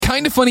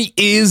Kinda Funny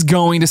is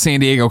going to San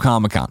Diego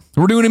Comic-Con.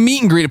 We're doing a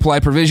meet and greet at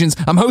Polite Provisions.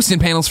 I'm hosting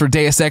panels for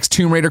Deus Ex,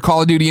 Tomb Raider,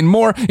 Call of Duty, and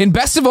more. And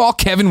best of all,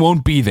 Kevin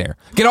won't be there.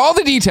 Get all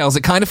the details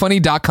at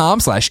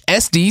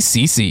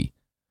kindafunny.com/SDCC.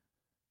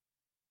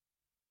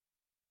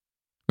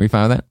 Are you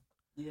fine with that?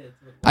 Yeah.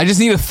 I just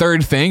need a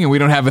third thing, and we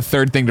don't have a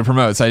third thing to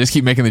promote, so I just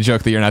keep making the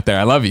joke that you're not there.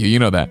 I love you. You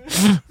know that.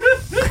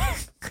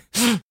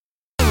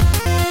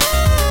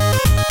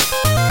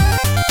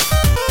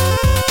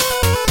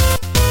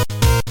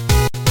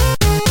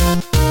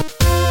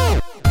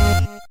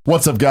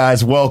 What's up,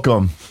 guys?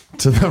 Welcome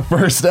to the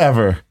first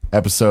ever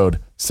episode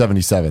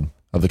 77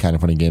 of the Kinda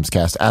Funny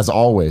Gamescast. As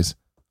always,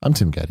 I'm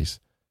Tim Geddes,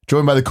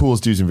 joined by the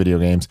coolest dudes in video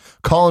games,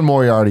 Colin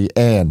Moriarty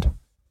and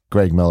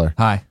Greg Miller.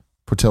 Hi.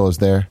 Portillo's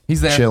there. He's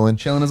there. Chilling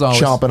as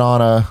always. Chomping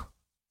on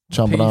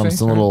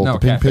some little the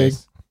pink pig.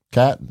 Face.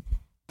 Cat?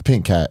 The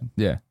pink cat.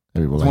 Yeah.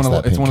 Everyone It's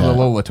likes one of the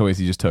Lola toys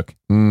he just took.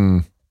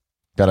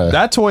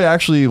 That toy,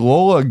 actually,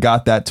 Lola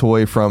got that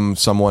toy from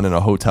someone in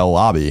a hotel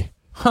lobby.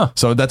 Huh.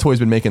 So that toy's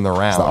been making the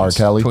rounds. The R.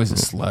 Kelly. Toy's a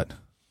slut.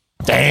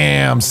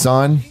 Damn,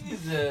 son.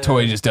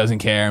 Toy just doesn't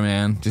care,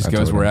 man. Just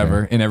goes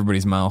wherever in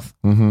everybody's mouth.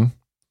 Mm-hmm.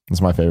 It's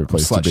my favorite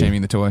place to be. Slut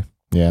shaming the toy.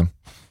 Yeah.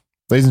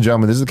 Ladies and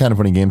gentlemen, this is the Kinda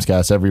Funny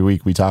Gamescast. Every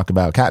week we talk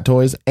about cat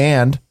toys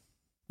and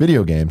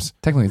video games.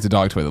 Technically, it's a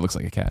dog toy that looks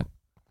like a cat.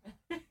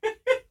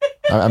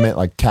 I meant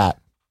like cat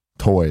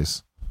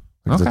toys.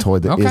 Like It's a toy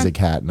that is a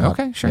cat.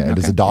 Okay, sure. Yeah, it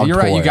is a dog You're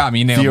toy. right. You got me.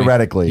 You nailed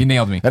Theoretically. me. You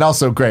nailed me. And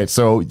also, great.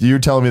 So you're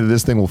telling me that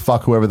this thing will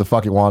fuck whoever the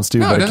fuck it wants to,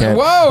 but it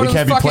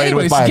can't be played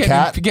with by a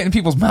cat? Get in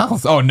people's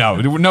mouths. Oh, no.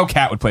 No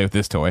cat would play with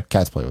this toy.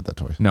 Cats play with that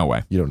toy. No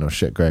way. You don't know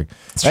shit, Greg.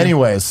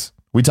 Anyways,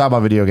 we talk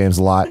about video games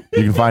a lot.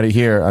 You can find it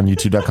here on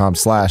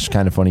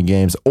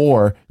youtube.com/kindafunnygames,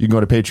 or you can go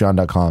to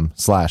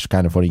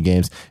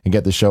patreon.com/kindafunnygames and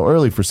get the show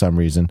early for some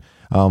reason,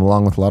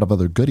 along with a lot of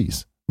other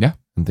goodies. Yeah.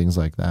 And things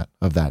like that,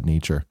 of that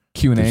nature.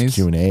 Q&As.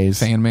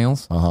 Fan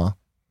mails. Uh-huh.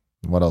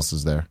 What else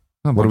is there?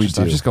 Oh, what do we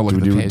do? Just go look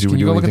at the page. Can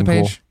you go look at the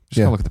page?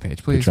 Just go look at the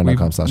page, please. We spend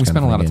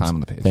a lot of time on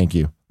the page. Thank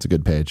you. It's a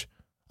good page.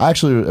 I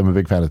actually am a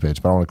big fan of the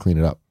page, but I want to clean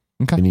it up.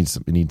 Okay. It needs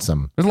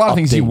some. There's a lot of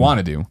things you want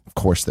to do. Of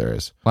course there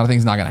is. A lot of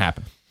things not going to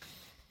happen.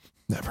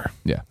 Never.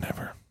 Yeah.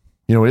 Never.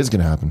 You know what is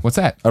going to happen? What's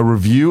that? A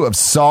review of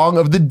Song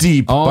of the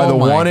Deep by the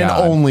one and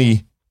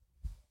only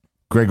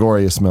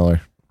Gregorius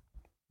Miller.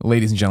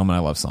 Ladies and gentlemen, I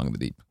love Song of the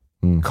Deep.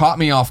 Caught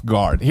me off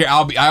guard. Here,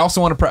 I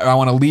also want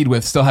to lead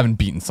with still haven't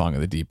beaten Song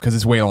of the Deep because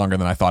it's way longer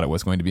than I thought it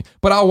was going to be.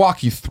 But I'll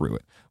walk you through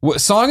it.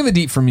 Song of the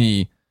Deep for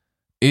me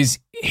is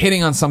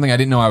hitting on something I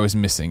didn't know I was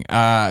missing.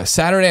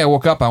 Saturday, I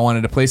woke up. I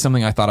wanted to play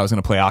something. I thought I was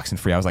going to play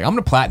Oxenfree. I was like, I'm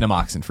going to platinum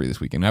Oxenfree this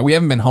weekend. Now, we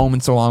haven't been home in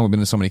so long. We've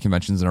been to so many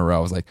conventions in a row.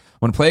 I was like,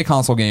 I'm going to play a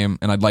console game,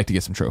 and I'd like to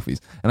get some trophies.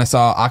 And I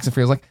saw Oxenfree.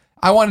 I was like,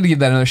 I wanted to give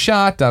that another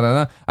shot.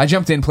 I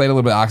jumped in, played a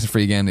little bit of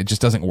Oxenfree again. It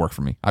just doesn't work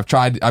for me. I've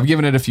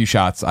given it a few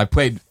shots. I've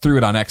played through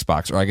it on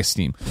Xbox, or I guess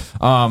Steam.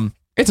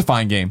 It's a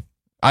fine game.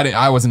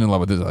 I wasn't in love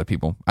with those other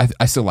people.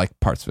 I still like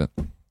parts of it.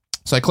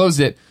 So I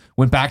closed it,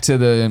 went back to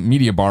the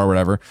media bar or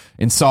whatever,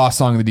 and saw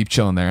Song of the Deep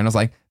chilling there. And I was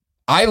like,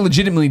 I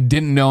legitimately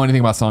didn't know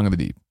anything about Song of the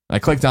Deep. I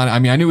clicked on it. I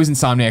mean, I knew it was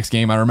Insomniac's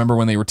game. I remember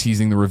when they were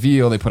teasing the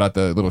reveal, they put out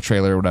the little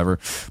trailer or whatever,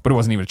 but it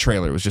wasn't even a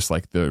trailer. It was just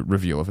like the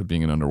reveal of it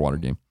being an underwater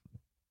game.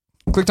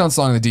 Clicked on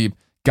Song of the Deep,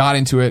 got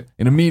into it,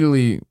 and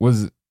immediately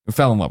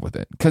fell in love with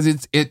it. Because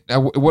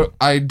what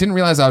I didn't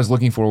realize I was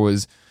looking for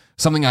was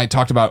something I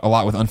talked about a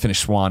lot with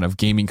Unfinished Swan of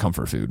gaming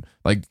comfort food.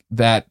 Like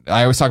that,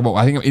 I always talk about,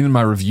 I think in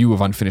my review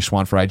of Unfinished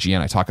Swan for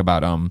IGN, I talk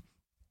about,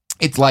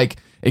 it's like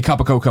a cup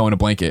of cocoa and a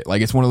blanket.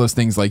 Like it's one of those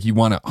things like you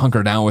want to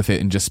hunker down with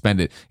it and just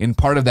spend it. And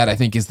part of that, I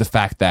think, is the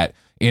fact that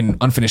in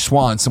Unfinished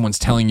Swan, someone's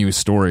telling you a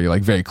story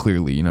like very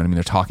clearly. You know what I mean?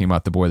 They're talking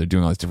about the boy. They're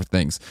doing all these different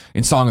things.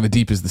 In Song of the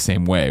Deep is the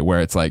same way,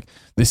 where it's like,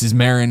 this is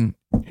Marin.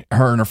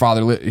 Her and her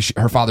father.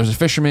 Her father's a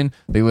fisherman.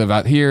 They live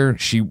out here.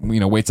 She,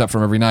 waits up for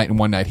him every night, and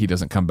one night he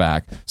doesn't come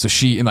back. So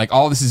and like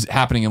all this is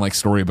happening in like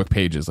storybook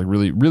pages, like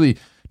really, really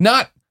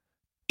not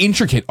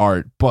intricate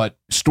art, but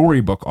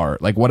storybook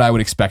art, like what I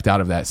would expect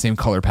out of that. Same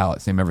color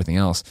palette, same everything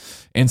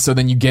else. And so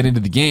then you get into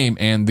the game,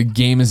 and the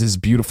game is as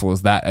beautiful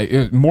as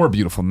that, more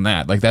beautiful than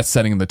that. Like that's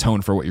setting the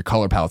tone for what your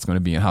color palette's going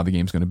to be and how the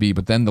game's going to be.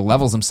 But then the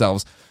levels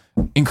themselves,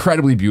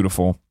 incredibly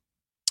beautiful.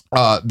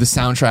 The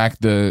soundtrack,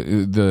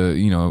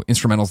 the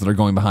instrumentals that are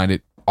going behind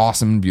it,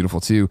 awesome and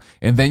beautiful too.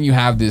 And then you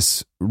have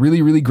this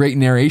really, really great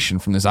narration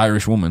from this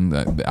Irish woman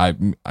that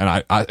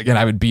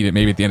I would beat it.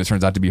 Maybe at the end it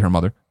turns out to be her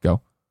mother.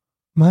 Go.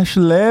 My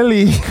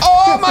shillelagh.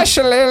 Oh, my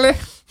shillelagh.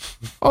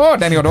 Oh,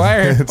 Danny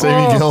O'Dwyer. It's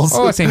Amy Gills.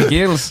 Oh, it's Amy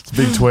Gills. It's a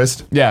big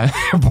twist. Yeah.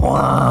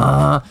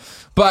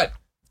 But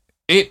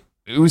it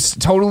was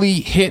totally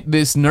hit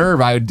this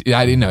nerve. I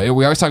didn't know.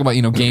 We always talk about,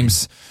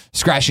 games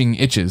scratching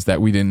itches that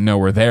we didn't know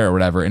were there or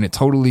whatever. And it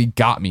totally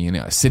got me. And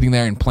I was sitting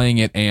there and playing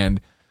it and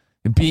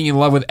being in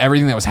love with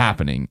everything that was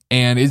happening.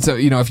 And it's if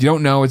you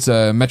don't know, it's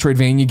a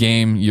Metroidvania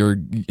game. You're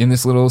in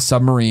this little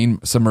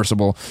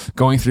submersible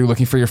going through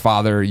looking for your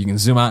father. You can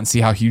zoom out and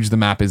see how huge the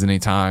map is at any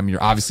time.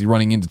 You're obviously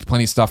running into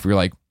plenty of stuff where you're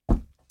like,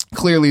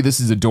 clearly this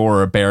is a door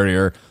or a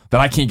barrier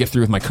that I can't get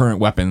through with my current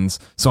weapons.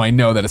 So I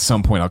know that at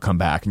some point I'll come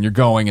back. And you're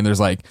going and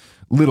there's like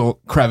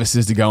little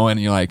crevices to go in,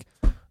 and you're like,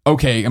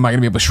 okay, am I going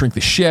to be able to shrink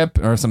the ship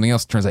or something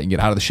else? Turns out you can get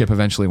out of the ship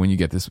eventually when you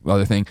get this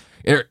other thing.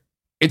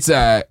 It's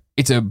a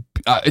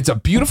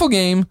beautiful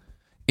game.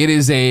 It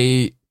is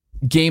a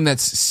game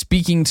that's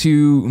speaking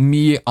to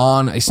me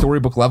on a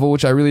storybook level,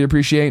 which I really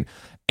appreciate.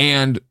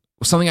 And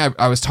something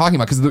I was talking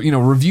about, because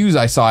reviews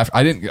I saw,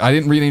 I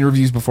didn't read any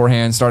reviews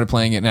beforehand, started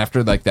playing it, and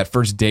after like that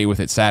first day with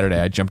it Saturday,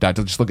 I jumped out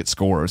to just look at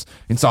scores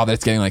and saw that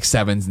it's getting like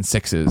 7s and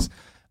 6s.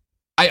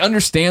 I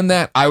understand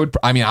that. I would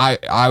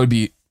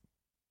be,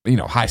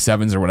 high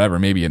 7s or whatever,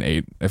 maybe an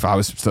 8 if I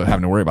was still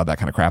having to worry about that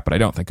kind of crap, but I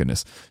don't, thank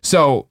goodness.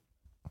 So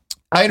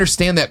I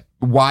understand that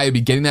why I'd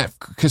be getting that,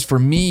 because for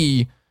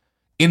me,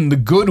 in the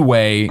good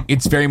way,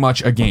 it's very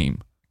much a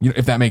game,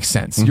 if that makes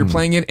sense. You're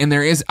playing it, and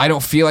I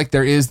don't feel like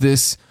there is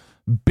this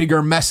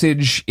bigger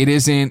message. It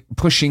isn't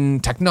pushing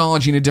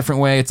technology in a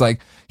different way. It's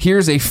like,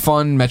 here's a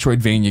fun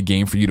Metroidvania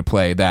game for you to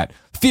play that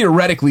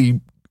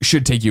theoretically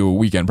should take you a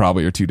weekend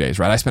probably or 2 days,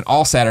 right? I spent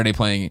all Saturday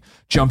playing,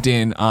 jumped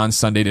in on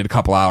Sunday, did a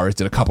couple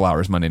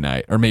hours Monday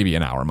night, or maybe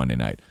an hour Monday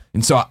night.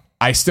 And so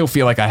I still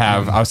feel like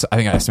I think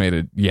I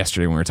estimated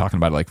yesterday when we were talking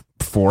about it, like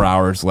 4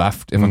 hours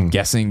left, if I'm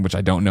guessing, which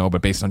I don't know,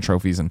 but based on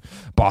trophies and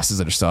bosses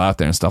that are still out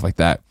there and stuff like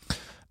that.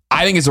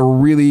 I think it's a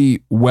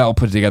really well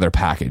put together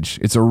package.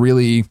 It's a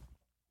really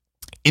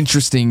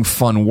interesting,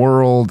 fun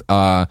world.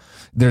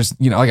 There's,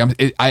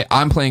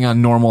 I'm playing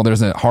on normal.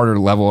 There's a harder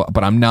level,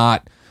 but I'm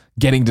not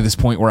getting to this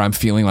point where I'm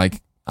feeling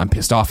like I'm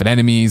pissed off at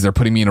enemies. They're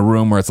putting me in a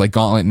room where it's like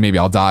Gauntlet, and maybe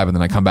I'll die, but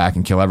then I come back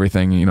and kill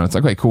everything. It's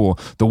like, okay, cool.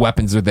 The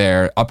weapons are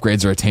there.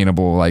 Upgrades are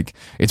attainable. Like,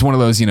 it's one of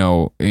those,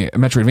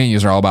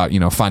 Metroidvanias are all about,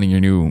 finding your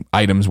new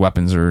items,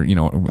 weapons, or,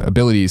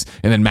 abilities,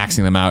 and then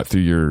maxing them out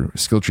through your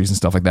skill trees and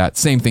stuff like that.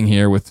 Same thing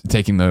here with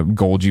taking the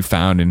gold you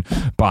found and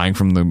buying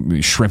from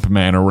the shrimp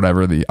man or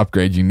whatever the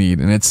upgrade you need.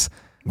 And it's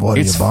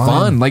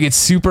fun. Like,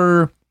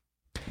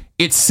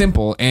 it's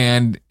simple,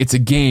 and it's a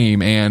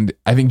game, and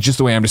I think just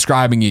the way I'm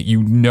describing it,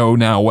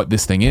 now what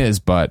this thing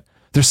is, but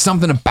there's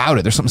something about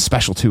it. There's something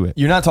special to it.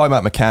 You're not talking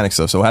about mechanics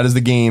though. So how does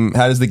the game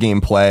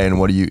play,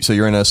 and so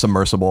you're in a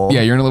submersible? Yeah,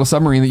 you're in a little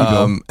submarine that you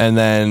build. And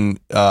then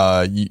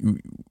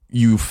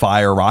you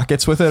fire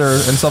rockets with it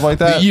and stuff like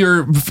that?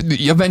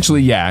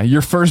 Eventually, yeah.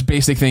 Your first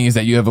basic thing is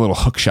that you have a little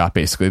hook shot,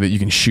 basically, that you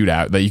can shoot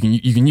out, that you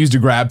can use to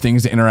grab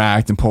things to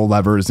interact and pull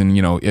levers,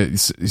 and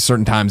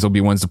certain times there'll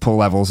be ones to pull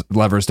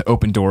levers to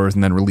open doors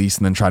and then release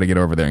and then try to get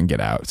over there and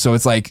get out. So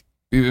it's like,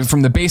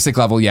 from the basic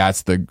level, yeah,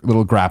 it's the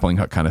little grappling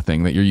hook kind of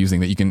thing that you're using,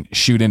 that you can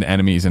shoot into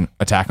enemies and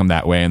attack them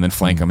that way and then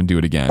flank them and do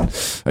it again.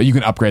 You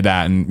can upgrade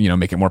that and,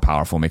 make it more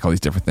powerful, make all these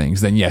different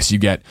things. Then, yes, you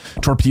get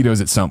torpedoes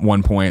at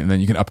one point, and then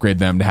you can upgrade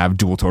them to have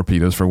dual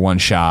torpedoes for one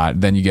shot.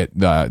 Then you get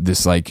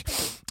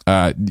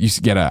you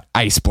get a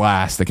ice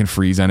blast that can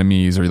freeze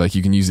enemies, or like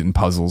you can use it in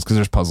puzzles, because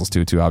there's puzzles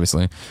too,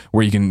 obviously,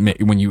 where you can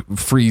when you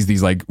freeze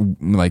these I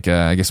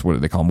guess what do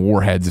they call them,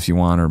 warheads if you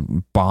want, or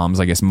bombs,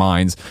 I guess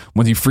mines.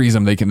 Once you freeze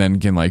them, they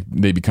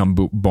they become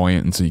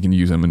buoyant, and so you can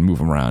use them and move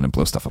them around and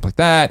blow stuff up like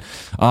that.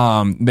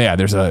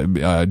 There's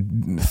a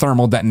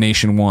thermal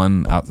detonation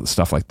one,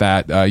 stuff like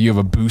that. You have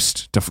a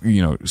boost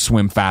to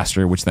swim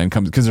faster, which then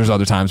comes, because there's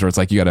other times where it's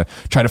like you got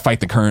to try to fight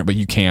the current, but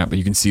you can't, but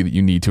you can see that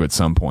you need to at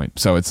some point.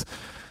 So it's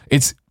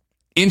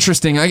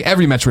interesting. Like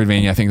every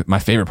Metroidvania, I think my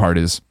favorite part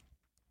is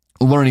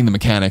learning the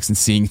mechanics and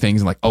seeing things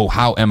and like, oh,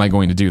 how am I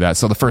going to do that?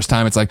 So the first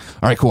time it's like,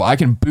 all right, cool, I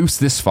can boost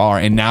this far,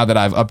 and now that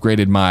I've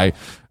upgraded my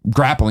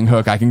grappling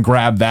hook, I can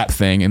grab that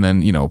thing and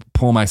then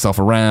pull myself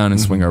around and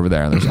swing over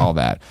there, and there's all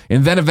that.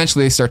 And then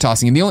eventually they start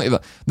tossing in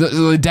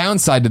the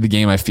downside to the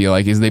game, I feel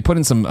like, is they put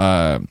in some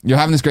you're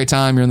having this great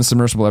time, you're in the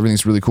submersible,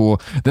 everything's really cool,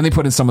 then they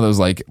put in some of those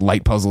like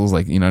light puzzles,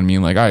 like, what I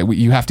mean, like, all right,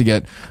 you have to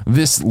get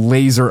this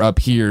laser up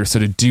here, so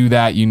to do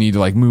that you need to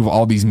like move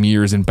all these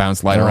mirrors and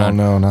bounce light around.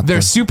 No, not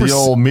they're super the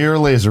old mirror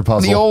laser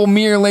puzzle. The old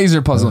mirror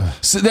laser puzzle.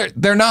 So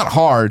they're not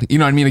hard,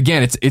 what I mean?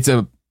 Again,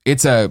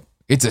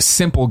 it's a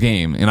simple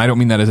game, and I don't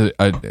mean that as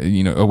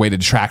a way to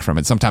detract from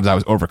it. Sometimes I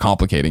was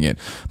overcomplicating it.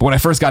 But when I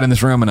first got in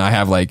this room and I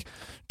have like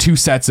 2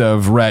 sets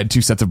of red,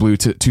 2 sets of blue,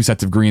 2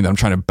 sets of green that I'm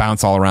trying to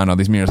bounce all around all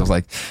these mirrors, I was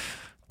like,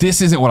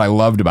 this isn't what I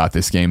loved about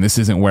this game. This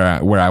isn't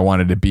where I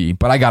wanted to be.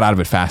 But I got out of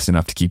it fast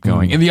enough to keep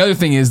going. And the other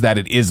thing is that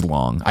it is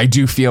long. I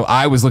do feel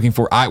I was looking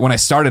for, when I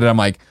started it, I'm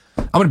like,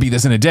 I'm gonna beat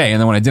this in a day. And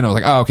then when I didn't, I was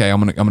like, oh, okay, I'm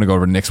gonna go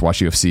over to Nick's, watch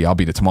UFC. I'll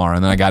beat it tomorrow.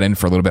 And then I got in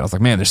for a little bit. I was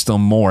like, man, there's still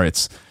more.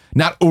 It's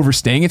not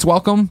overstaying its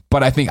welcome,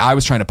 but I think I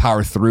was trying to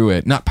power through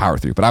it. Not power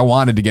through, but I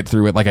wanted to get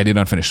through it like I did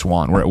Unfinished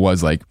Swan, where it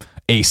was like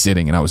a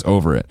sitting and I was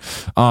over it.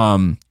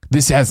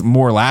 This has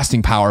more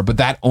lasting power, but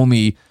that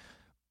only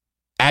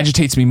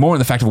agitates me more in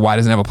the fact of why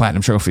doesn't it have a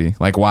platinum trophy?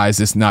 Like, why is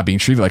this not being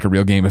treated like a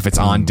real game? If it's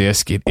on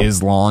disc, it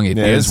is long, it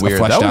is weird. A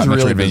fleshed that was out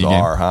really Metroidvania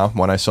bizarre, game. huh?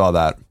 When I saw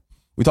that.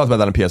 We talked about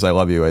that on PS I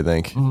Love You, I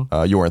think.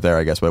 You weren't there,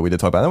 I guess, but we did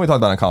talk about it. Then we talked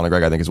about it on Colin and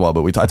Greg, I think, as well.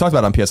 But I talked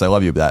about it on PS I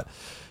Love You, that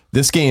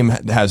this game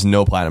has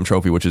no platinum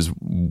trophy, which is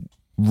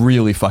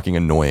really fucking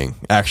annoying.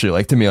 Actually,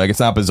 like, to me, like, it's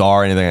not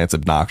bizarre or anything, it's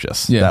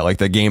obnoxious. Yeah. That, like,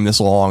 the game this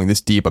long,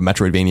 this deep, a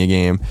Metroidvania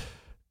game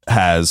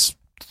has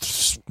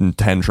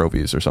 10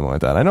 trophies or something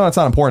like that. I know it's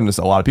not important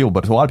to a lot of people,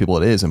 but to a lot of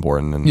people it is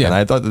important. And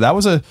I thought that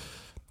was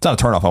it's not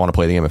a turnoff. I want to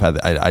play the game.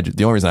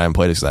 The only reason I haven't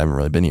played it is because I haven't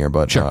really been here,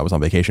 but Sure. I was on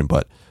vacation,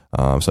 but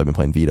so I've been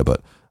playing Vita,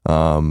 but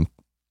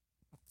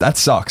that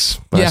sucks.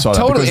 When I Yeah, saw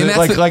totally. That And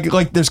because that's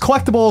like there's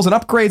collectibles and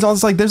upgrades. All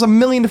this, like there's a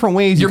million different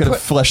ways you could have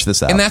fleshed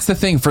this out. And that's the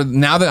thing for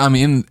now that I'm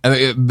in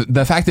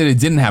the fact that it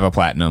didn't have a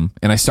platinum,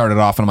 and I started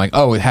off and I'm like,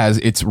 oh,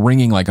 it's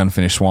ringing like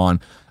Unfinished Swan.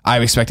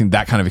 I'm expecting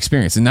that kind of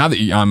experience, and now that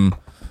I'm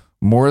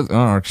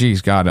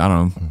I don't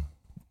know,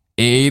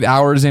 8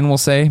 hours in, we'll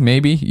say,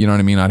 maybe, you know what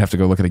I mean? I'd have to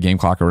go look at the game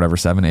clock or whatever,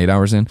 7-8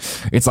 hours in.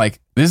 It's like,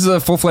 this is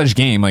a full-fledged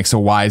game, like, so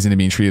why isn't it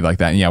being treated like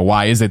that? And yeah,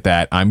 why is it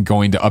that I'm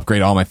going to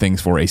upgrade all my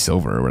things for a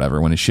silver or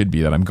whatever, when it should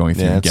be that I'm going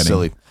through and getting...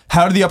 Silly.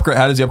 How does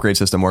the upgrade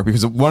system work?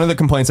 Because one of the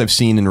complaints I've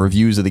seen in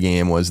reviews of the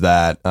game was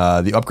that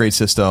the upgrade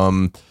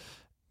system...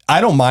 I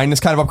don't mind this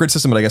kind of upgrade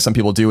system, but I guess some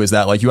people do, is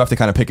that like you have to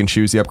kind of pick and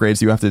choose the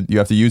upgrades you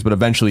have to use, but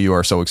eventually you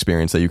are so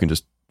experienced that you can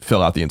just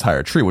fill out the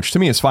entire tree, which to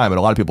me is fine. But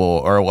a lot of people,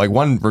 or like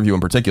one review in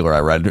particular I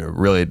read,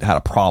 really had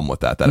a problem with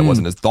that it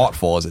wasn't as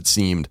thoughtful as it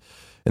seemed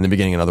in the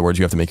beginning. In other words,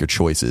 you have to make your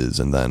choices,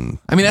 and then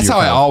I mean, that's how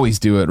I always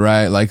do it,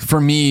 right? Like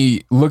for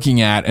me, looking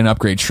at an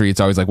upgrade tree,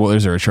 it's always like, well,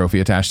 is there a trophy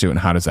attached to it, and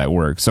how does that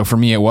work? So for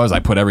me, I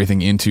put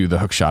everything into the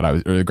hook shot,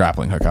 or the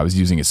grappling hook. I was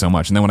using it so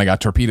much, and then when I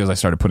got torpedoes, I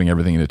started putting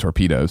everything into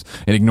torpedoes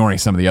and ignoring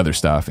some of the other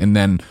stuff. And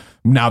then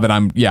now that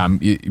I'm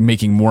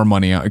making more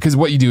money, because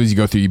what you do is you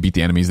go through, you beat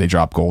the enemies, they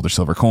drop gold or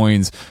silver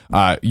coins.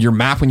 Your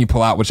map, when you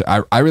pull out, which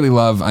I really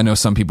love, I know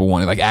some people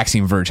want it, like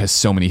Axiom Verge has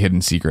so many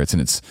hidden secrets,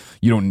 and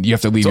you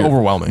have to leave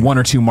overwhelming. 1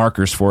 or 2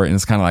 markers for it, and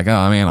it's kind of like,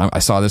 oh man, I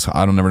saw this,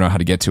 I don't never know how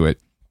to get to it.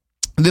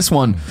 This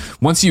one,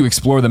 once you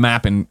explore the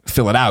map and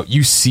fill it out,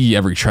 you see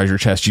every treasure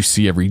chest, you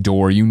see every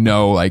door,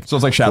 like... So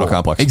it's like Shadow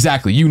Complex.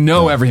 Exactly.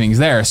 Everything's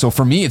there. So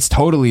for me, it's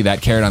totally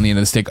that carrot on the end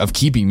of the stick of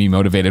keeping me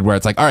motivated, where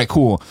it's like, all right,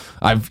 cool.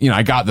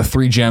 I got the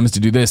 3 gems to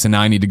do this, and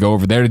now I need to go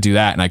over there to do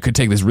that. And I could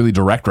take this really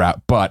direct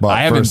route, but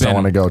I haven't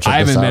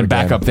been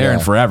back up there in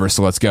forever.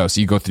 So let's go.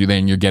 So you go through there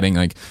and you're getting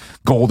like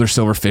gold or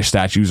silver fish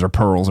statues or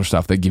pearls or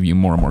stuff that give you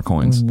more and more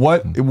coins.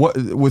 What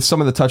with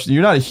some of the touch,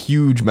 you're not a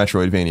huge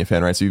Metroidvania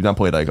fan, right? So you've not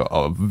played like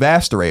a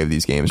vast array of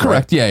these games,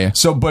 correct? Right? Yeah.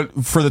 So,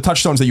 but for the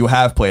touchstones that you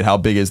have played, how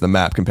big is the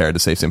map compared to,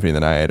 say, Symphony of the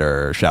Night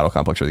or Shadow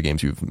Complex, or the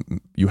games you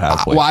have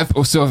played? If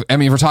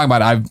we're talking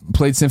about it, I've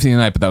played Symphony of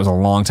the Night, but that was a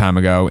long time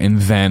ago, and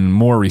then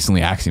more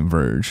recently, Axiom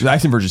Verge. The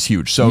Axiom Verge is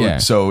huge.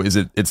 So is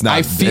it? It's not.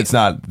 It's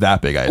not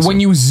that big. I assume. When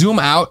you zoom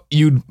out,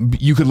 you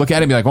could look at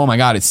it and be like, oh my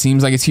god, it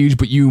seems like it's huge,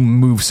 but you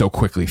move so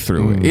quickly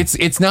through it.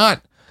 It's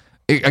not.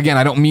 Again,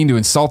 I don't mean to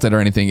insult it or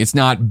anything. It's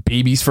not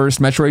baby's first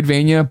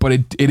Metroidvania, but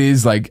it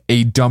is like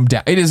a dumbed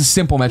down. It is a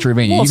simple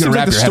Metroidvania. Well, you can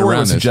wrap your head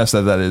around it. Suggest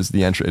that is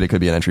the entry. It could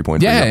be an entry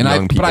point. Yeah, for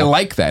young people. But I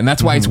like that, and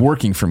that's why it's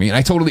working for me.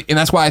 And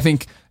that's why I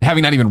think,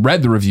 having not even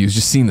read the reviews,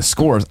 just seeing the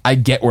scores, I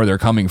get where they're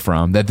coming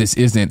from. That this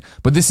isn't,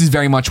 but this is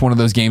very much one of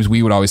those games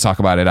we would always talk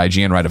about at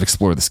IGN, right? Of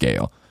explore the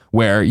scale,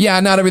 where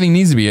not everything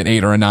needs to be an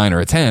 8 or a 9 or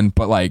a 10,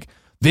 but like.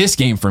 This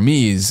game for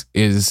me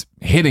is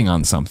hitting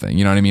on something.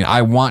 You know what I mean?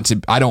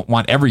 I don't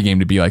want every game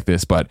to be like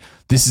this, but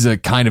this is a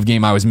kind of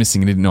game I was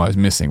missing and didn't know I was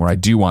missing, where I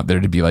do want there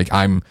to be like,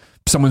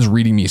 someone's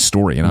reading me a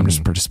story and I'm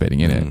just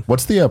participating in it.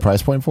 What's the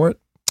price point for it?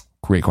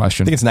 Great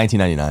question. I think it's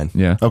 $19.99.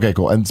 Yeah. Okay,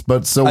 cool. And I think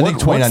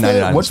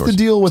 $29.99 what's the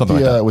deal with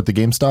the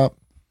GameStop?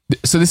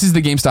 So this is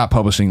the GameStop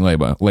publishing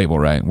label,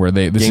 right? Where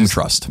Game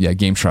Trust,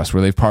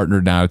 where they've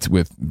partnered now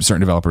with certain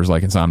developers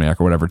like Insomniac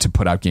or whatever to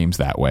put out games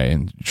that way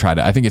and try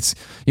to. I think it's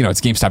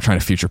it's GameStop trying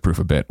to future proof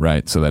a bit,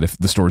 right? So that if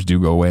the stores do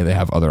go away, they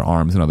have other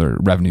arms and other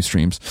revenue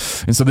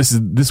streams. And so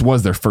this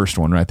was their first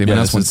one, right? They've been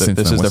this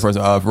is their first.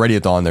 Ready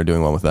at Dawn, they're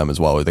doing one with them as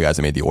well, with the guys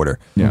that made The Order.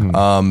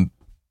 Yeah.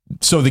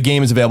 So the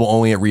game is available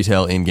only at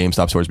retail in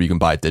GameStop stores, but you can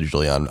buy it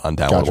digitally on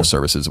downloadable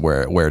services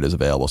where it is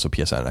available. So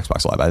PSN and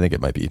Xbox Live. I think it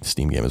might be a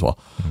Steam game as well.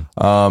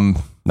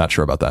 Not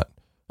sure about that.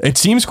 It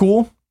seems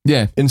cool.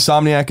 Yeah.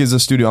 Insomniac is a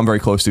studio I'm very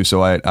close to,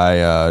 so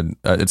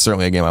it's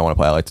certainly a game I want to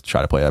play. I like to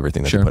try to play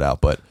everything that they put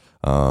out, but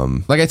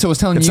like I was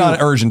telling it's you,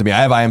 not urgent to me.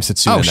 I have I Am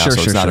Setsuna now,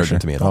 so it's not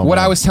urgent to me at all. What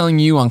I was telling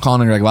you on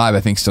Colin and Greg Live,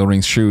 I think still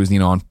rings true. Is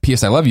on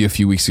PS I Love You a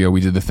few weeks ago,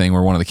 we did the thing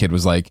where one of the kid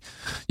was like,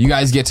 "You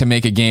guys get to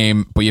make a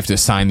game, but you have to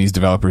assign these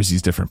developers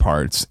these different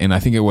parts." And I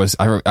think it was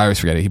I always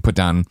forget it. He put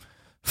down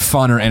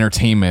fun or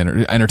entertainment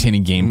or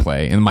entertaining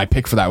gameplay, and my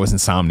pick for that was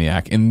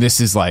Insomniac. And this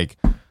is like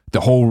the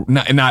whole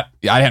I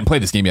hadn't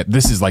played this game yet.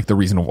 This is like the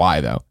reason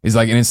why though. Is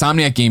like an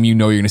Insomniac game, you're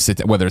going to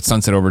sit, whether it's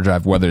Sunset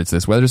Overdrive, whether it's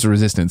this, whether it's a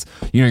Resistance,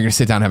 you're going to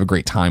sit down and have a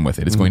great time with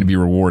it. It's going to be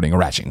rewarding. A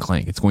Ratchet and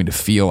Clank. It's going to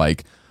feel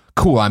like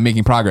cool. I'm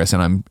making progress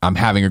and I'm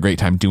having a great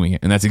time doing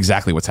it. And that's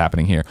exactly what's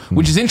happening here,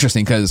 which is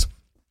interesting because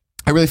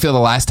I really feel the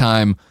last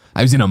time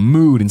I was in a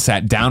mood and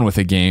sat down with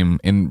a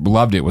game and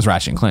loved it was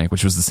Ratchet and Clank,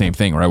 which was the same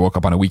thing where I woke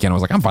up on a weekend. I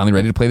was like, I'm finally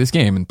ready to play this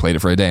game, and played it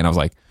for a day. And I was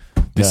like,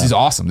 this is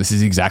awesome. This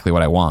is exactly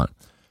what I want.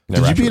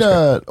 Did you beat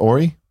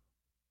Ori?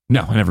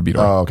 No, I never beat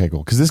Ori. Oh, okay,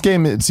 cool. Because this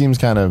game, it seems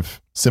kind of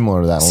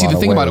similar to that. See, the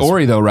thing about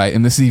Ori, though, right,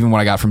 and this is even what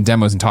I got from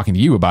demos and talking to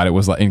you about it,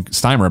 was like, and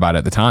Steimer about it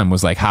at the time,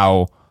 was like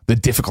how the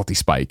difficulty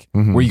spike,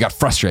 where you got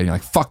frustrated, you're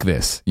like, fuck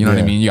this. You know what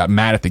I mean? You got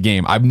mad at the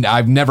game.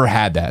 I've never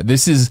had that.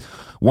 This is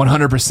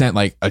 100%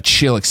 like a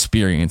chill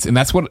experience. And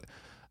that's what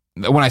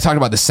when I talk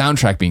about the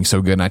soundtrack being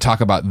so good and I talk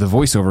about the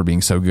voiceover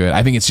being so good,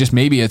 I think it's just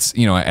maybe it's,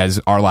 you know,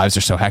 as our lives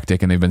are so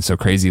hectic and they've been so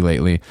crazy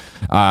lately,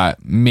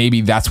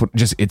 maybe that's what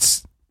just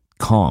it's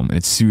calm and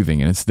it's soothing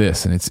and it's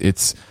this and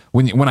it's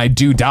when I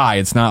do die,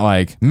 it's not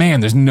like, man,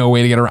 there's no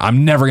way to get around.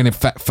 I'm never going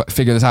to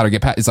figure this out or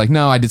get past. It's like,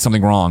 no, I did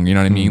something wrong. You know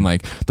what I mean?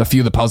 Like the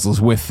few of the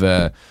puzzles with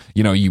the,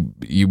 you know,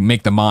 you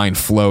make the mind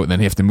float and then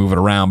you have to move it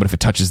around. But if it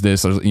touches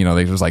this, or, you know,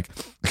 there's like,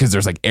 because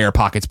there's like air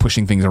pockets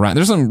pushing things around.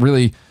 There's some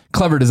really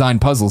clever design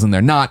puzzles in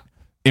there. Not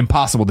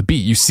impossible to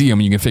beat. You see them,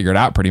 you can figure it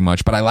out pretty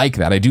much. But I like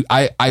that.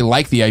 I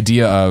like the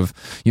idea of,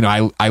 you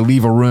know, I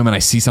leave a room and I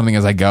see something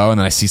as I go, and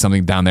then I see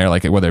something down there,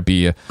 like whether it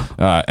be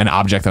an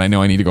object that I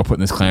know I need to go put in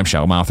this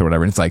clamshell mouth or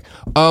whatever. And it's like,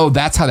 oh,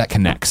 that's how that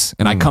connects.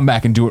 And I come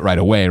back and do it right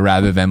away,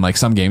 rather than like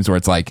some games where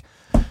it's like,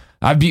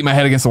 I've beat my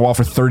head against the wall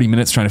for 30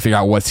 minutes trying to figure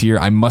out what's here.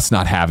 I must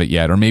not have it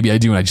yet. Or maybe I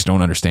do and I just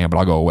don't understand, but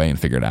I'll go away and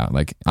figure it out.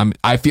 Like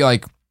I feel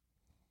like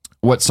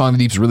what Song of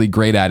the Deep's really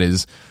great at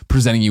is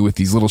presenting you with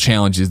these little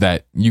challenges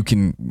that you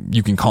can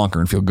conquer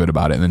and feel good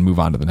about it and then move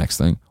on to the next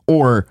thing.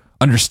 Or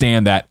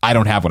understand that I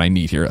don't have what I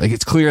need here. Like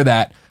it's clear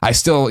that I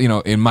still, you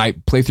know, in my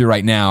playthrough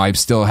right now, I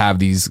still have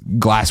these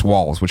glass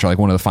walls, which are like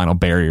one of the final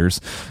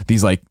barriers.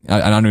 These like,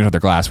 I don't know if they're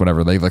glass,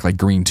 whatever. They look like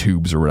green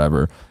tubes or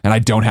whatever. And I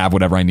don't have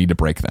whatever I need to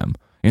break them.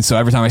 And so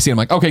every time I see it, I'm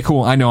like, okay,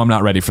 cool. I know I'm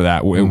not ready for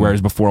that.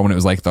 Whereas before, when it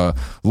was like the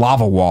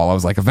lava wall, I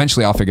was like,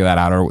 eventually I'll figure that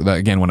out. Or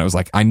again, when it was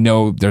like, I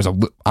know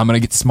I'm going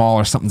to get small,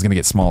 or something's going to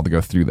get small to go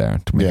through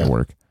there to make it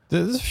work.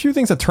 There's a few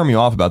things that turn me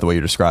off about the way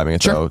you're describing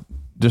it, though.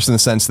 Just in the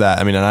sense that,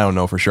 I mean, and I don't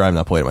know for sure, I've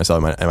not played it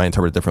myself, I might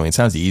interpret it differently. It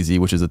sounds easy,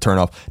 which is a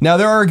turnoff. Now,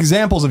 there are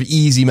examples of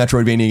easy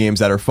Metroidvania games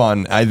that are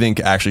fun. I think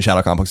actually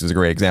Shadow Complex is a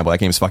great example. That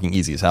game's fucking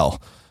easy as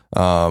hell.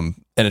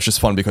 And it's just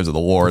fun because of the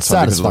lore. It's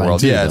fun because of the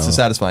world. Too, it's a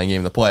satisfying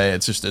game to play.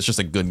 It's just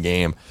a good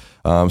game.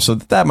 So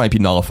that might be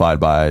nullified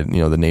by,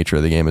 you know, the nature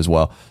of the game as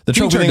well. The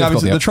trophy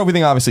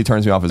thing obviously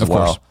turns me off as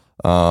well.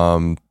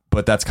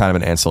 But that's kind of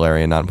an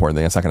ancillary and not important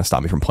thing. That's not going to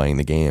stop me from playing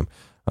the game.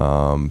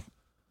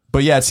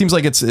 But yeah, it seems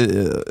like it's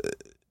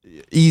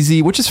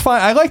easy, which is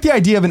fine. I like the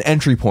idea of an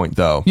entry point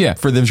though. Yeah.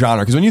 For the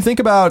genre, because when you think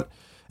about,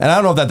 and I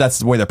don't know if that's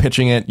the way they're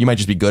pitching it. You might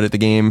just be good at the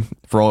game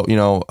for all, you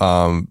know,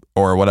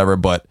 or whatever.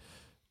 But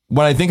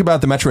when I think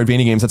about the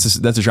Metroidvania games,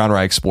 that's a genre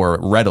I explore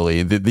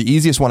readily. The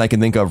easiest one I can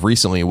think of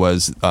recently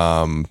was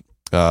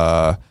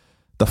the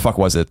fuck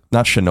was it?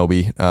 Not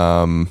Shinobi.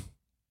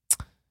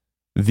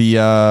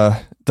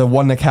 The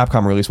one that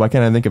Capcom released. Why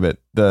can't I think of it?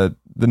 The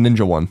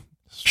ninja one.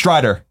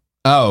 Strider.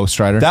 Oh,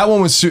 Strider. That one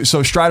was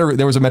so Strider.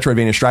 There was a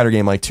Metroidvania Strider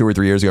game like 2 or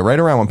 3 years ago, right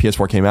around when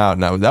PS4 came out,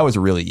 and that was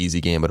a really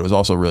easy game, but it was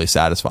also really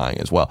satisfying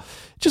as well.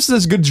 Just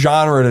this good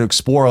genre to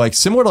explore, like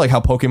similar to like how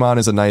Pokemon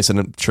is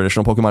and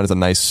traditional Pokemon is a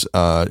nice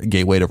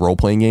gateway to role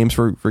playing games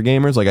for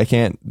gamers. Like I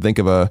can't think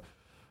of a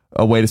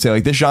way to say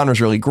like this genre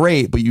is really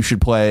great, but you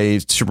should play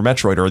Super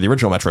Metroid or the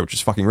original Metroid, which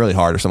is fucking really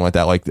hard, or something like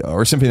that, like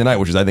or Symphony of the Night,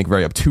 which is I think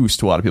very obtuse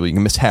to a lot of people. You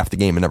can miss half the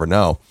game and never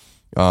know.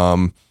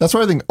 That's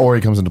where I think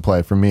Ori comes into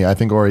play for me. I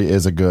think Ori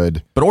is a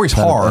good, but Ori's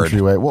hard.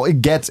 Entryway. Well,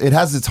 it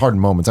has its hard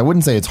moments. I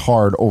wouldn't say it's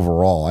hard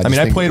overall. I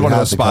played one of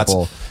those spots.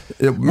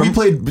 We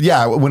played,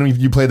 when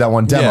you played that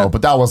one demo,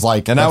 but that was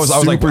like, and I was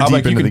like,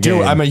 you can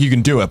do it. I mean, you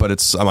can do it,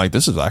 but I'm like,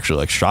 this is actually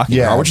like shocking.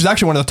 Yeah, which is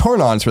actually one of the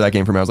turn-ons for that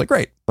game for me. I was like,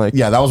 great. Like,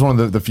 yeah, that was one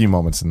of the few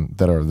moments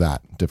that are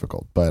that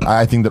difficult. But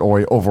I think that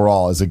Ori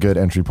overall is a good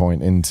entry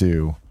point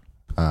into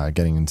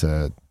getting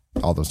into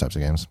all those types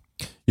of games.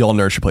 Y'all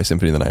nerds should play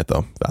Symphony of the Night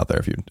though out there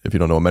if you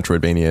don't know what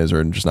Metroidvania is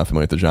or just not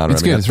familiar with the genre.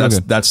 It's good.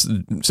 That's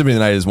Symphony of the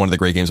Night is one of the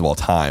great games of all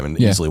time and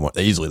easily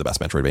the best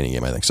Metroidvania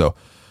game, I think. So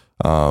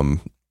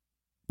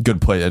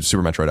good play.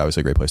 Super Metroid obviously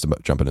a great place to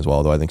jump in as well,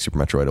 although I think Super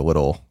Metroid a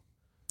little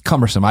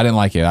cumbersome. I didn't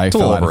like it. It's a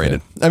little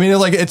overrated. I mean,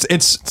 like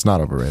it's not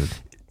overrated.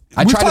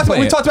 We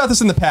talked about this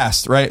in the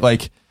past, right?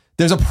 Like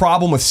there's a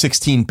problem with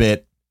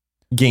 16-bit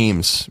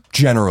games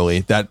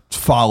generally that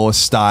follow a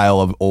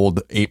style of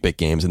old 8-bit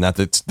games, and that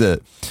it's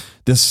the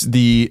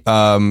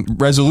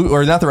resolution,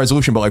 or not the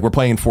resolution, but like we're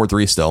playing in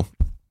 4:3 still,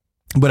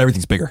 but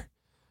everything's bigger.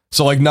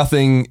 So like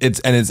nothing,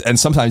 and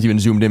sometimes even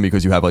zoomed in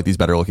because you have like these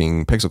better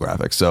looking pixel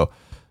graphics. So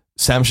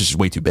Samus is just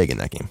way too big in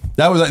that game.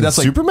 That's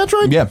like Super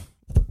Metroid. Yeah,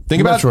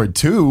 think about Metroid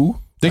 2.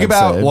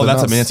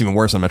 That's even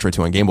worse on Metroid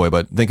 2 on Game Boy.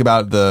 But think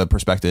about the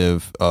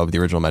perspective of the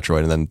original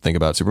Metroid, and then think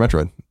about Super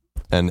Metroid,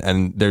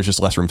 and there's just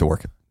less room to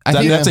work. That's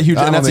a huge.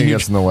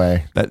 Gets in the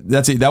way.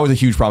 That was a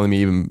huge problem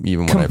to me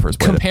even when I first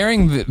played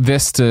comparing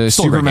this to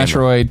Super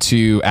Metroid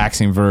to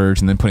Axiom Verge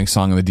and then putting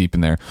Song of the Deep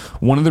in there.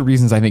 One of the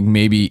reasons I think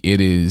maybe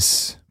it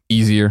is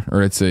easier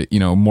or it's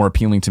more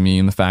appealing to me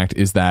in the fact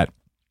is that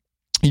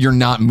you're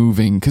not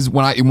moving, because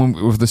when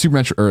with the Super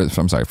Metroid, or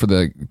I'm sorry, for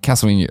the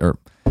Castlevania or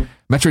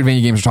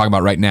Metroidvania games we're talking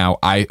about right now,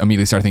 I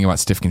immediately started thinking about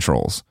stiff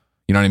controls.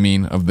 You know what I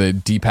mean? Of the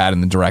D-pad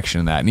and the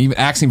direction of that. And even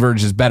Axiom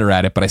Verge is better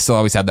at it, but I still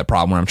always had that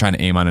problem where I'm trying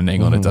to aim on an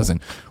angle and it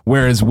doesn't.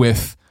 Whereas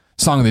with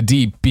Song of the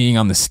Deep, being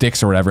on the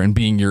sticks or whatever and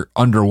being you're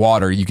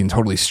underwater, you can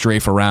totally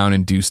strafe around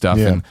and do stuff.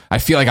 Yeah. And I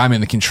feel like I'm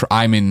in the control.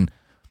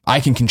 I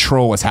can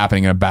control what's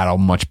happening in a battle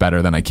much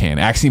better than I can.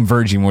 Axiom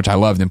Verge, which I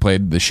loved and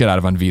played the shit out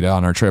of on Vita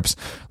on our trips,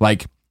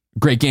 like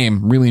great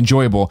game, really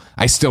enjoyable.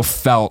 I still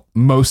felt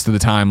most of the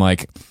time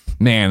like,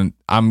 man,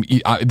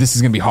 this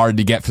is gonna be hard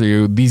to get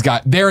through. These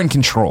guys, they're in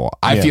control.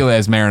 I feel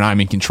as Marin, I'm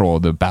in control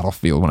of the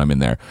battlefield when I'm in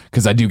there,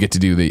 because I do get to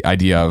do the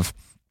idea of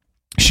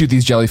shoot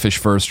these jellyfish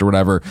first or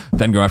whatever,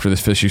 then go after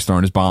this fish who's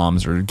throwing his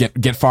bombs, or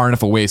get far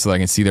enough away so that I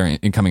can see their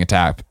incoming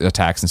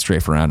attacks and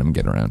strafe around them and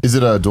get around. Is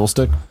it a dual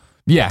stick?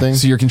 Yeah, thing?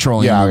 So you're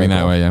controlling and moving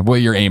that way. Yeah, well,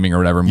 you're aiming or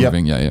whatever,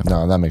 moving. Yeah.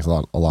 No, that makes a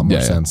lot more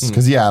sense.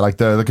 Because like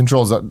the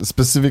controls,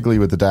 specifically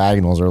with the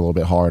diagonals, are a little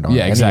bit hard on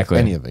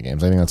any of the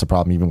games. I think that's a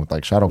problem even with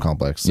like Shadow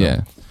Complex. So.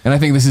 Yeah, and I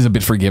think this is a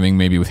bit forgiving,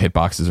 maybe with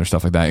hitboxes or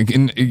stuff like that.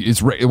 And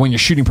it's when you're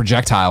shooting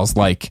projectiles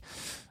like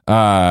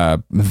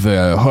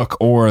the hook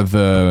or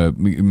the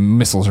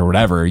missiles or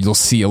whatever, you'll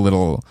see a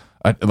little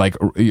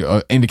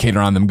indicator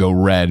on them go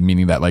red,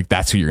 meaning that like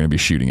that's who you're going to be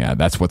shooting at.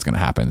 That's what's going to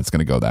happen. It's going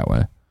to go that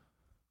way.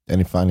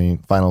 Any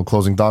final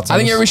closing thoughts? I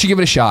think everybody should give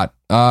it a shot.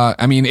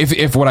 I mean,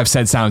 if what I've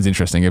said sounds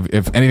interesting,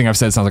 if anything I've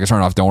said sounds like a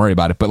turn off, don't worry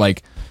about it. But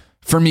like,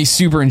 for me,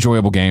 super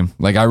enjoyable game.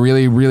 Like, I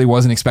really, really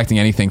wasn't expecting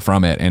anything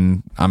from it,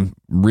 and I'm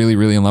really,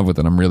 really in love with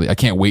it. I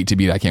can't wait to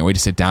beat it. I can't wait to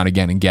sit down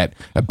again and get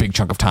a big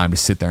chunk of time to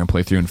sit there and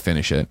play through and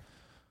finish it.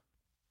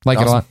 Like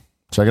it a lot.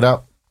 Check it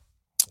out.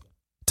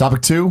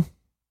 Topic 2,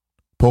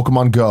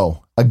 Pokemon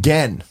Go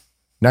again.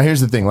 Now,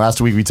 here's the thing.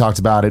 Last week, we talked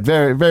about it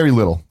very, very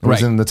little. It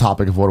was in the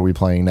topic of what are we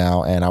playing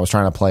now, and I was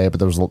trying to play it, but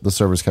the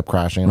servers kept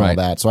crashing and all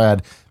that. So I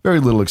had very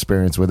little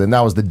experience with it, and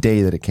that was the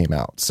day that it came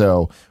out.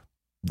 So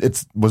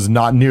it was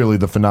not nearly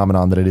the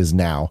phenomenon that it is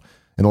now.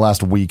 In the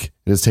last week,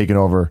 it has taken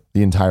over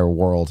the entire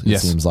world, it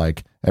seems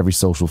like. Every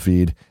social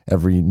feed,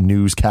 every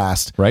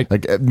newscast. Right.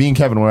 Like, me and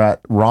Kevin were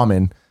at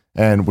Ramen,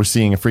 and we're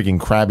seeing a freaking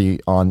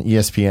Krabby on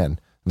ESPN.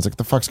 It's like, what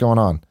the fuck's going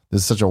on? This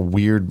is such a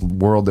weird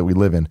world that we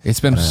live in. It's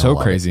been so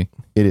crazy.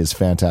 It is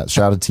fantastic.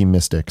 Shout out to Team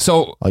Mystic.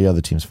 So all the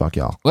other teams, fuck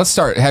y'all. Let's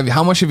start.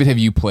 How much of it have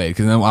you played?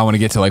 Because then I want to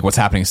get to like what's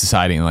happening in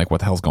society and like what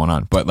the hell's going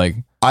on. But like,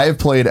 I have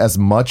played as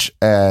much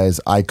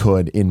as I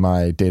could in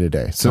my day to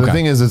day. So the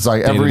thing is, it's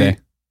like every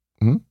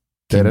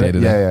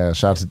day-to-day. Yeah.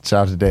 Shout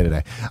out to day to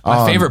day.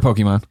 My favorite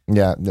Pokemon.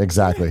 Yeah,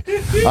 exactly.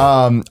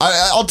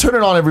 I'll turn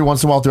it on every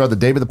once in a while throughout the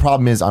day, but the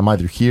problem is I'm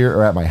either here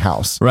or at my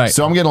house. Right.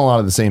 So I'm getting a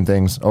lot of the same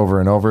things over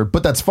and over,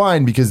 but that's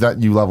fine because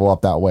that you level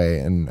up that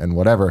way and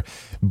whatever.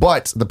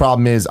 But the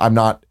problem is I'm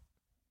not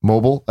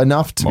mobile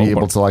enough to be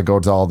able to like go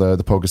to all the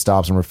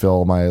Pokestops and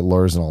refill my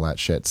lures and all that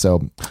shit.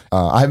 So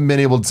I haven't been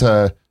able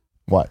to.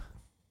 What?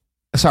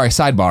 Sorry,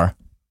 sidebar.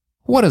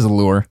 What is a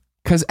lure?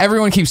 Because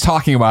everyone keeps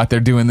talking about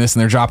they're doing this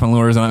and they're dropping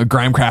lures, and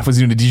Grimecraft was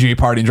doing a DJ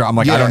party and drop. I'm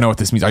like, I don't know what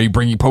this means. Are you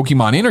bringing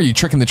Pokemon in, or are you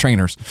tricking the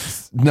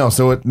trainers? No,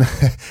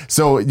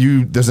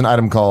 there's an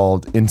item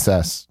called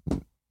incest.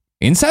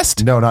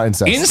 Incest? No, not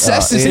incest.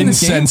 Incest is in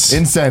this game?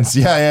 Incense.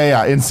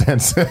 Yeah.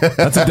 Incense.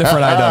 That's a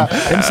different item.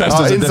 Incest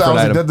is a different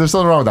item. There's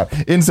something wrong with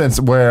that. Incense,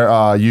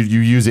 where you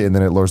use it and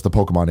then it lures the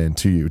Pokemon in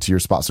to your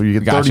spot. So you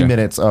get 30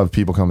 minutes of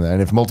people coming there.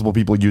 And if multiple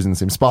people using the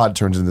same spot, it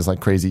turns into this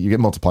like crazy, you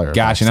get multiplier.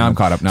 Gotcha, now I'm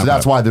caught up. So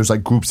that's why there's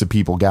like groups of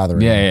people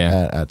gathering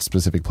at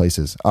specific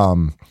places.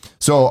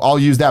 So I'll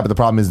use that, but the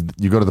problem is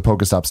you go to the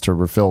Pokestops to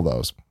refill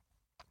those.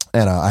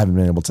 And I haven't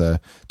been able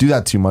to do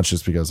that too much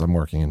just because I'm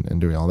working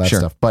and doing all that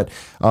stuff. But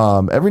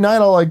every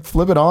night I'll like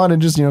flip it on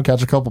and just,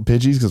 catch a couple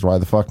Pidgeys, because why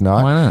the fuck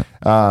not? Why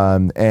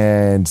not?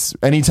 And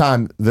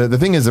anytime, the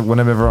thing is that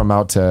whenever I'm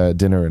out to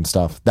dinner and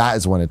stuff, that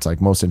is when it's like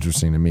most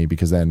interesting to me,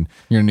 because then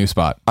you're in a new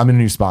spot. I'm in a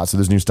new spot. So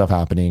there's new stuff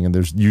happening, and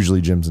there's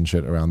usually gyms and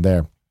shit around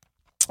there.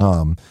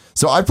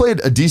 So I played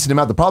a decent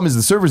amount. The problem is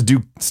the servers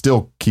do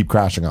still keep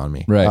crashing on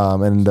me. Right.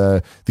 And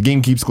the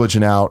game keeps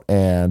glitching out,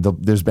 and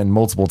there's been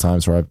multiple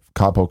times where I've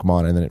caught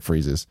Pokemon and then it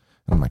freezes.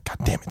 And I'm like, God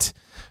damn it.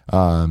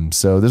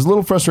 So there's a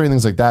little frustrating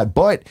things like that,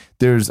 but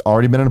there's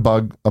already been a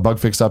bug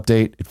fix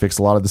update. It fixed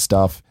a lot of the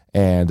stuff,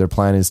 and their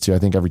plan is to, I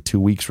think, every 2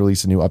 weeks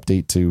release a new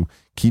update to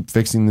keep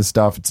fixing this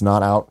stuff. It's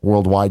not out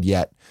worldwide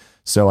yet.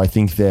 So I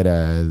think that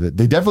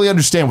they definitely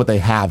understand what they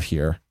have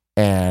here,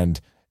 and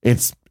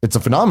it's a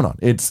phenomenon.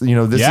 It's,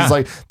 this is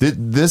like,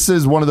 this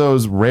is one of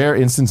those rare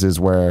instances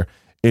where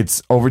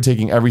it's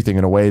overtaking everything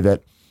in a way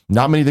that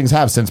not many things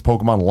have since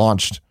Pokemon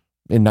launched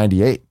in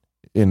 98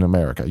 in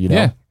America,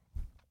 Yeah.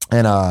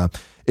 And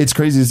it's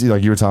crazy to see,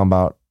 like you were talking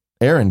about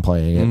Aaron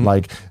playing it.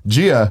 Like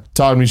Gia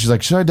talked to me, she's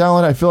like, should I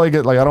download it? I feel like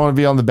it, like I don't want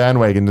to be on the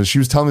bandwagon. And she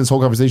was telling me this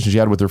whole conversation she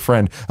had with her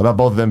friend about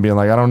both of them being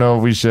like, I don't know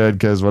if we should,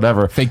 because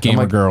whatever. Fake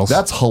gamer girls.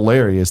 That's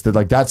hilarious that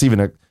like that's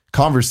even a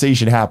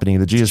conversation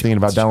happening that Gia's thinking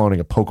about downloading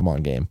a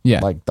Pokemon game.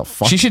 Yeah, like the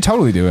fuck. She should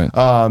totally do it.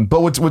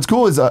 But what's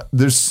cool is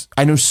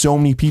I know so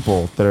many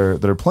people that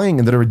are playing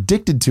and that are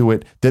addicted to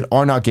it that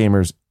are not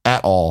gamers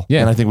at all.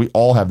 Yeah, and I think we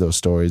all have those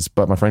stories.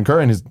 But my friend Kerr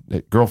and his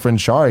girlfriend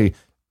Shari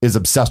is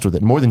obsessed with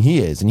it more than he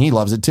is, and he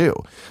loves it too.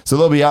 So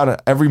they'll be out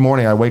every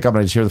morning. I wake up and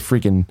I just hear the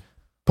freaking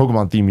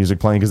Pokemon theme music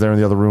playing because they're in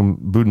the other room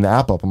booting the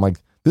app up. I'm like,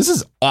 this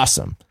is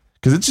awesome,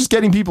 because it's just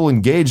getting people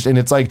engaged, and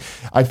it's like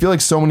I feel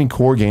like so many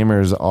core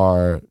gamers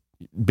are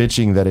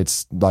bitching that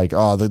it's like,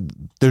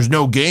 there's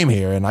no game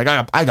here, and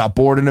I got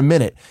bored in a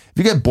minute. If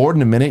you get bored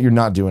in a minute, you're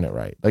not doing it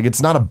right. Like,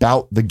 it's not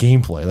about the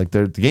gameplay. Like,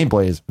 the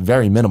gameplay is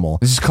very minimal.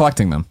 It's just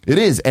collecting them. It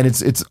is, and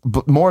it's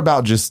more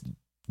about just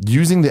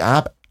using the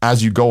app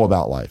as you go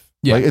about life.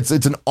 Yeah. Like, it's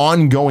an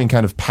ongoing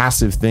kind of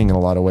passive thing in a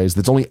lot of ways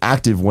that's only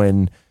active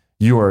when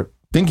you are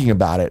thinking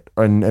about it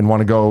and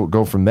want to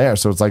go from there.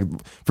 So it's like,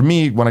 for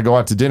me, when I go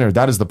out to dinner,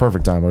 that is the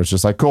perfect time where it's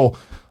just like, cool,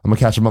 I'm gonna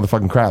catch a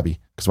motherfucking Krabby,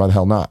 because why the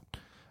hell not?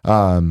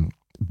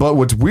 But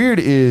what's weird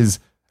is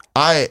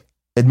I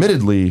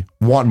admittedly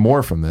want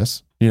more from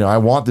this. You know, I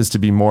want this to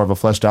be more of a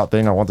fleshed out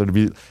thing. I want there to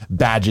be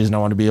badges, and I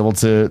want to be able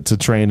to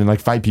train and like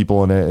fight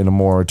people in a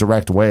more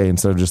direct way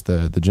instead of just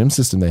the gym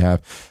system they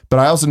have. But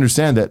I also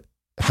understand that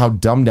how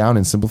dumbed down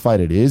and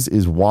simplified it is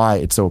why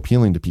it's so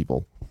appealing to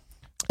people.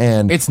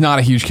 And it's not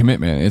a huge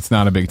commitment. It's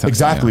not a big time.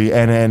 Exactly.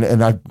 Yeah.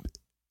 And I,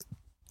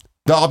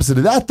 the opposite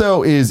of that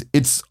though is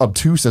it's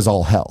obtuse as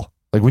all hell.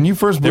 Like, when you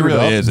first boot it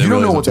up, you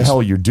don't know what the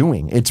hell you're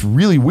doing. It's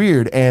really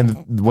weird.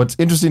 And what's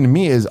interesting to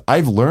me is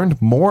I've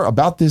learned more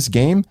about this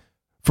game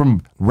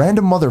from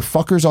random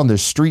motherfuckers on the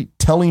street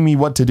telling me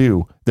what to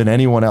do than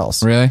anyone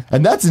else. Really?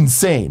 And that's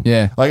insane.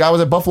 Yeah. Like, I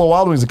was at Buffalo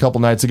Wild Wings a couple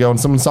nights ago, and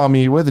someone saw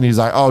me with it, and he's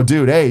like, oh,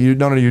 dude, hey,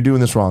 no, you're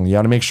doing this wrong. You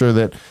got to make sure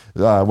that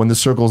when the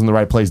circle's in the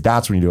right place,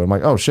 that's when you do it. I'm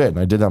like, oh, shit. And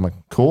I did that. I'm like,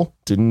 cool.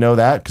 Didn't know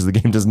that, because the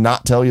game does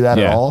not tell you that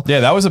at all.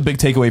 Yeah, that was a big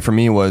takeaway for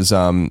me was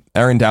Erin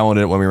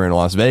downloaded it when we were in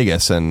Las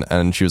Vegas,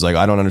 and she was like,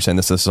 I don't understand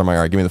this. I'm like,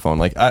 all right, give me the phone.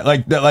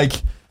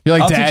 You're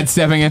like dad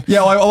stepping in.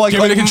 Yeah, like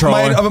give me the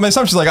controller. My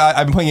assumption is like,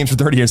 I've been playing games for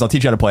 30 years. I'll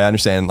teach you how to play. I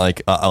understand.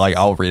 Like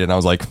I'll read it. And I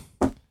was like,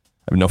 I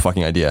have no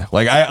fucking idea.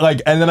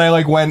 And then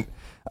I went.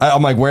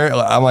 I'm like, where?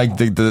 I'm like,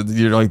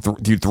 you're like,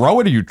 do you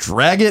throw it or you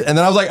drag it? And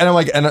then I was like, and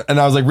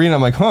I was like reading.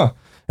 I'm like, huh.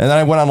 And then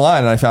I went online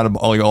and I found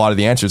like a lot of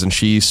the answers. And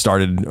she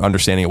started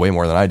understanding it way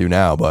more than I do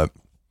now. But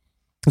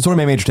it's one of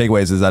my major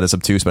takeaways is that it's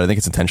obtuse. But I think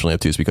it's intentionally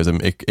obtuse because it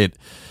makes you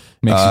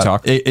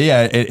talk.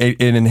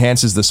 It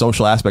enhances the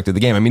social aspect of the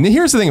game. I mean,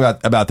 here's the thing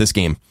about this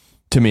game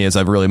to me as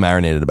I've really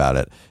marinated about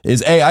it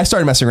is I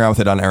started messing around with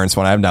it on Erin's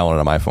phone. I haven't downloaded it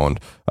on my phone,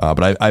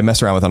 but I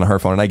messed around with it on her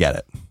phone and I get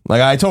it.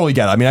 Like, I totally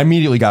get it. I mean, I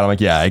immediately got it. I'm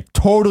like, yeah, I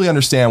totally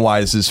understand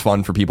why this is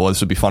fun for people. This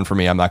would be fun for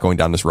me. I'm not going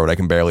down this road. I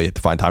can barely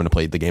find time to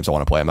play the games I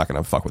want to play. I'm not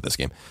going to fuck with this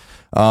game.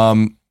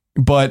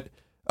 But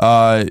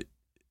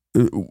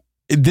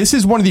this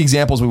is one of the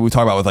examples we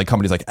talk about with like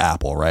companies like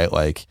Apple, right?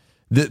 Like,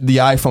 the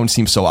iPhone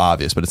seems so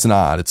obvious, but it's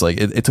not. It's like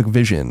it took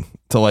vision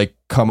to like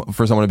come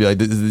for someone to be like,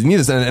 you need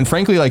this. And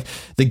frankly, like,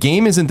 the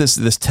game isn't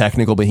this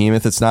technical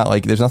behemoth. It's not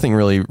like there's nothing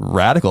really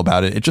radical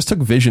about it. It just took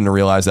vision to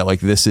realize that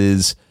like this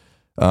is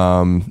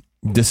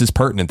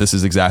pertinent. This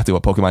is exactly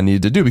what Pokemon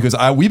needed to do, because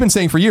we've been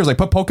saying for years, like,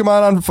 put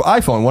Pokemon on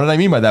iPhone. What did I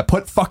mean by that?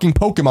 Put fucking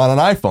Pokemon on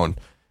iPhone.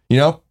 You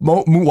know,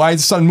 why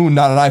is Sun Moon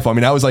not an iPhone? I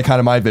mean, that was like kind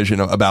of my vision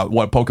about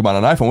what Pokemon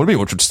on iPhone would be,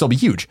 which would still be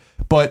huge,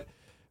 but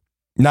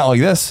not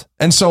like this.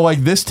 And so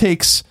like this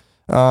takes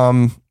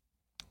the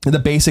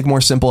basic,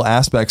 more simple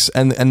aspects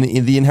and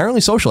the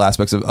inherently social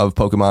aspects of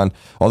Pokemon.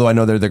 Although I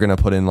know they're going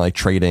to put in like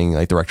trading,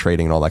 like direct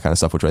trading and all that kind of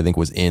stuff, which I think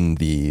was in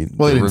the they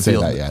didn't reveal. say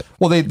that yet.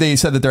 Well, they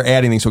said that they're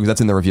adding things because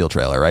that's in the reveal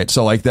trailer, right?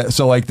 So like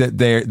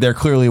that, they're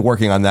clearly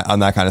working on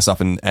that kind of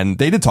stuff, and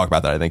they did talk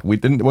about that. I think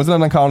wasn't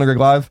it on Colin and Greg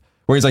Live?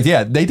 Where he's like,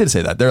 yeah, they did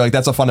say that. They're like,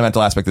 that's a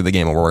fundamental aspect of the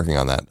game, and we're working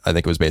on that. I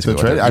think it was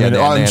basically.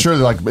 I'm sure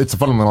like it's a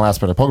fundamental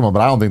aspect of Pokemon,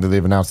 but I don't think that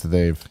they've announced that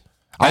they've.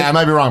 I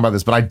might be wrong about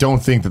this, but I don't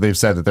think that they've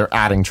said that they're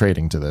adding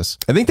trading to this.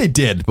 I think they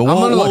did, but I'm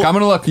gonna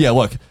look. Yeah,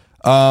 look. Look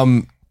up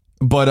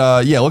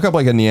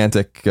like a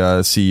Niantic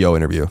CEO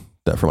interview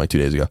from like 2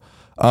 days ago.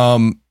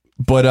 I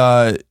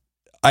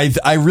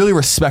really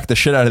respect the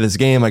shit out of this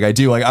game. Like I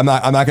do. Like I'm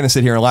not going to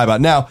sit here and lie about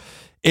it. Now.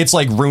 It's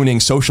like ruining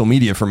social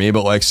media for me,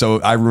 but like,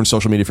 so I ruin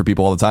social media for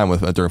people all the time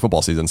during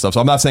football season and stuff.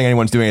 So I'm not saying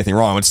anyone's doing anything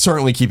wrong. It's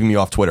certainly keeping me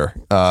off Twitter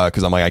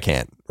because I'm like, I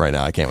can't right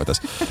now. I can't with this.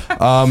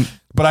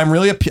 But I'm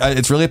really,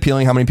 it's really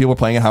appealing how many people are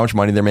playing it, how much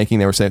money they're making.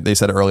 They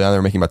said early on they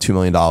were making about $2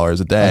 million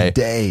a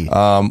day,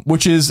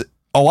 which is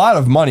a lot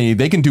of money.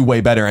 They can do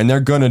way better, and they're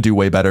gonna do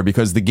way better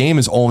because the game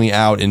is only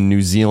out in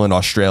New Zealand,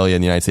 Australia,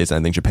 and the United States, and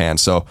I think Japan.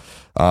 So,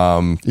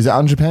 is it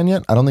out in Japan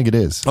yet? I don't think it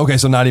is. Okay,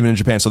 so not even in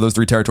Japan. So those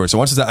 3 territories. So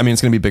once it's out, I mean,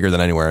 it's gonna be bigger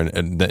than anywhere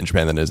in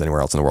Japan than it is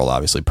anywhere else in the world,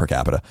 obviously per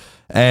capita.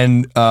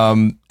 And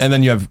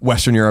then you have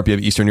Western Europe, you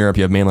have Eastern Europe,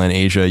 you have mainland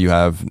Asia, you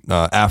have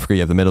Africa,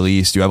 you have the Middle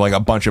East, you have like a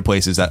bunch of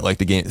places that like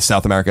the game,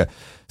 South America,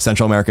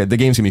 Central America. The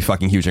game's gonna be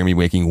fucking huge. They're gonna be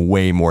making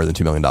way more than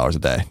 $2 million a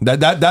day.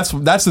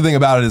 That's the thing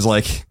about it is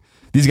like.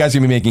 These guys are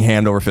gonna be making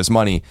hand over fist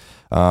money.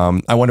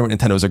 I wonder what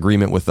Nintendo's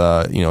agreement with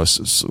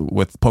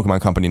with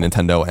Pokemon Company,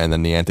 Nintendo, and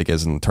then Niantic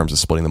is in terms of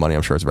splitting the money.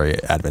 I'm sure it's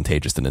very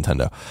advantageous to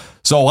Nintendo.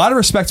 So a lot of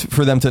respect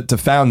for them to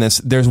found this.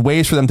 There's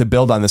ways for them to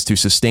build on this to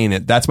sustain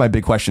it. That's my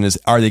big question: is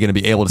are they going to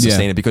be able to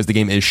sustain it because the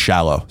game is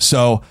shallow?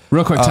 So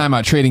real quick,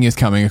 timeout. Trading is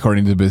coming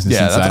according to the Business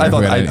Insider.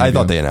 I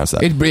thought they announced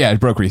that. It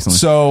broke recently.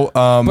 So,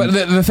 but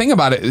the thing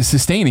about it is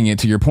sustaining it.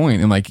 To your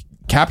point, and like.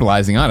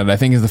 Capitalizing on it, I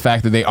think, is the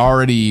fact that they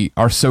already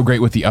are so great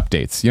with the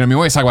updates. You know what I mean?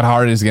 We always talk about how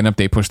hard it is to get an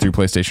update pushed through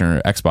PlayStation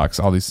or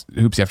Xbox, all these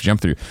hoops you have to jump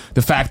through.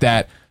 The fact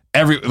that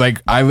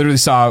I literally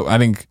saw, I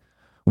think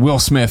Will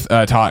Smith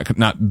talk,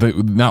 not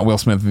Will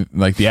Smith,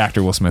 like the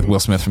actor Will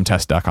Smith from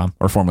test.com,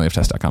 or formerly of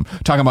test.com,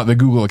 talking about the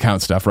Google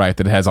account stuff, right?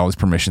 That it has all his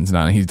permissions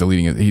now, and he's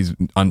deleting it, he's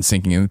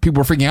unsyncing it. And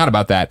people were freaking out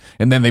about that.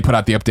 And then they put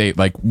out the update,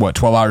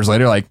 12 hours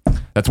later,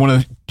 that's one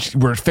of the,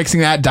 we're fixing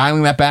that,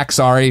 dialing that back.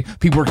 Sorry.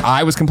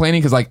 I was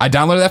complaining because I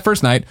downloaded that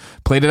first night,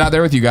 played it out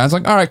there with you guys.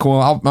 All right, cool.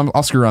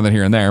 I'll screw around it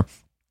here and there.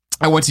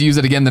 I went to use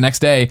it again the next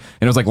day, and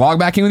it was log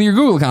back in with your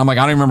Google account. I'm I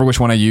don't even remember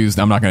which one I used.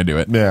 I'm not going to do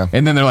it. Yeah.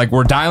 And then they're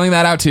we're dialing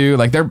that out too.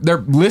 They're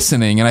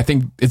listening, and I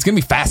think it's going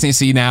to be fascinating to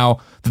see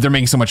now that they're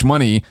making so much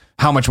money,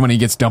 how much money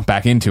gets dumped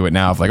back into it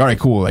now. Of all right,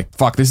 cool.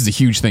 Fuck, this is a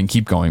huge thing.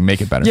 Keep going.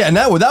 Make it better. Yeah, and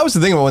that was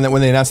the thing when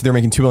they announced that they're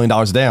making $2 million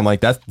a day. I'm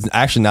that's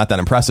actually not that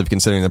impressive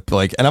considering and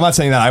I'm not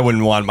saying that I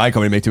wouldn't want my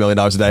company to make $2 million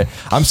a day.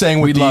 I'm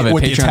saying with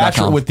the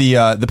attachment, with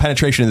the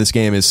penetration of this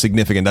game is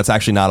significant. That's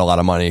actually not a lot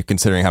of money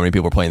considering how many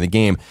people are playing the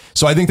game.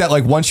 So I think that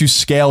once you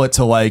scale it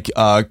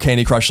to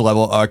Candy Crush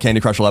level,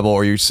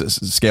 or you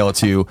scale it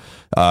to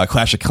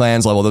Clash of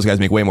Clans level, those guys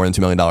make way more than $2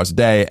 million a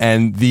day,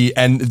 and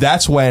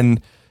that's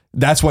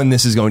when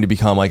this is going to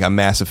become a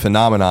massive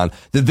phenomenon.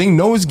 The thing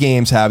those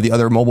games have, the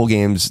other mobile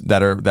games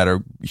that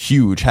are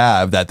huge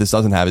have that this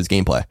doesn't have, is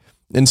gameplay.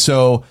 And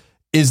so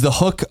is the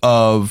hook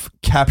of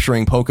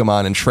capturing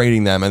Pokemon and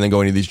trading them and then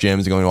going to these gyms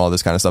and going to all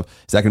this kind of stuff,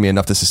 is that going to be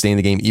enough to sustain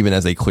the game, even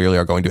as they clearly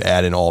are going to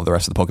add in all of the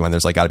rest of the Pokemon?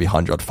 There's got to be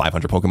 500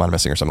 Pokemon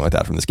missing or something like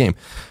that from this game.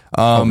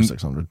 Over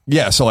 600.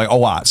 Yeah, so a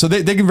lot. So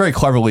they can very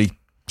cleverly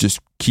just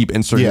keep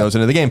inserting those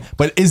into the game.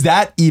 But is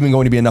that even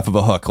going to be enough of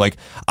a hook?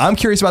 I'm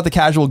curious about the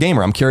casual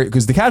gamer. I'm curious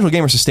because the casual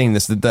gamer is sustaining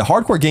this. The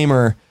hardcore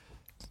gamer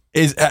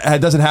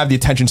doesn't have the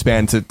attention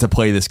span to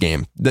play this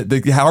game. The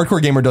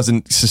hardcore gamer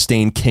doesn't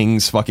sustain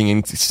King's fucking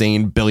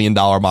insane $1 billion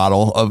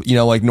model of,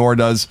 nor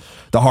does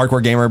the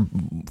hardcore gamer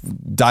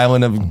dial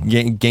in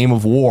a game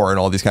of war and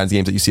all these kinds of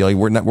games that you see.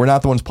 We're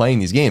not the ones playing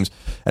these games,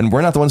 and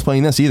we're not the ones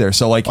playing this either.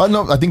 So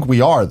no, I think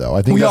we are though.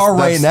 I think we are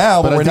right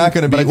now, but we're not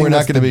going to be. We're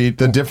not going to be.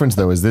 The difference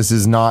though is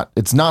it's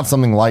not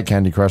something like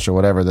Candy Crush or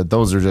whatever. That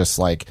those are just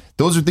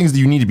those are things that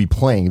you need to be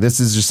playing. This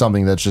is just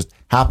something that's just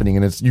happening,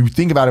 and you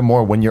think about it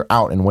more when you're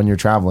out and when you're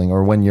traveling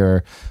or when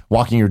you're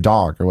walking your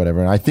dog or whatever.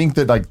 And I think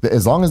that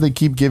as long as they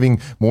keep giving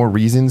more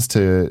reasons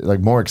to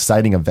more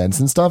exciting events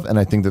and stuff, and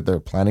I think that they're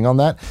planning on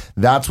that,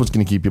 that's what's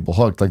going to keep people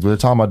hooked. They're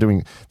talking about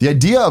doing the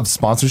idea of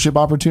sponsorship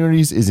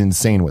opportunities is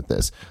insane with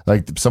this.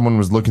 Someone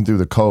was looking through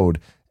the code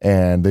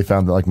and they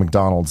found that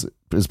McDonald's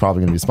is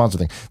probably going to be a sponsor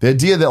thing. The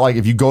idea that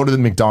if you go to the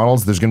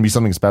McDonald's, there's going to be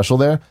something special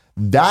there.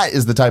 That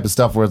is the type of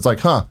stuff where it's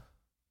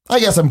I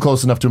guess I'm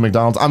close enough to a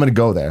McDonald's. I'm going to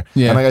go there.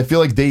 Yeah. And I feel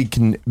like they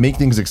can make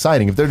things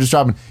exciting. If they're just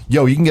dropping,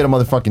 you can get a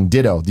motherfucking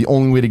Ditto. The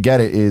only way to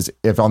get it is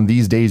if on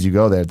these days you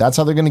go there. That's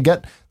how they're going to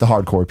get the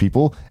hardcore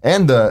people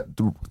and the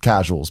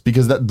casuals,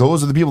 because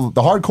those are the people.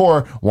 The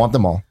hardcore want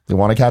them all. They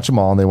want to catch them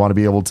all, and they want to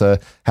be able to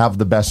have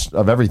the best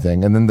of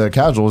everything. And then the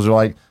casuals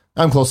are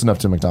I'm close enough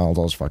to McDonald's.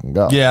 I'll just fucking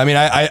go. Yeah, I mean,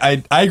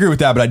 I agree with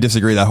that, but I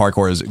disagree that the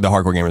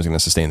hardcore gamer is going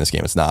to sustain this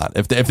game. It's not.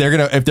 If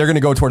they're gonna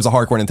go towards the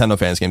hardcore Nintendo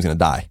fan, this game's going to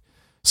die.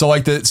 So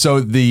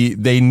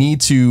they need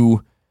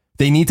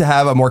to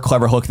have a more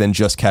clever hook than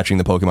just catching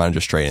the Pokemon and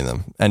just trading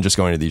them and just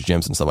going to these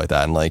gyms and stuff like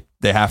that. And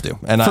they have to.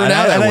 And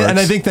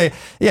I think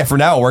for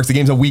now it works. The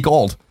game's a week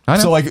old. I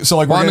know.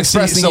 I'm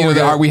expressing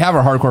we have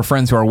our hardcore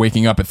friends who are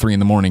waking up at 3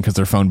 a.m. because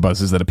their phone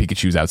buzzes that a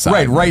Pikachu's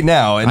outside. Right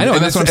now. And I know,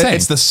 and that's what I'm saying.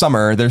 It's the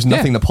summer. There's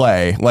nothing to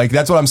play.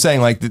 That's what I'm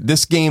saying.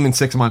 This game in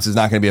 6 months is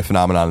not going to be a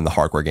phenomenon in the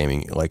hardcore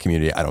gaming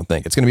community. I don't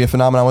think it's going to be a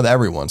phenomenon with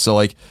everyone.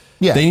 So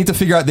they need to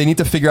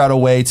figure out a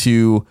way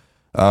to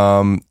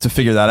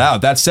figure that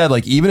out. That said,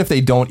 even if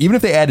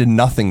they added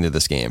nothing to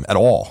this game at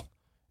all,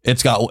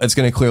 it's going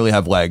to clearly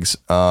have legs.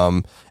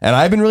 And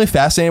I've been really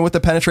fascinated with the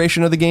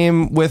penetration of the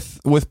game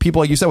with people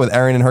like you said, with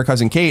Erin and her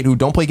cousin Kate, who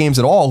don't play games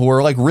at all, who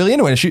are really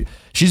into it. And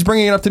she's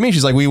bringing it up to me.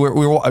 She's she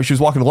was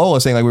walking to Lola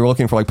saying we were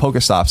looking for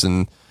Pokestops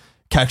and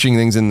catching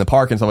things in the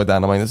park and stuff like that.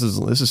 And I'm this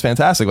is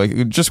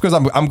fantastic. Just because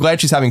I'm glad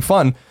she's having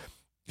fun.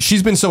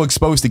 She's been so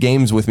exposed to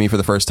games with me for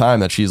the first time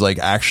that she's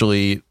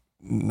actually.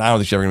 I don't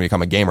think she's ever going to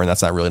become a gamer, and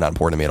that's not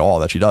important to me at all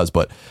that she does,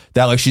 but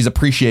that she's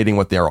appreciating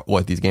what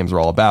these games are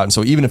all about. And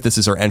so even if this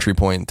is her entry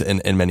point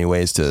in many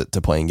ways to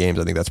playing games,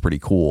 I think that's pretty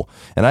cool.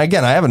 And I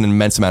have an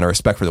immense amount of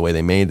respect for the way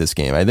they made this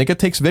game. I think it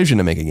takes vision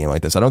to make a game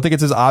like this. I don't think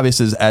it's as obvious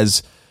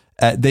as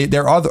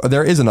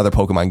there is another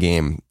Pokemon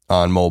game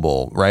on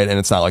mobile, right? And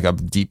it's not a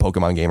deep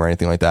Pokemon game or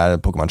anything like that, a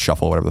Pokemon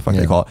Shuffle, whatever the fuck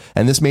they call it.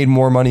 And this made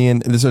more money,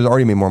 and this has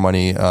already made more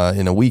money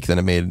in a week than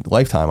it made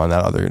Lifetime on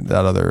that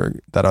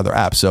other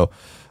app. So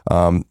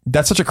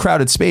that's such a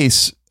crowded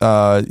space.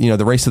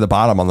 The race to the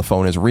bottom on the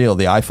phone is real.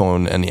 The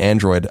iPhone and the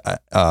Android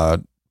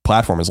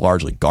platform is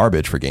largely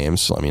garbage for games.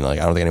 So, I don't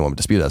think anyone would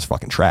dispute that's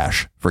fucking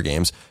trash for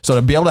games. So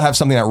to be able to have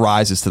something that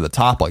rises to the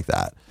top like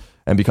that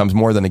and becomes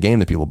more than a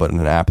game to people, but in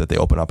an app that they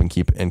open up and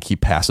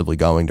keep passively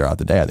going throughout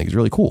the day, I think is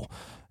really cool.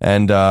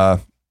 And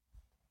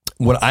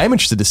what I'm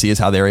interested to see is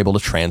how they're able to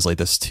translate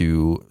this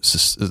to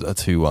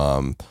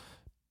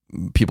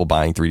people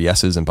buying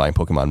 3DSs and buying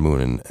Pokemon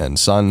Moon and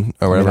Sun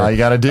or whatever. All you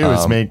got to do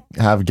is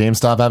have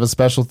GameStop have a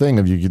special thing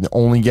of you can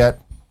only get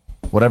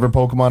whatever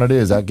Pokemon it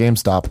is at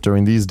GameStop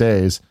during these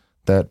days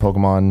that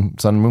Pokemon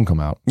Sun and Moon come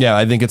out. Yeah,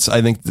 I think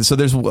so.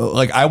 There's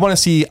like I want to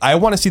see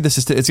this.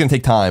 It's going to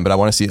take time, but I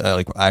want to see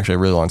actually a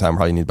really long time.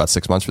 Probably need about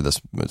 6 months for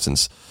this,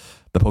 since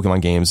the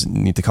Pokemon games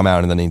need to come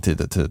out and then need to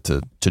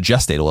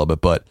gestate a little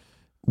bit. But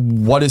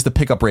what is the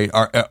pickup rate?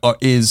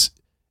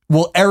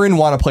 Will Erin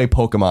want to play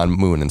Pokemon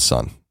Moon and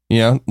Sun? You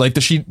know, like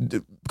does she?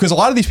 Because a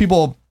lot of these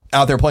people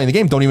out there playing the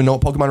game don't even know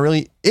what Pokemon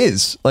really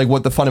is. Like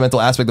what the fundamental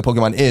aspect of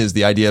Pokemon is.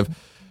 The idea of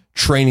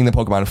training the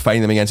Pokemon and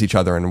fighting them against each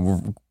other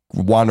and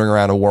wandering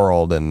around a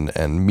world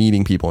and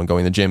meeting people and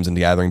going to gyms and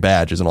gathering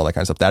badges and all that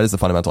kind of stuff. That is the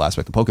fundamental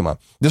aspect of Pokemon.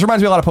 This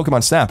reminds me a lot of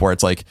Pokemon Snap, where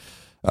it's like,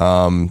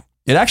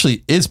 it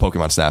actually is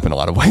Pokemon Snap in a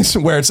lot of ways,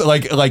 where it's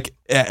like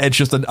it's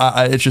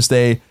just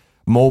a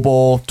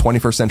mobile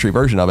 21st century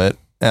version of it.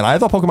 And I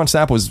thought Pokemon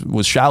Snap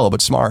was shallow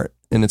but smart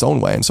in its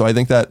own way, and so I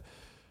think that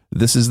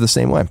this is the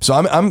same way. So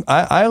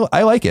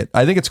I like it.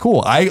 I think it's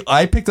cool.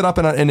 I picked it up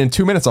and in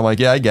 2 minutes I'm like,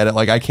 yeah, I get it.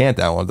 Like I can't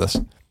download this.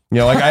 You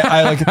know, like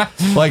I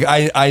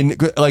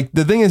like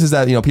the thing is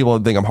that, you know, people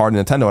think I'm hard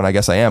on Nintendo, and I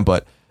guess I am,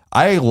 but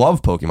I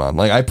love Pokemon.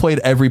 Like I played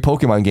every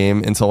Pokemon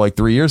game until like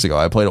 3 years ago.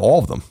 I played all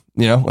of them,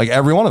 you know, like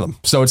every one of them.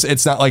 So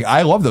it's not like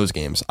I love those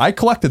games. I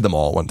collected them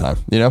all at one time,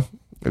 you know,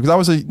 because I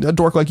was a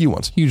dork like you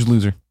once. Huge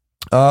loser.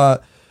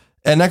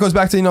 And that goes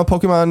back to, you know,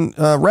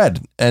 Pokemon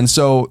Red. And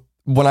so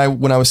when I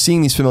was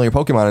seeing these familiar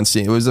Pokemon and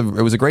seeing it was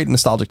a great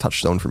nostalgic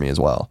touchstone for me as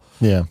well.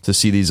 Yeah, to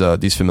see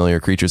these familiar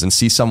creatures and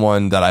see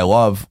someone that I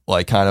love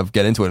like kind of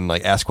get into it and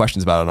like ask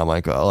questions about it. And I'm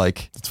like, oh,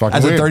 like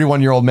as a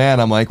 31-year-old man,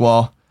 I'm like,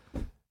 well,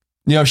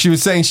 you know, she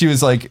was saying she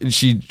was like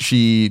she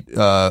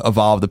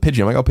evolved a Pidgey.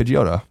 I'm like, oh,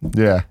 Pidgeotto.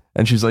 Yeah,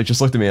 and she's like,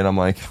 just looked at me and I'm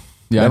like,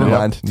 yeah, never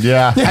mind.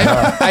 Yeah,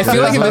 I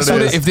feel like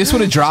if this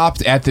would have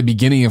dropped at the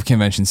beginning of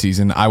convention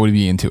season, I would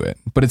be into it.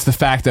 But it's the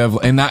fact of,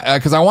 and that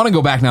because I want to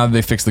go back now that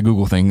they fixed the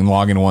Google thing and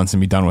log in once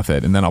and be done with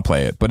it, and then I'll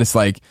play it. But it's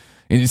like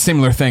it's a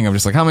similar thing of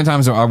just like how many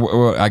times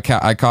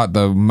I caught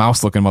the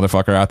mouse looking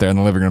motherfucker out there in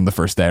the living room the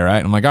first day, right?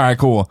 And I'm like, all right,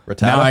 cool.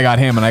 Rattata? Now I got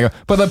him, and I go.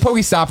 But the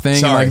Pokestop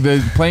thing and like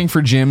the playing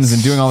for gyms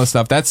and doing all this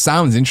stuff, that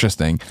sounds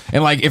interesting.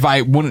 And like if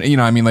I wouldn't, you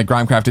know, I mean, like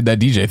Grimecraft did that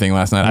DJ thing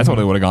last night. I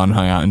totally would have gone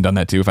hung out and done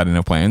that too if I didn't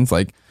have plans.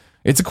 Like.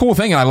 It's a cool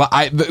thing, and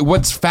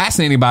what's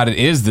fascinating about it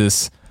is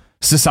this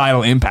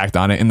societal impact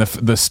on it, and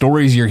the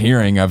stories you're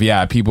hearing of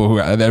people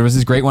who there was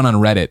this great one on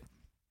Reddit,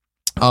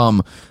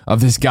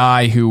 of this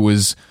guy who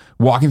was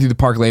walking through the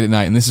park late at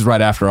night, and this is right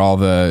after all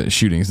the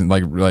shootings, and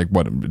like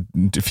what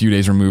a few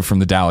days removed from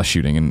the Dallas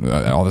shooting and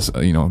all this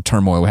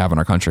turmoil we have in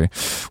our country.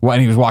 Well,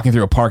 and he was walking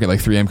through a park at like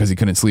 3 a.m. because he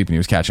couldn't sleep, and he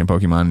was catching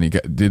Pokemon, and he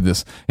did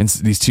this, and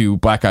these two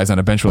black guys on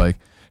a bench were like,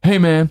 "Hey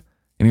man,"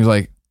 and he was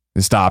like,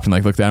 they stopped and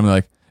like looked at him and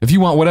like, if you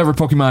want whatever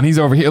Pokemon, he's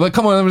over here. Like,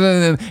 come on.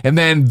 And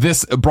then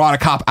this brought a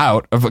cop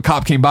out. A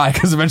cop came by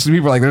because eventually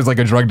people were like, there's like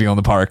a drug deal in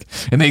the park.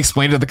 And they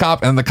explained it to the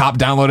cop, and the cop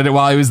downloaded it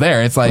while he was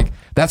there. It's like,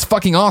 that's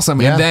fucking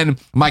awesome. Yeah. And then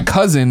my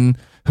cousin,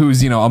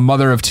 who's, you know, a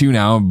mother of two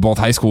now, both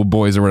high school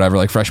boys or whatever,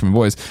 like freshman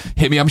boys,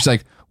 hit me up. She's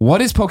like, what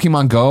is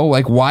Pokemon Go?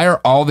 Like, why are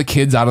all the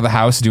kids out of the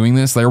house doing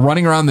this? They're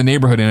running around the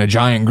neighborhood in a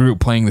giant group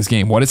playing this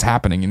game. What is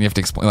happening? And you have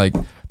to explain, like,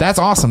 that's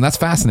awesome. That's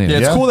fascinating.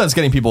 Yeah, it's cool that it's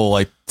getting people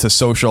like to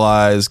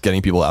socialize,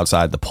 getting people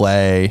outside to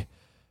play,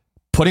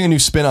 putting a new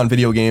spin on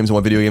video games and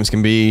what video games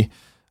can be.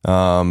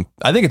 I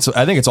think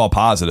it's all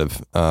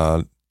positive,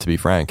 to be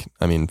frank.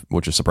 I mean,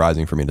 which is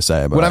surprising for me to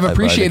say. But what I've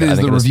appreciated is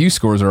the review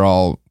scores are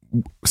all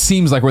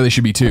seems like where they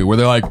should be too, where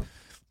they're like,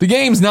 the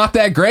game's not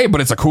that great,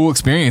 but it's a cool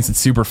experience. It's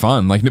super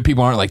fun. Like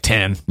people aren't like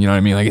 10. You know what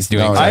I mean? Like it's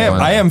doing.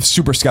 I am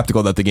super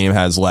skeptical that the game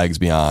has legs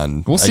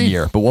beyond a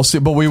year, but we'll see.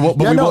 But we will.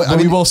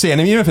 We will see. And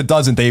even if it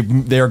doesn't,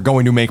 they are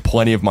going to make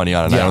plenty of money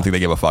on it. Yeah. I don't think they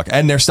give a fuck.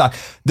 And their stock.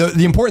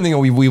 The important thing that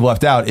we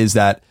left out is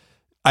that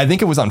I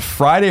think it was on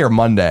Friday or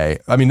Monday.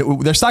 I mean,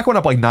 their stock went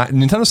up like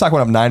Nintendo stock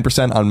went up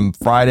 9% on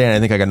Friday, and I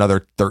think like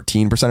another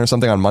 13% or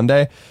something on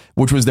Monday,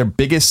 which was their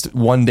biggest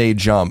one-day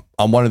jump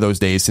on one of those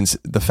days since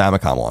the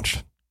Famicom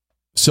launched.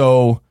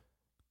 So,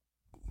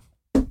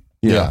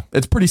 yeah,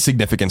 it's pretty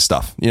significant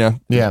stuff. Yeah,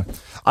 yeah.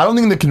 I don't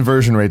think the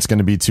conversion rate's going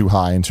to be too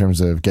high in terms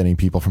of getting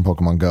people from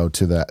Pokemon Go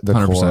to the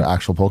 100%. Core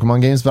actual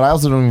Pokemon games. But I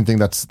also don't even think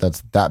that's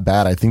that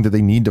bad. I think that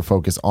they need to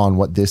focus on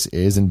what this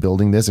is and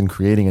building this and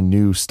creating a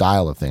new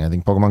style of thing. I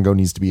think Pokemon Go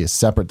needs to be a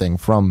separate thing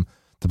from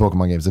the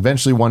Pokemon games.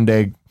 Eventually, one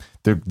day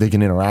they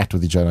can interact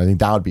with each other. I think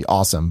that would be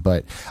awesome.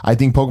 But I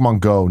think Pokemon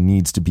Go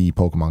needs to be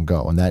Pokemon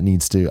Go, and that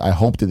needs to. I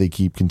hope that they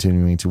keep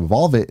continuing to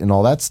evolve it and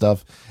all that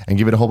stuff and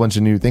give it a whole bunch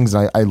of new things.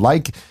 And I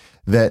like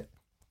that.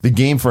 The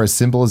game, for as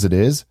simple as it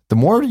is, the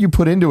more you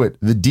put into it,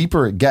 the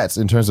deeper it gets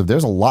in terms of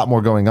there's a lot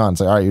more going on.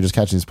 It's like, all right, you're just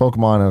catching these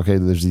Pokemon. Okay,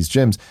 there's these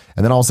gyms.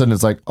 And then all of a sudden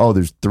it's like, oh,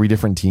 there's 3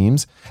 different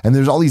teams. And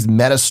there's all these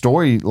meta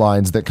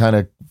storylines that kind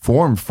of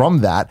form from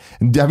that.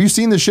 And have you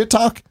seen the shit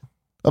talk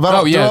about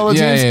all the teams?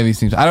 Yeah, these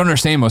teams. I don't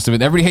understand most of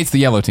it. Everybody hates the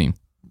yellow team.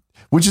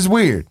 Which is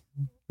weird.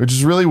 Which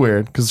is really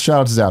weird because shout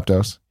out to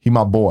Zapdos. He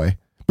my boy.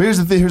 But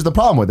here's the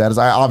problem with that is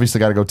I obviously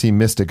got to go Team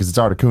Mystic because it's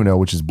Articuno,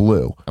 which is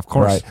blue. Of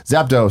course. Right?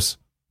 Zapdos,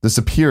 the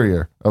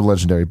superior of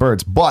legendary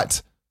birds,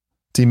 but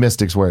Team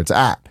Mystic's where it's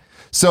at.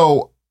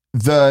 So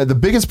the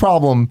biggest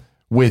problem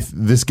with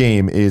this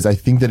game is I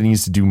think that it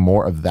needs to do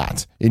more of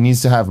that. It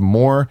needs to have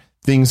more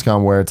things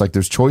come where it's like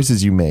there's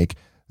choices you make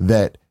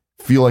that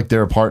feel like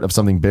they're a part of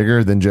something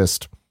bigger than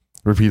just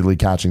repeatedly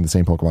catching the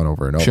same Pokemon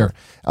over and over. Sure.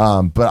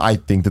 But I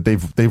think that they've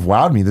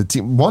wowed me. The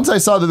team, once I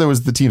saw that there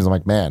was the teams, I'm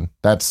like, man,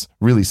 that's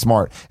really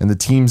smart. And the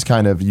teams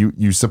kind of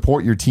you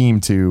support your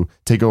team to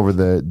take over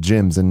the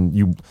gyms, and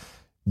you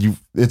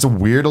it's a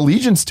weird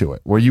allegiance to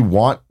it where you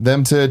want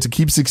them to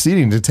keep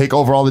succeeding, to take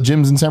over all the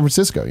gyms in San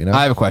Francisco. You know,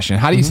 I have a question.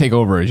 How do you take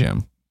over a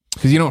gym?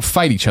 Because you don't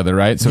fight each other,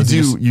 right? So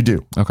you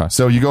do. Okay.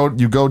 So you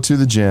go to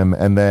the gym,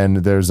 and then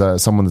there's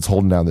someone that's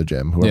holding down the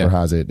gym. Whoever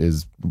has it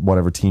is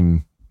whatever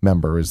team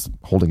member is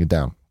holding it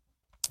down.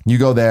 You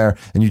go there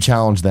and you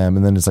challenge them,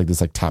 and then it's like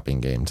this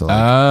tapping game to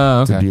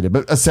to beat it.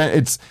 But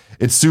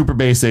it's super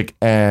basic,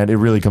 and it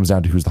really comes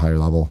down to who's the higher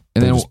level.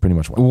 And then just pretty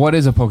much win. What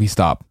is a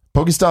Pokestop?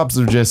 Pokestops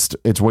are just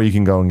it's where you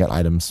can go and get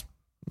items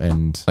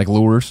and Like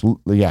lures?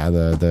 Yeah,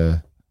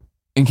 the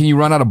And can you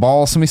run out of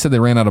balls? Somebody said they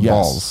ran out of yes.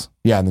 balls.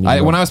 Yeah, and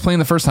then when I was playing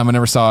the first time, I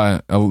never saw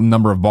a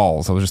number of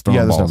balls. I was just throwing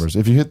there's balls. numbers.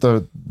 If you hit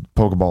the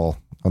Pokeball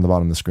on the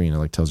bottom of the screen,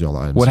 it tells you all the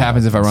items. What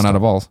happens if I run out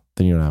of balls?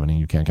 Then you don't have any.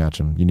 You can't catch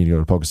them. You need to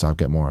go to Pokestop,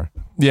 get more.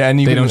 Yeah,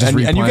 and you They can, don't just and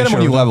you get them when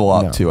replenish you level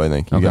up No. too. I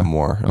think you get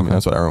more. I mean,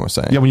 that's what everyone was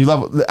saying. Yeah, when you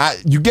level,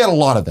 you get a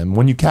lot of them.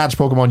 When you catch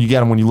Pokemon, you get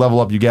them. When you level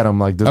up, you get them.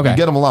 You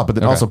get them a lot. But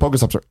then also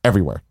Pokestops are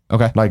everywhere.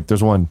 Okay. Like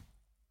there's one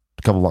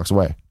a couple blocks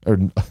away or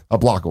a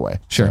block away.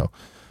 Sure. So,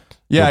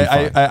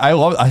 yeah, I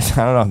love. I don't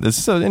know. This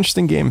is an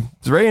interesting game.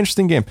 It's a very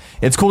interesting game.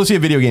 It's cool to see a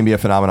video game be a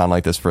phenomenon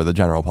like this for the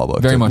general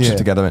public. Very much.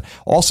 to get them in.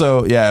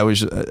 Also, yeah, I was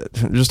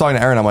just talking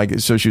to Erin. I'm like,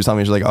 so she was telling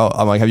me, she's like, oh,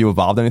 I'm like, have you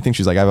evolved anything?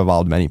 She's like, I've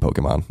evolved many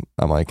Pokemon.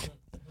 I'm like,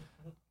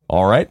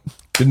 all right.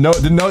 Didn't know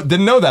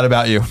that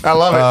about you. I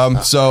love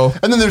it. So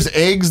and then there's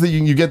eggs that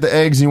you get the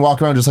eggs and you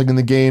walk around just like in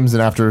the games,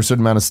 and after a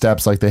certain amount of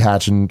steps, like they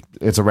hatch and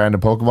it's a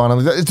random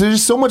Pokemon. There's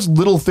just so much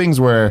little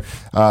things where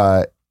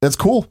that's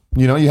cool.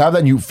 You know, you have that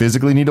and you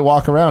physically need to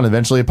walk around.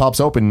 Eventually it pops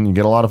open and you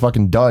get a lot of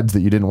fucking duds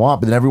that you didn't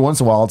want. But then every once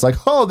in a while it's like,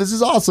 oh, this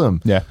is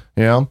awesome. Yeah.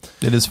 You know?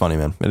 it is funny,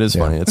 man. It is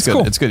funny. It's good.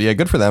 Cool. It's good. Yeah,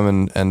 good for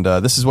them. And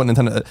this is what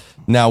Nintendo.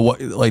 Now,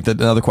 what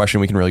another question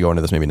we can really go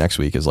into this maybe next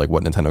week is like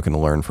what Nintendo can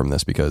learn from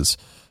this, because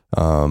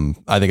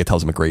I think it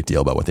tells them a great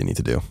deal about what they need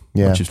to do.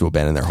 Yeah. Choose to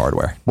abandon their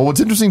hardware. Well, what's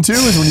interesting too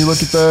is when you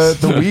look at the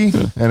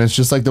Wii, and it's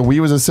just like the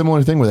Wii was a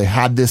similar thing where they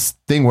had this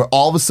thing where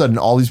all of a sudden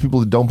all these people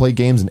that don't play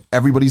games and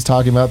everybody's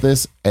talking about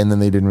this, and then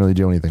they didn't really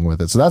do anything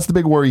with it. So that's the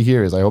big worry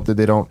here is I hope that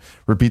they don't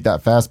repeat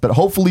that fast, but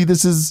hopefully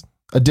this is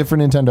a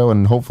different Nintendo,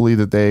 and hopefully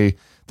that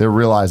they're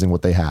realizing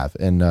what they have.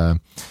 And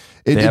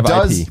it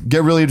does IP.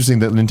 get really interesting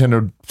that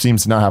Nintendo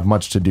seems to not have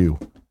much to do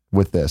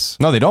with this.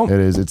 No, they don't.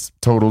 It's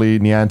totally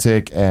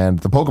Niantic and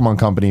the Pokemon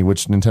Company,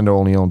 which Nintendo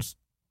only owns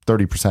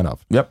 30%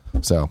 of. Yep.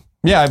 So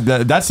yeah,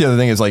 that's the other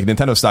thing is like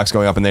Nintendo stock's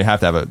going up and they have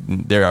to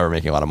have they are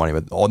making a lot of money,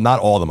 but not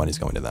all the money's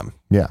going to them.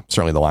 yeah.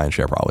 Certainly the lion's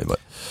share probably, but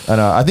And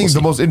I think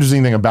the most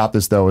interesting thing about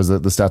this though is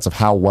that the stats of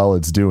how well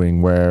it's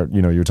doing, where,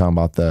 you know, you're talking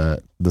about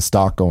the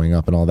stock going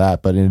up and all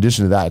that. But in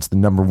addition to that, it's the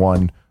number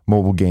one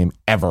mobile game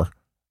ever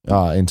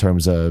in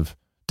terms of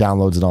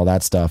downloads and all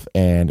that stuff.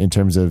 And in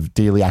terms of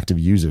daily active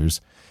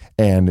users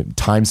and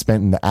time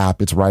spent in the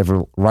app, it's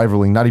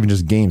rivaling not even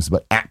just games,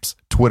 but apps,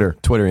 Twitter,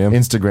 yeah.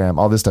 Instagram,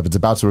 all this stuff. It's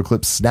about to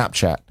eclipse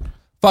Snapchat.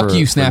 Fuck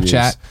you,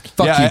 Snapchat.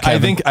 Fuck yeah, you,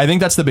 Kevin. I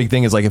think that's the big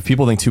thing is like if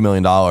people think $2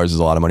 million is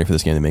a lot of money for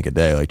this game to make a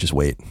day, like just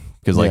wait.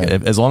 Because like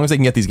as long as they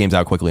can get these games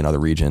out quickly in other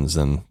regions,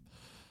 then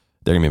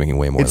they're gonna be making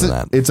way more than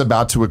that. It's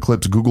about to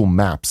eclipse Google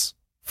Maps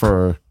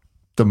for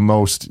the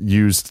most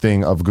used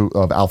thing of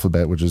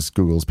Alphabet, which is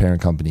Google's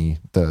parent company,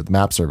 the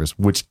map service,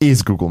 which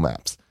is Google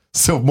Maps.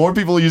 So more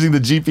people are using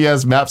the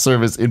GPS map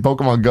service in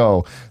Pokemon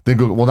Go than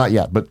Google. Well, not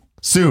yet, but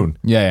soon.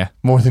 Yeah.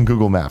 More than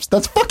Google Maps.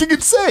 That's fucking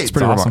insane. It's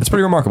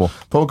pretty remarkable.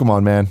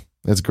 Pokemon, man.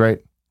 It's great.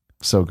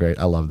 So great.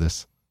 I love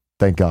this.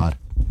 Thank God.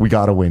 We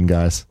got to win,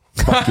 guys.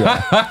 Fuck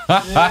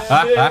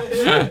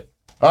yeah.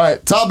 All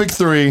right. Topic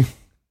 3.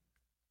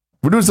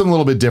 We're doing something a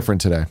little bit different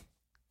today.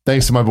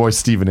 Thanks to my boy,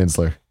 Steven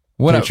Insler,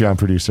 Patreon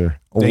producer.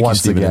 Thank once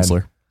you, Steven again.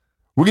 Insler.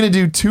 We're going to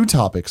do 2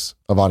 topics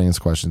of audience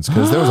questions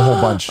because there was a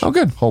whole bunch. Oh,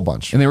 good. Whole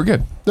bunch. And they were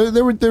good.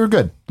 They were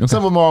good. Okay. Some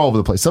of them are all over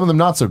the place. Some of them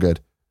not so good.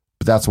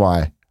 But that's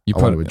why I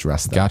want to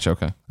address that. Gotcha.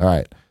 Okay. All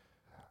right.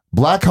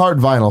 Blackheart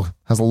Vinyl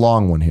has a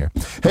long one here.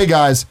 Hey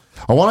guys,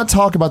 I want to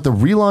talk about the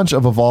relaunch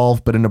of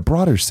Evolve, but in a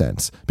broader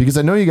sense, because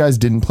I know you guys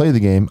didn't play the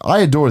game. I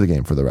adore the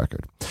game, for the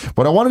record.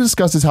 What I want to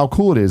discuss is how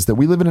cool it is that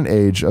we live in an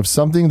age of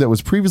something that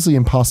was previously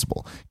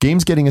impossible,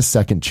 games getting a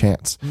second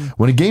chance.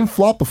 When a game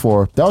flopped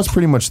before, that was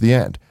pretty much the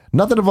end.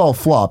 Not that Evolve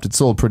flopped, it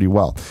sold pretty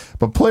well,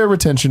 but player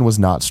retention was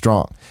not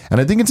strong. And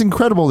I think it's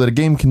incredible that a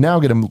game can now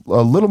get a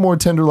little more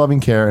tender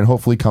loving care and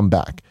hopefully come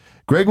back.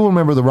 Greg will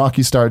remember the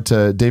rocky start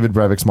to David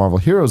Brevik's Marvel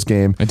Heroes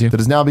game that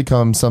has now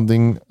become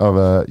something of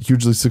a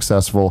hugely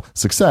successful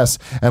success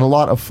and a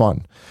lot of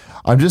fun.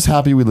 I'm just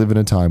happy we live in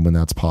a time when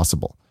that's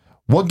possible.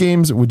 What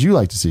games would you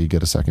like to see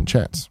get a second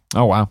chance?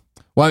 Oh, wow.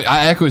 Well,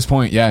 I echo his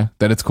point, yeah,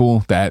 that it's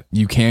cool that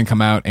you can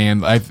come out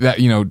and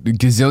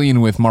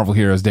gazillion with Marvel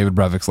Heroes, David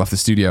Brevik's left the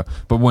studio,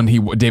 but when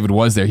David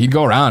was there, he'd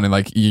go around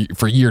and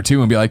for a year or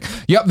two and be like,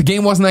 yep, the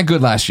game wasn't that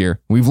good last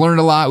year. We've learned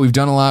a lot, we've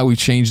done a lot, we've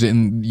changed it,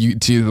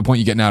 and to the point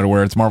you get now to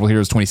where it's Marvel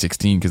Heroes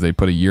 2016 because they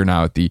put a year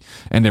now at the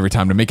end every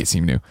time to make it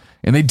seem new.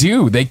 And they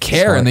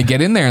care. Smart. And they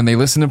get in there and they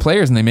listen to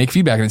players and they make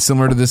feedback. And it's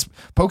similar to this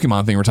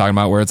Pokemon thing we're talking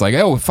about where it's like,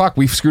 oh, fuck,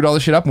 we've screwed all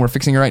this shit up and we're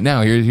fixing it right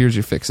now. Here's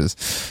your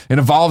fixes. And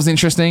Evolve's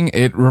interesting.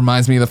 It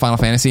reminds me of the Final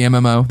Fantasy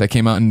MMO that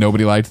came out and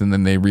nobody liked, and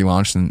then they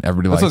relaunched and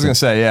everybody liked it. That's what I was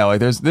going to say, yeah. Like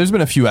there's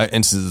been a few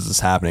instances of this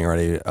happening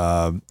already.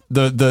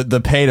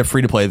 The pay to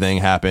free to play thing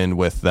happened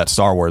with that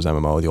Star Wars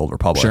MMO, The Old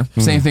Republic.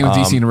 Sure. Same thing with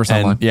DC Universe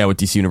Online. Yeah, with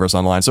DC Universe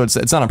Online. So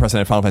it's not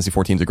unprecedented. Final Fantasy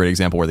 14 is a great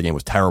example where the game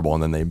was terrible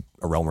and then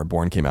A Realm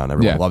Reborn came out and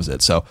everyone loves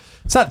it. So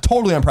it's not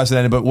totally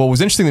unprecedented, but what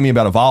was interesting to me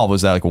about Evolve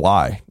was that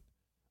why?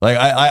 Like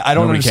I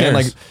don't understand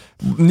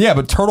cares.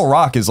 But Turtle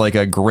Rock is like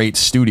a great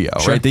studio,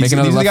 sure. right? These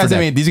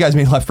guys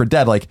made Left 4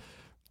 Dead. Like,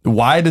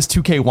 why does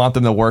 2K want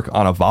them to work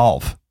on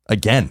Evolve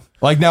again?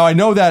 Like, now I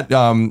know that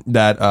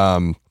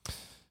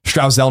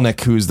Strauss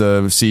Zelnick, who's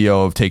the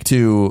CEO of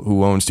Take-Two,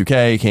 who owns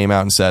 2K, came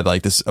out and said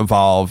like this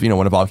Evolve,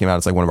 when Evolve came out,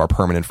 it's like one of our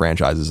permanent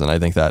franchises, and I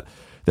think that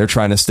they're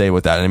trying to stay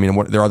with that. And I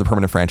mean, there are other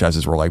permanent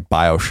franchises were like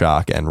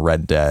BioShock and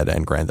Red Dead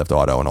and Grand Theft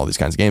Auto and all these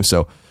kinds of games.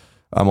 So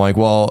I'm like,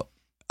 well,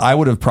 I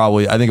think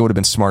it would have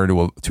been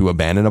smarter to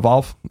abandon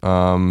Evolve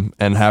and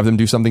have them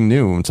do something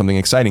new and something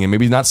exciting, and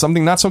maybe not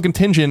something not so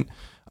contingent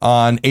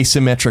on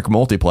asymmetric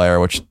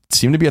multiplayer, which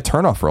seemed to be a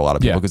turnoff for a lot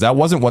of people because that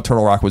wasn't what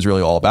Turtle Rock was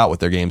really all about with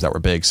their games that were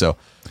big. So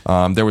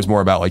there was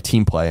more about like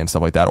team play and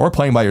stuff like that, or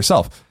playing by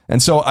yourself.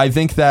 And so I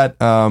think that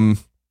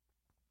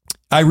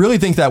I really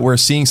think that we're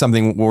seeing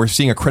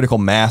a critical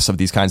mass of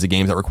these kinds of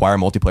games that require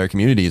multiplayer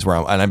communities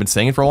and I've been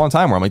saying it for a long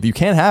time where I'm like, you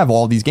can't have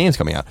all these games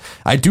coming out.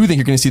 I do think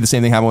you're going to see the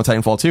same thing happen with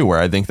Titanfall 2, where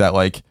I think that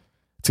like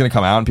it's going to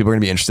come out and people are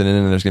going to be interested in it,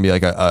 and there's going to be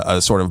like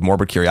a sort of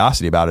morbid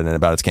curiosity about it and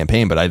about its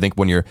campaign. But I think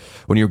when you're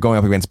going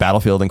up against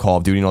Battlefield and Call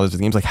of Duty and all those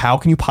games, like how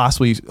can you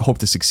possibly hope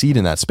to succeed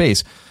in that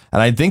space?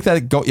 And I think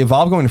that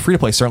Evolve going to free to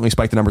play certainly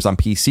spiked the numbers on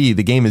PC.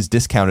 The game is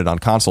discounted on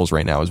consoles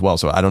right now as well,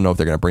 so I don't know if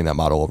they're going to bring that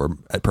model over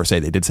per se.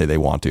 They did say they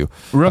want to.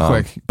 Real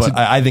quick, but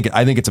I think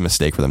it's a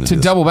mistake for them to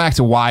double back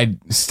to why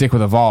stick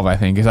with Evolve. I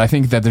think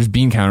that there's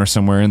bean counters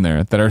somewhere in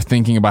there that are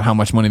thinking about how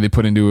much money they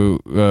put into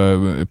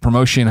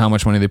promotion, how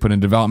much money they put in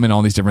development,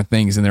 all these different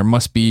things, and there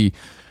must be.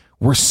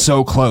 We're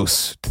so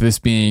close to this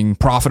being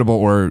profitable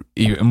or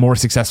even more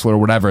successful or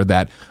whatever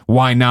that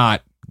why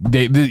not?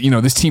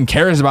 This team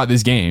cares about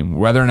this game,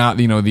 whether or not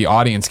the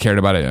audience cared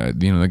about it.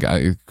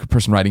 The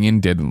person writing in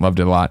did and loved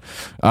it a lot.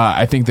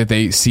 I think that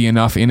they see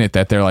enough in it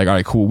that they're like, all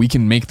right, cool, we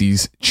can make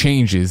these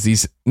changes.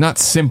 These not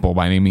simple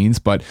by any means,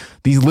 but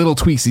these little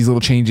tweaks, these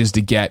little changes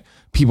to get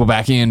people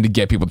back in, to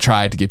get people to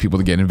try it, to get people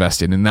to get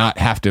invested, and not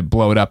have to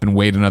blow it up and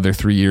wait another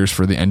 3 years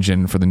for the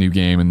engine for the new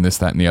game and this,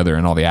 that, and the other,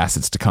 and all the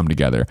assets to come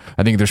together.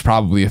 I think there's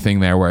probably a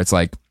thing there where it's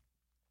like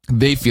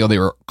they feel they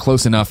were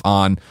close enough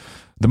on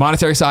the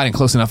monetary side and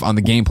close enough on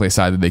the gameplay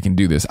side that they can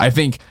do this. I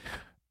think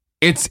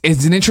it's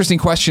an interesting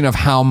question of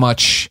how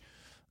much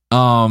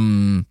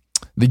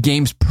the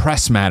game's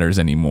press matters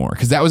anymore,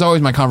 because that was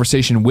always my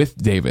conversation with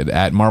David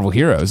at Marvel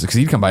Heroes, because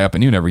he'd come by up at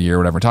noon every year or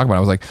whatever, talk about it.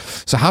 I was like,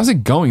 so how's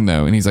it going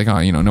though? And he's like,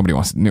 oh, nobody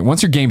wants to,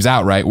 once your game's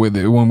out, right?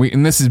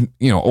 And this is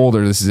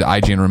older, this is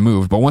IGN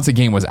removed, but once the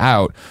game was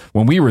out,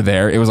 when we were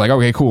there, it was like,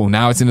 okay, cool,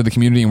 now it's into the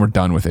community and we're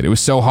done with it. It was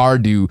so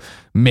hard to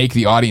make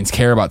the audience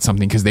care about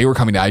something because they were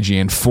coming to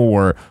IGN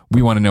for,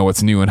 we want to know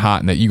what's new and hot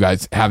and that you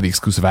guys have the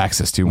exclusive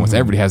access to. And once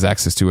everybody has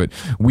access to it,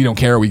 we don't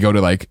care. We go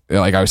to like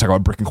I was talking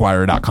about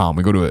brickinquirer.com.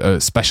 We go to a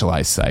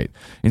specialized site.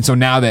 And so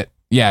now that,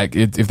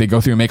 if they go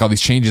through and make all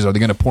these changes, are they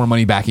going to pour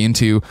money back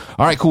into,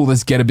 all right, cool,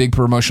 let's get a big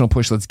promotional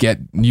push. Let's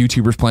get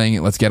YouTubers playing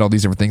it. Let's get all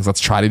these different things. Let's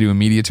try to do a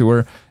media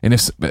tour. And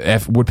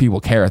if would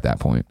people care at that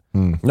point?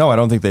 No, I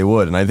don't think they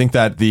would. And I think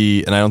that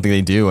I don't think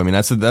they do. I mean,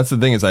 that's the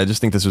thing is I just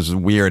think this was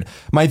weird.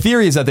 My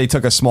theory is that they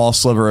took a small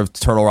sliver of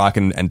Turtle Rock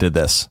and did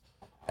this.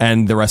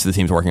 And the rest of the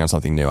team's working on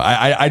something new.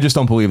 I just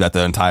don't believe that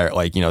the entire,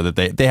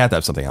 that they have to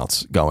have something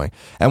else going.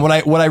 And what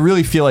I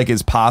really feel like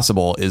is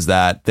possible is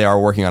that they are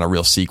working on a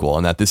real sequel,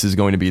 and that this is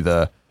going to be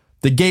the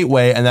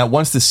gateway, and that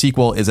once the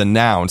sequel is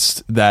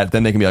announced, that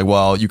then they can be like,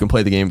 well, you can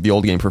play the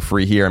old game for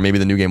free here, and maybe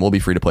the new game will be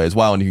free to play as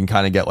well, and you can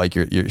kind of get like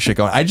your shit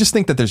going. I just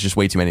think that there's just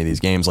way too many of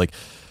these games,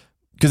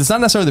 because it's not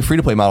necessarily the free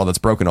to play model that's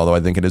broken, although I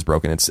think it is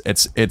broken.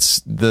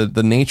 It's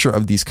the nature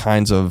of these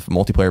kinds of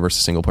multiplayer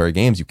versus single player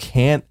games. You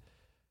can't.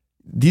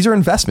 These are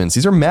investments.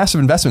 These are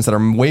massive investments that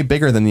are way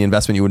bigger than the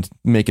investment you would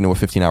make into a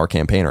 15-hour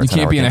campaign or a 10-hour campaign.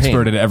 You can't be an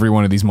expert at every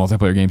one of these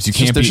multiplayer games.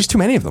 There's just too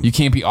many of them. You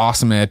can't be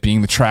awesome at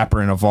being the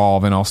trapper in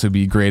Evolve and also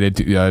be great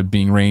at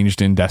being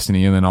ranged in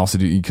Destiny, and then also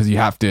because you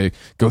have to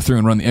go through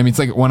and run. I mean, it's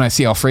like when I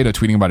see Alfredo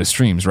tweeting about his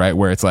streams, right,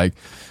 where it's like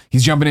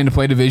he's jumping in to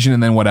play Division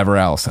and then whatever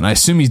else. And I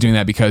assume he's doing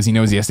that because he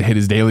knows he has to hit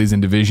his dailies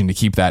in Division to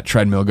keep that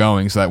treadmill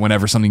going, so that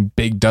whenever something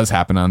big does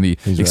happen on the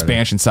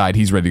expansion side,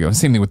 he's ready to go.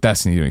 Same thing with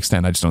Destiny to an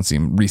extent. I just don't see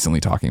him recently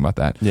talking about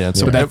that. Yeah,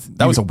 so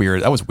that was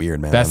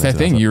weird, man. That's that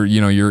thing.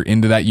 You're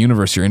into that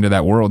universe. You're into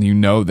that world. You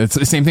know, that's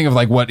the same thing of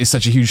like what is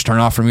such a huge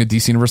turnoff for me with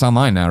DC Universe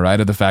Online now, right?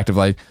 Of the fact of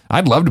like,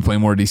 I'd love to play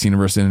more DC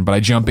Universe in, but I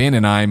jump in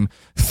and I'm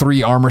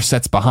 3 armor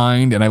sets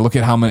behind, and I look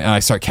at how many, and I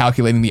start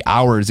calculating the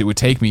hours it would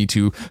take me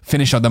to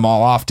finish them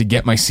all off to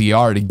get my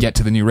CR to get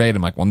to the new raid.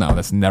 I'm like, well, no,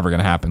 that's never going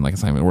to happen. Like,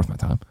 it's not even worth my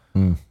time.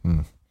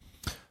 Mm-hmm.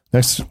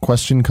 Next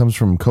question comes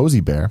from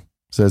Cozy Bear.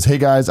 Says, hey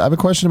guys, I have a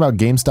question about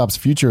GameStop's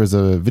future as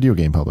a video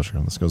game publisher.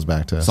 And this goes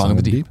back to Song of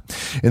the Deep.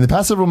 In the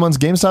past several months,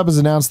 GameStop has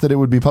announced that it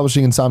would be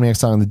publishing Insomniac's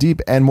Song of the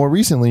Deep and more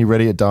recently,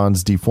 Ready at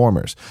Dawn's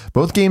Deformers.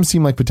 Both games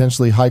seem like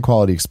potentially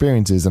high-quality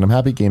experiences, and I'm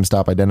happy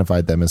GameStop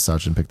identified them as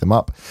such and picked them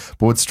up.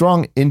 But with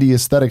strong indie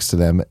aesthetics to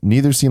them,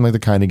 neither seem like the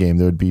kind of game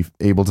that would be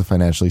able to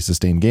financially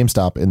sustain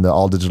GameStop in the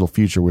all-digital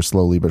future we're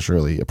slowly but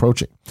surely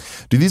approaching.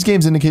 Do these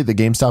games indicate that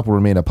GameStop will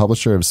remain a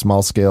publisher of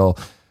small-scale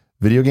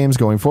video games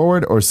going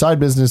forward, or side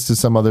business to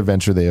some other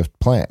venture they have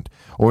planned?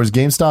 Or is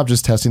GameStop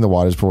just testing the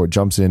waters before it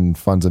jumps in and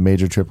funds a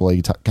major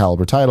AAA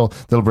caliber title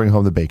that'll bring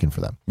home the bacon for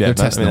them? Yeah, they're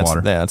testing the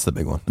water. That's the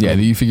big one. Yeah,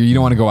 you figure you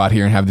don't want to go out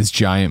here and have this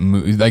giant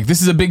move. Like,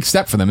 this is a big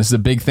step for them. This is a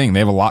big thing. They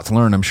have a lot to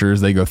learn, I'm sure,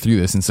 as they go through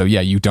this. And so,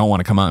 yeah, you don't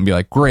want to come out and be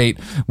like, great,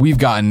 we've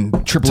gotten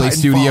AAA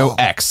Studio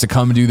X to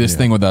come do this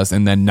thing with us,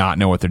 and then not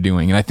know what they're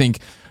doing. And I think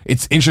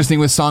it's interesting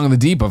with Song of the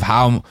Deep of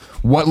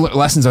what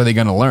lessons are they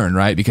going to learn,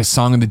 right? Because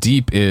Song of the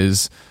Deep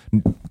is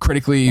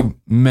critically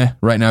meh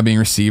right now being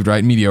received,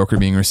 right? Mediocre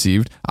being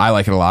received. I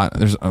like it a lot.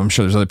 I'm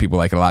sure there's other people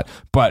like it a lot,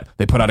 but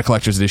they put out a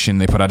collector's edition,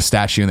 they put out a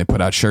statue, and they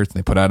put out shirts, and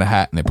they put out a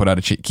hat, and they put out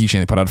a keychain,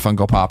 they put out a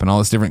Funko Pop, and all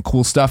this different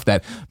cool stuff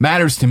that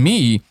matters to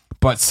me.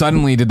 But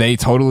suddenly, did they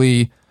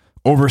totally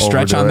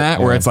overstretch on that,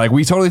 where it's like,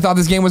 we totally thought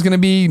this game was going to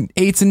be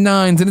 8s and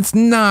 9s and it's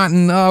not,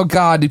 and oh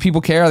god, do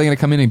people care? Are they going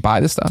to come in and buy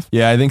this stuff?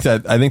 Yeah, I think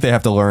they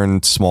have to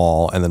learn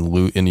small and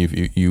then and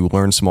you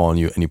learn small and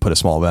you put a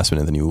small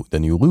investment in,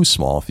 then you lose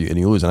small if you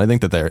lose. And I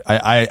think that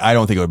I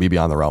don't think it would be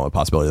beyond the realm of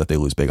possibility that they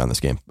lose big on this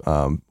game.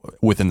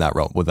 Within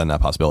that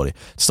possibility,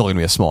 it's still going to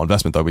be a small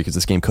investment though, because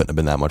this game couldn't have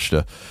been that much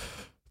to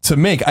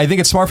make. I think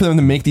it's smart for them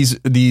to make these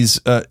the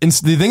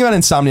thing about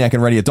Insomniac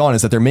and Ready at Dawn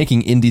is that they're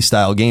making indie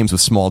style games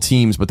with small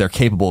teams, but they're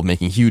capable of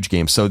making huge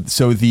games. So and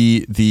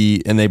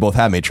they both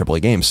have made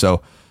AAA games.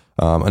 So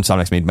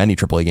Insomniac's made many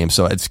AAA games.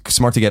 So it's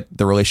smart to get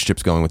the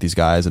relationships going with these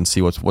guys and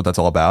see what that's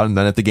all about. And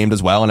then if the game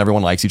does well and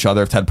everyone likes each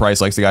other, if Ted Price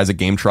likes the guys at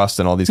Game Trust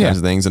and all these kinds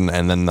of things, and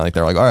then like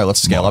they're like, all right,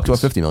 let's scale up to a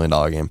 $50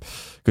 million game.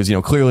 Because,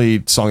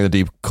 clearly Song of the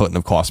Deep couldn't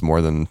have cost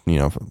more than,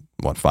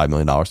 $5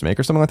 million to make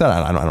or something like that.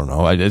 I don't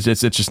know. It's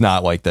just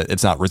not like that.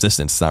 It's not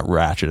Resistance. It's not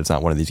Ratchet. It's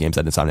not one of these games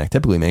that Insomniac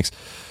typically makes.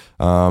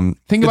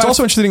 It's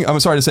also interesting. I'm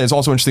sorry to say, it's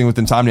also interesting with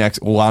Insomniac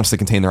launch to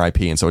contain their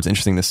IP, and so it's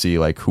interesting to see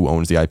like who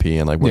owns the IP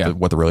and like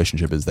what the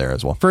relationship is there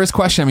as well. For his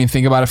question, I mean,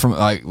 think about it from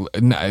like we're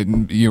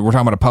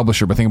talking about a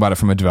publisher, but think about it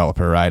from a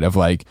developer, right? Of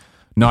like,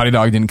 Naughty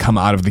Dog didn't come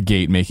out of the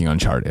gate making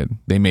Uncharted.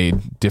 They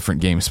made different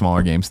games,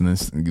 smaller games, and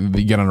then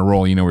you get on a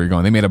roll, you know where you're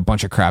going. They made a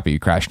bunch of crappy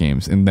Crash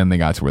games, and then they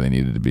got to where they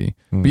needed to be.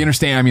 But you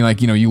understand, I mean,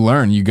 like, you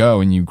learn, you go,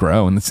 and you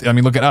grow.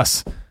 And look at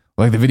us.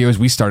 Like the videos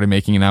we started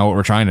making and now what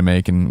we're trying to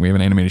make, and we have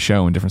an animated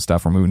show and different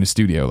stuff. We're moving to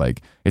studio.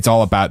 Like, it's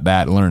all about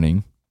that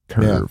learning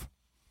curve. Yeah,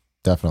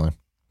 definitely.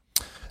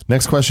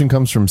 Next question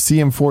comes from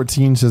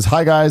CM14. Says,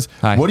 hi guys.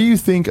 Hi. What do you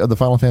think of the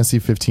Final Fantasy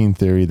 15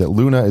 theory that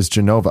Luna is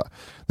Genova?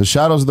 The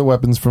shadows of the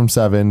weapons from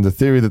 7, the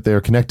theory that they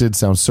are connected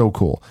sounds so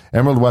cool.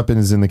 Emerald Weapon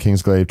is in the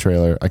Kingsglaive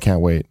trailer. I can't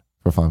wait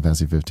for Final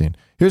Fantasy 15.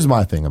 Here's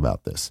my thing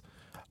about this.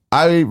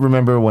 I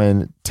remember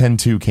when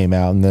 10.2 came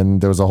out, and then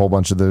there was a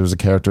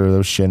character, there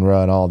was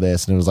Shinra and all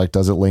this, and it was like,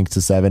 does it link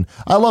to 7?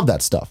 I love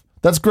that stuff.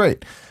 That's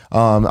great.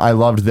 I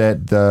loved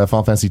that the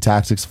Final Fantasy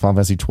Tactics, Final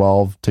Fantasy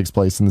 12 takes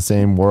place in the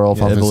same world.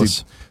 Final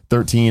Fantasy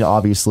 13,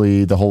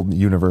 obviously, the whole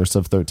universe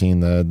of 13,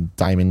 the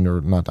diamond,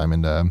 or not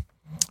diamond,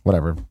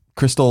 whatever.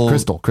 Crystal,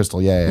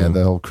 yeah,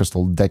 the whole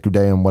Crystal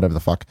Decudeum, whatever the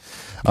fuck.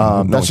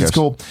 That's just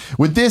cool.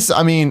 With this,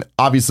 I mean,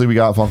 obviously we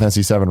got Final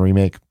Fantasy 7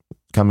 Remake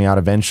coming out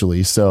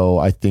eventually, so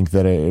I think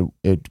that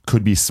it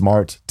could be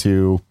smart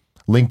to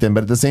link them,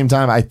 but at the same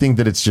time, I think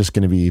that it's just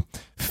going to be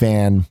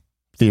fan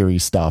theory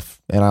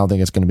stuff, and I don't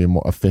think it's going to be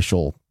more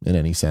official in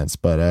any sense,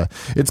 but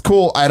it's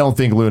cool. I don't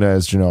think Luna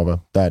is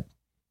Genova. That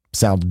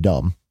sounds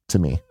dumb to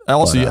me.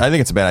 I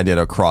think it's a bad idea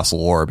to cross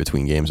lore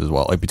between games as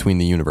well, like between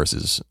the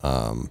universes.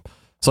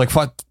 So like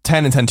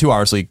 10 and 10.2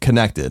 obviously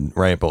connected,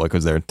 right? But like,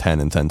 because they're 10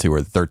 and 10.2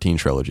 or 13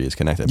 trilogy is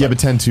connected. Yeah, but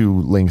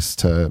 10.2 links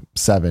to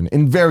 7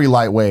 in very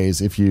light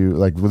ways. If you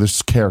like, there's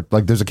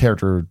a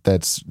character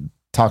that's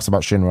talks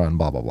about Shinra and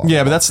blah blah blah.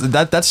 Yeah, but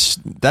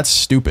that's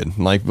stupid.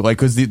 Like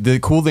because the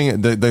cool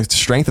thing, the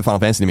strength of Final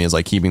Fantasy to me is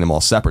like keeping them all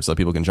separate so that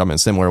people can jump in.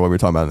 Similar to what we were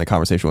talking about in the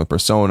conversation with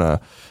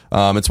Persona.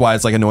 It's why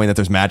it's like annoying that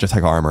there's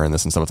Magitech armor in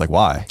this and stuff. It's like,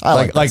 why?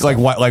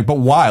 But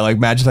why? Like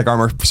Magitech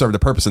armor served a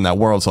purpose in that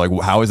world. So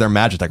like, how is there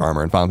Magitech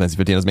armor in Final Fantasy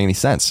 15? It doesn't make any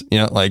sense.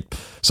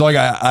 So like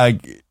I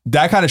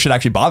that kind of shit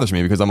actually bothers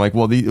me because I'm like,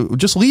 well,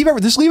 just leave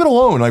it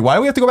alone. Like, why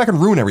do we have to go back and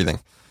ruin everything?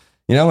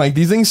 You know, like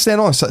these things stand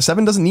alone.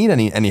 7 doesn't need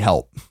any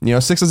help. You know,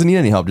 6 doesn't need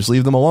any help. Just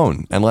leave them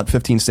alone and let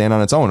 15 stand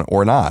on its own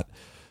or not.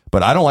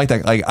 But I don't like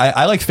that. Like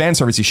I like fan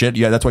servicey shit.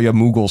 Yeah, that's what you have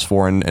Moogles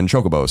for and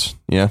chocobos.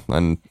 Yeah,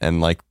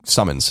 and like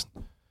summons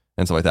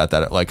and stuff like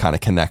that like kind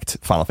of connect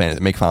Final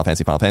Fantasy, make Final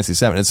Fantasy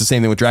 7. It's the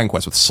same thing with Dragon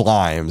Quest with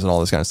slimes and all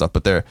this kind of stuff.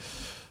 But they're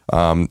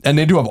and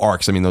they do have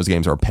arcs. I mean, those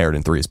games are paired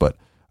in 3s. But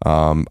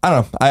I don't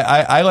know.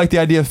 I like the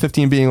idea of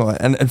 15 being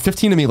and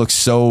 15 to me looks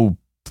so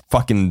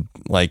fucking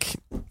like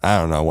I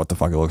don't know what the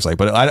fuck it looks like,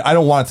 but I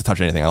don't want it to touch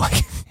anything I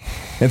like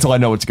until I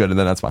know it's good, and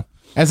then that's fine.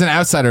 As an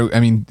outsider, I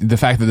mean, the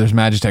fact that there's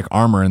Magitech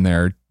armor in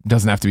there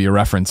doesn't have to be a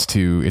reference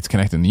to it's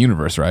connected in the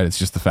universe, right? It's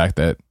just the fact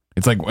that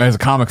it's like as a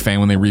comic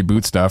fan when they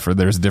reboot stuff or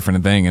there's a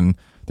different thing and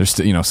there's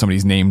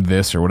somebody's named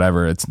this or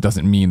whatever, it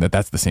doesn't mean that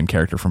that's the same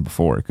character from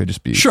before. It could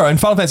just be sure. And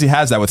Final Fantasy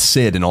has that with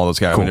Sid and all those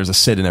guys. Cool. I mean, there's a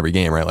Sid in every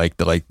game, right?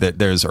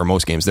 There's or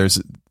most games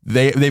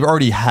they've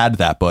already had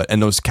that,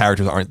 and those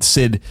characters aren't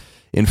Sid.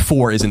 In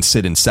 4 isn't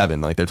Sid in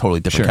 7. Like they're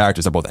totally different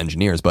characters. They're both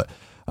engineers, but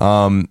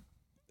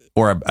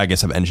or I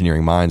guess have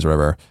engineering minds or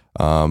whatever.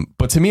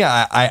 But to me,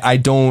 I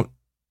don't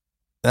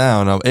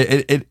know.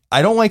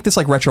 I don't like this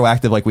like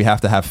retroactive. Like we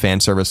have to have fan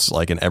service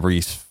like in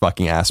every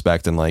fucking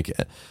aspect. And like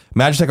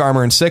Magitech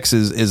armor in 6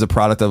 is a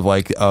product of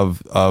like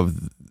of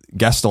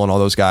Gestel and all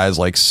those guys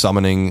like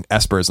summoning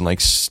espers and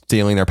like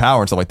stealing their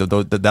power and stuff like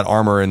that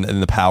armor and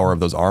the power of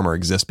those armor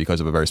exists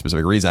because of a very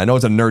specific reason. I know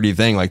it's a nerdy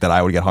thing like that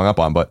I would get hung up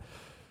on, but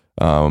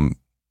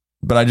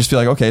I just feel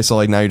like, okay, so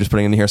like now you're just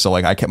putting it in here. So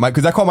like I can't,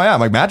 because I caught my eye. I'm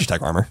like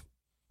Magitech armor.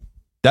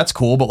 That's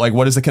cool. But like,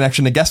 what is the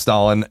connection to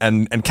Gestal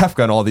and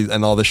Kefka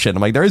and all this shit?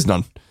 I'm like, there is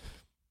none.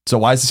 So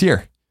why is this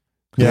here?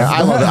 Yeah.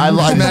 I love it.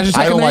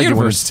 I don't like it when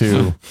universe.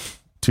 it's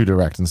too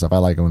direct and stuff. I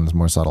like it when it's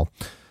more subtle.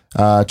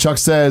 Chuck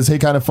says, hey,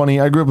 kind of funny.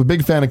 I grew up a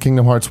big fan of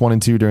Kingdom Hearts 1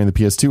 and 2 during the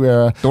PS2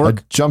 era.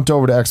 Dork. I jumped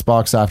over to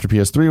Xbox after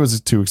PS3 was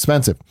too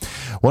expensive.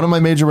 One of my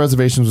major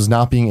reservations was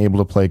not being able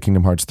to play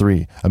Kingdom Hearts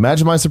 3.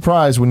 Imagine my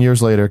surprise when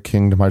years later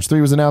Kingdom Hearts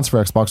 3 was announced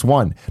for Xbox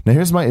One. Now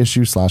here's my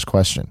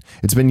issue/question.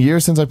 It's been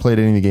years since I played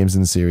any of the games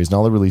in the series and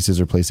all the releases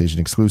are PlayStation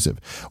exclusive.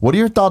 What are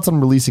your thoughts on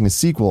releasing a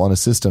sequel on a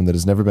system that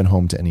has never been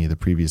home to any of the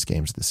previous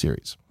games of the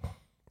series?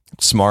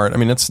 Smart. I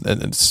mean, it's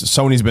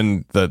Sony's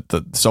been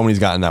Sony's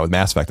gotten that with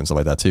Mass Effect and stuff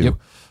like that too. Yep.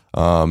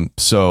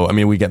 So I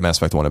mean, we get Mass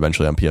Effect 1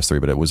 eventually on PS3,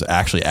 but it was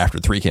actually after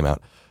 3 came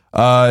out.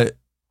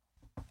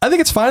 I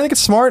think it's fine. I think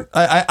it's smart.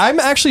 I'm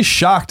actually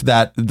shocked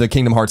that the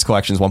Kingdom Hearts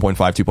collections 1.5,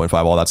 2.5,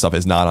 all that stuff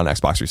is not on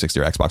Xbox 360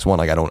 or Xbox One.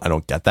 Like I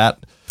don't get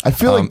that. I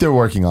feel like they're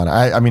working on it.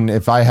 I mean,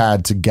 if I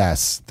had to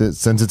guess,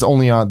 since it's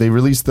only on, they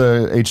released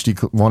the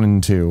HD 1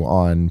 and 2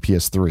 on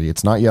PS3.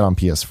 It's not yet on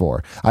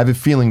PS4. I have a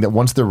feeling that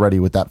once they're ready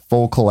with that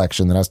full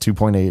collection that has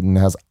 2.8 and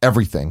has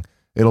everything,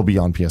 it'll be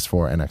on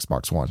PS4 and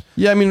Xbox One.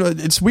 Yeah, I mean,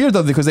 it's weird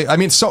though because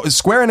so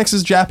Square Enix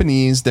is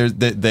Japanese. They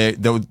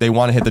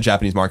want to hit the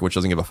Japanese market, which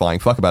doesn't give a flying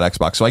fuck about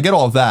Xbox. So I get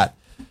all of that.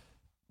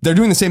 They're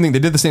doing the same thing. They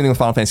did the same thing with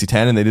Final Fantasy X,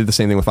 and they did the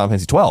same thing with Final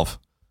Fantasy 12.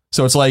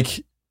 So it's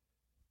like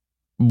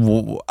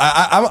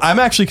I'm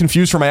actually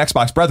confused for my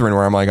Xbox brethren,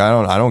 where I'm like,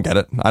 I don't get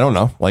it. I don't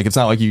know. Like it's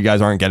not like you guys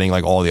aren't getting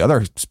like all the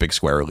other big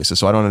Square releases.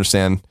 So I don't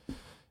understand.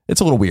 It's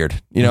a little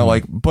weird, you know,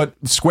 like, but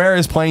Square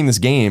is playing this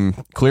game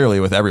clearly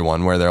with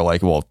everyone where they're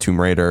like, well,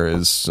 Tomb Raider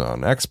is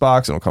on Xbox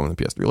and it'll come on the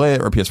PS3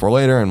 later or PS4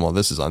 later. And well,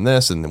 this is on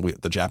this. And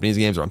the Japanese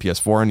games are on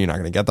PS4 and you're not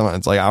going to get them.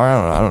 It's like,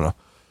 I don't know.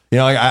 You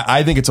know, like,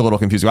 I think it's a little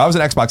confusing. If I was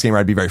an Xbox gamer,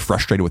 I'd be very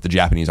frustrated with the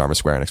Japanese arm of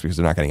Square Enix because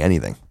they're not getting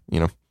anything, you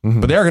know,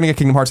 but they are going to get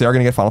Kingdom Hearts. They are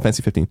going to get Final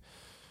Fantasy 15.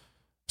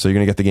 So you're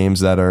going to get the games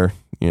that are,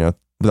 you know,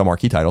 the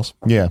marquee titles.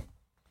 Yeah. I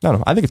don't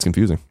know. I think it's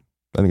confusing.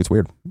 I think it's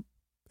weird.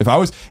 If I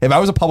was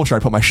a publisher,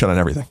 I'd put my shit on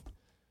everything.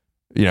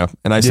 You know,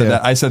 and I said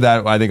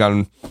that I think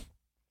we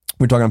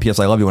were talking on PS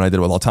I Love You when I did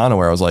it with Altana,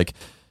 where I was like,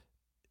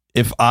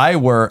 if I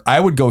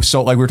would go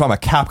so, like we were talking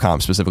about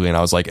Capcom specifically, and I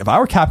was like, if I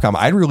were Capcom,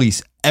 I'd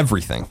release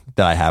everything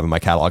that I have in my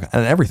catalog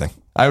and everything.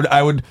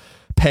 I would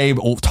pay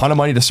a ton of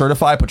money to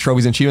certify, put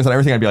trophies and achievements and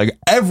everything. I'd be like,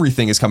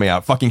 everything is coming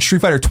out. Fucking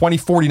Street Fighter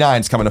 2049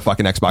 is coming to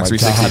fucking Xbox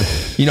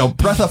 360. You know,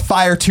 Breath of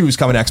Fire 2 is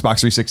coming to Xbox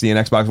 360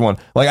 and Xbox One.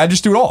 Like, I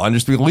just do it all and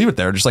just leave it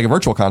there, just like a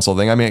virtual console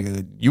thing. I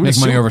mean, you would make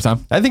money over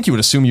time. I think you would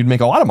assume you'd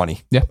make a lot of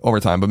money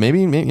over time, but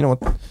maybe you know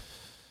what?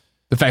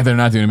 The fact they're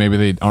not doing it, maybe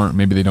they aren't.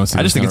 Maybe they don't see.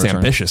 I just think it's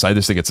ambitious. I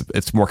just think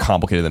it's more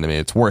complicated than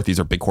it's worth. These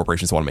are big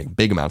corporations that want to make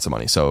big amounts of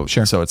money. So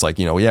so it's like,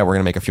 you know, yeah, we're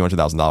gonna make a few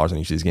 $100,000 on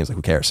each of these games. Like,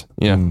 who cares?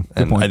 You know,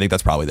 and I think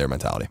that's probably their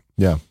mentality.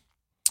 Yeah.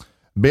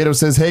 Beto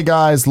says, hey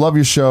guys, love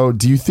your show.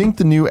 Do you think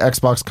the new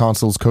Xbox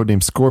console's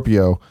codenamed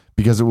Scorpio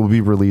because it will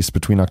be released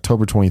between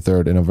October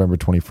 23rd and November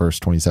 21st,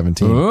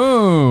 2017?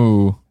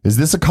 Oh. Is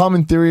this a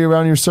common theory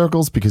around your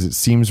circles? Because it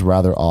seems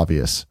rather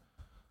obvious.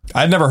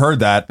 I'd never heard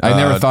that. I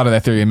never thought of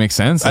that theory. It makes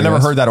sense. I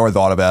never heard that or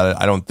thought about it.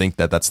 I don't think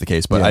that that's the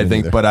case, but I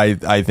think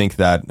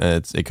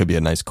that it could be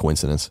a nice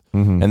coincidence,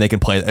 and they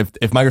can play.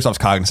 If Microsoft's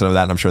cognizant of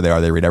that, and I'm sure they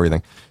are, they read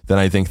everything. Then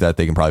I think that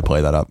they can probably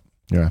play that up.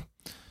 Yeah.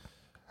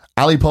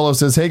 Ali Polo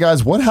says, hey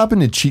guys, what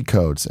happened to cheat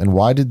codes and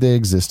why did they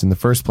exist in the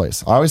first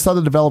place? I always thought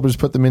the developers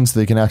put them in so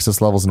they can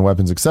access levels and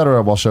weapons,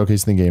 etc., while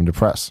showcasing the game to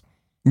press.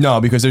 No,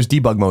 because there's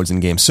debug modes in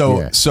games.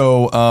 So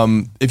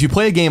if you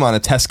play a game on a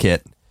test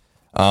kit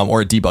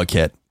or a debug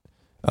kit,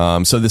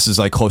 so this is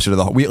like closer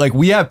to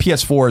we have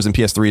PS4s and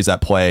PS3s that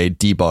play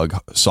debug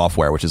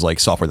software, which is like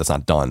software that's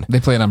not done.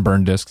 They play it on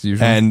burn discs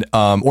usually, and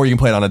or you can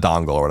play it on a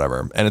dongle or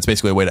whatever, and it's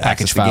basically a way to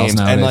access the games.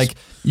 Nowadays. And like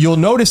you'll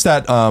notice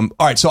that. All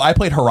right, so I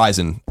played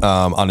Horizon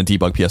on a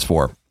debug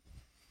PS4.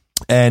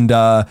 And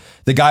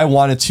the guy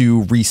wanted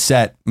to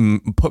reset,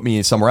 put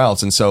me somewhere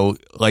else, and so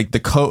like the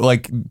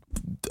code,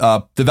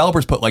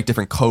 developers put like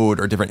different code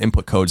or different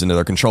input codes into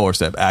their controllers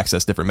to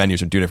access different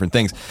menus or do different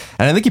things.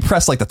 And I think he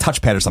pressed like the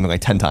touchpad or something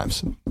like 10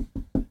 times,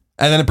 and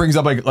then it brings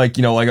up like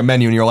a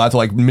menu, and you're allowed to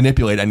like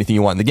manipulate anything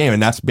you want in the game.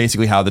 And that's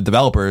basically how the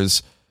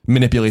developers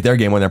manipulate their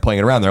game when they're playing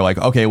it around. They're like,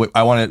 okay,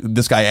 I want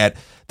this guy at.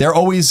 They're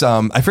always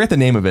I forget the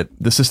name of it.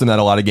 The system that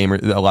a lot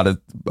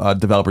of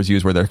developers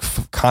use, where they're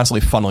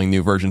constantly funneling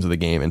new versions of the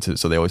game into,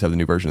 so they always have the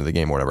new version of the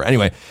game or whatever.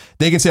 Anyway,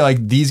 they can say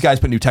like, these guys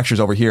put new textures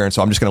over here, and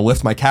so I'm just going to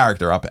lift my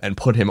character up and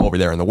put him over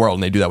there in the world,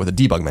 and they do that with a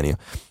debug menu.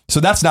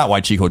 So that's not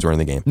why cheat codes were in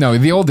the game. No,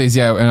 the old days,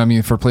 yeah. And I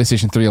mean, for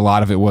PlayStation 3, a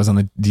lot of it was on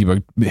the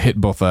debug, hit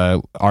both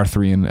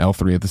R3 and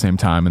L3 at the same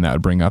time, and that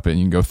would bring up it, and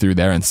you can go through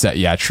there and set,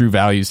 true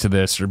values to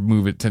this, or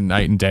move it to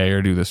night and day,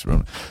 or do this.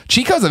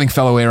 Cheat codes, I think,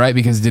 fell away, right?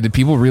 Because did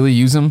people really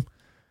use them?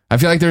 I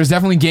feel like there's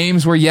definitely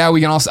games where,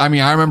 we can also, I mean,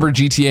 I remember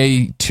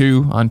GTA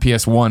 2 on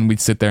PS1, we'd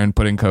sit there and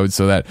put in codes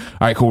so that,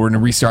 all right, cool, we're going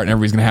to restart and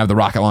everybody's going to have the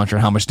rocket launcher,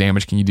 how much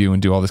damage can you do,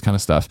 and do all this kind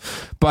of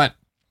stuff. But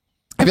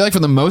I feel like for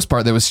the most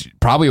part, that was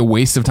probably a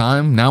waste of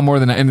time. Now more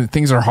than, and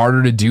things are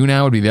harder to do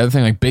now would be the other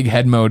thing. Like big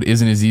head mode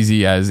isn't as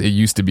easy as it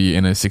used to be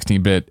in a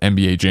 16-bit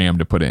NBA Jam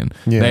to put in.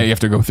 Yeah. Now you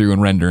have to go through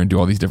and render and do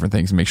all these different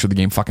things and make sure the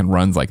game fucking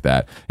runs like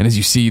that. And as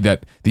you see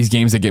that these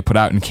games that get put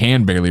out and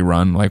can barely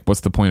run, like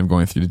what's the point of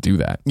going through to do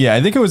that? Yeah,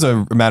 I think it was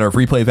a matter of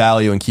replay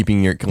value and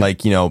keeping your,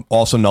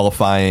 also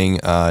nullifying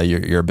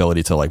your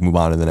ability to like move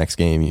on to the next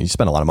game. You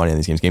spend a lot of money on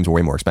these games. Games were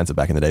way more expensive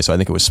back in the day. So I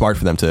think it was smart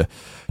for them to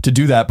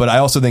do that. But I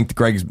also think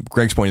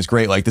Greg's point is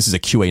great. Like this is a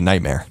QA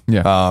nightmare.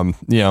 Yeah.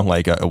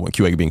 Like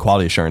QA being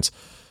quality assurance.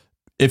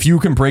 If you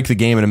can break the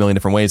game in a million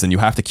different ways, then you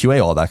have to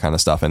QA all that kind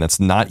of stuff, and it's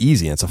not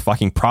easy. It's a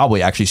fucking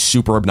probably actually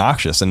super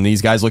obnoxious. And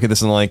these guys look at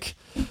this and like,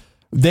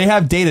 they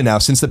have data now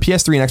since the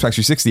PS3 and Xbox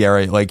 360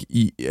 era. Like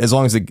as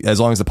long as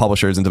the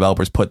publishers and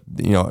developers put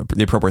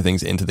the appropriate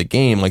things into the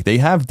game, like they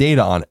have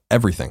data on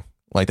everything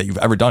like that you've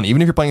ever done,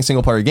 even if you're playing a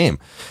single player game.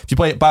 If you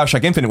play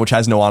BioShock Infinite, which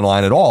has no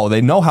online at all,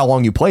 they know how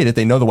long you played it.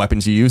 They know the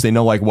weapons you use. They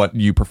know like what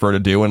you prefer to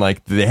do. And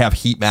like they have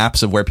heat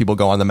maps of where people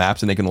go on the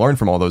maps, and they can learn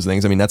from all those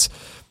things. I mean,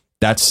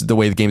 that's the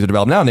way the games are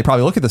developed now. And they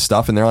probably look at this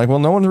stuff and they're like, well,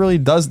 no one really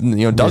does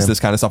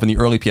this kind of stuff in the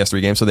early PS3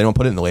 games. So they don't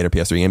put it in the later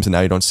PS3 games. And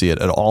now you don't see it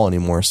at all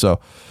anymore.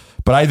 So,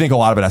 but I think a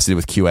lot of it has to do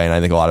with QA, and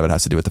I think a lot of it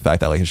has to do with the fact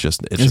that like it's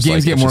just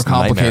games get more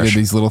complicated.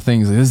 These little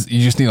things,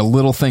 you just need a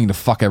little thing to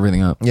fuck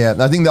everything up. Yeah,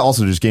 I think that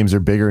also just games are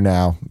bigger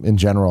now in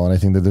general, and I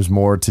think that there's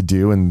more to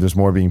do, and there's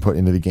more being put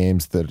into the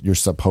games that you're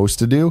supposed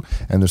to do,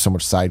 and there's so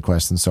much side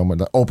quests and so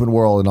much open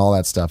world and all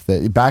that stuff.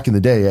 That back in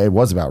the day, it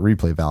was about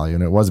replay value,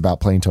 and it was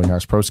about playing Tony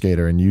Hawk's Pro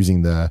Skater and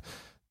using the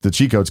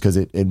cheat codes because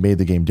it made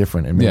the game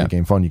different and made the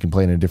game fun. You can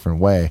play in a different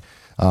way.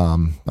 I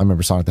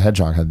remember Sonic the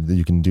Hedgehog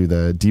you can do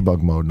the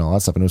debug mode and all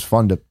that stuff, and it was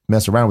fun to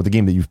mess around with a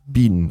game that you've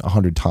beaten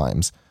 100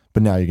 times,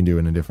 but now you can do it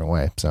in a different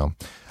way. So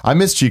I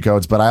miss cheat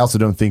codes, but I also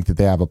don't think that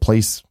they have a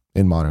place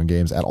in modern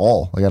games at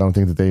all. Like I don't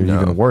think that they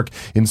even work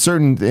in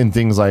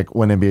things like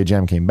when NBA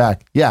Jam came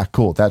back. Yeah,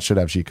 cool, that should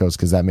have cheat codes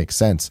because that makes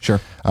sense. Sure.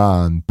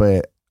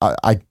 But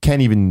I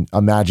can't even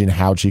imagine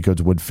how cheat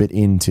codes would fit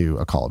into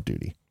a Call of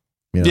Duty.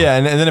 Yeah,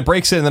 and then it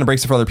breaks it, and then it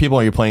breaks it for other people,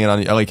 and you're playing it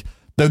on like.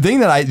 The thing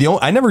that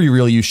I never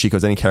really used cheat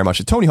codes. I didn't care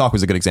much. Tony Hawk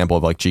was a good example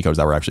of like cheat codes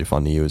that were actually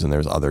fun to use, and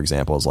there's other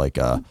examples like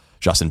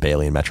Justin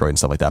Bailey and Metroid and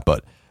stuff like that.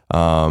 But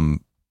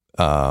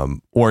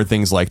or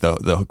things like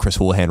the Chris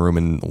Houlihan room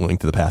and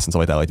Link to the Past and stuff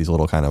like that, like these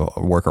little kind of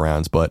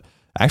workarounds. But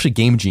actually,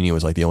 Game Genie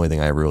was like the only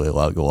thing I really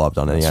loved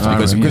on NES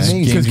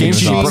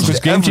because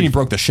Game Genie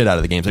broke the shit out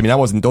of the games. I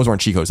mean, those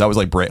weren't cheat codes. That was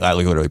like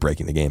literally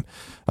breaking the game.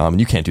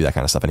 You can't do that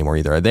kind of stuff anymore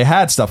either. They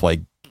had stuff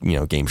like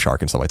Game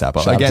Shark and stuff like that.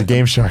 But again,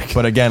 Game Shark.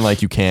 But again,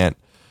 like you can't.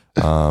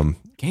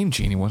 Game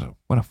Genie, what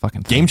a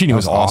fucking thing. Game Genie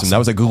was awesome. That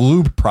was a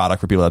Gloob product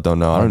for people that don't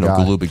know. I don't know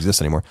if Gloob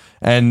exists anymore.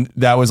 And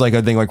that was like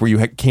a thing like where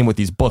you came with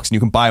these books and you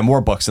can buy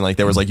more books, and like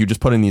there was like you just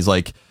put in these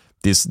like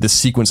this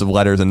sequence of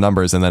letters and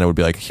numbers, and then it would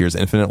be like here's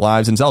infinite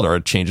lives in Zelda, or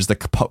it changes the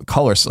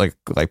colors like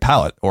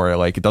palette, or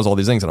like it does all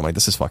these things, and I'm like,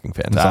 this is fucking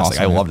fantastic.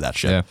 Awesome, I loved that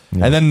shit. Yeah.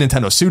 And then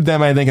Nintendo sued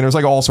them, I think, and there was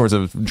like all sorts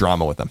of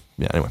drama with them.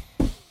 Yeah, anyway.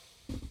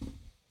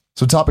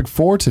 So topic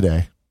 4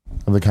 today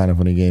of the Kind of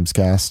Funny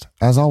Gamescast,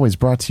 as always,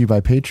 brought to you by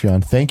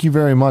Patreon. Thank you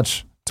very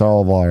much to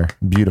all of our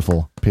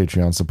beautiful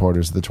Patreon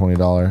supporters at the $20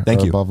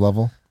 or above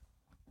level.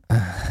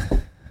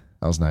 That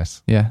was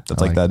nice. Yeah.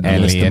 That's like that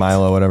Venus de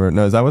Milo, whatever.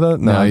 No, is that what that?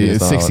 No,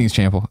 it's 16th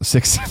Champion.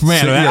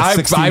 Man,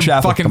 16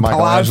 I fucking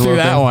plowed through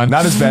that one.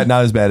 Not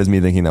as bad as me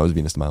thinking that was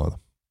Venus de Milo.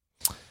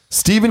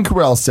 Stephen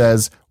Carell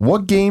says,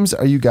 what games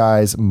are you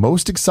guys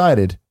most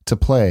excited to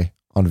play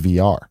on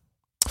VR?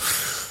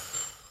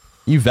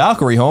 You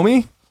Valkyrie,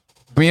 homie.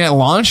 I mean, at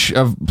launch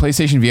of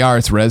PlayStation VR,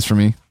 it's Res for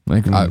me.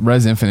 Like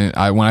Res Infinite.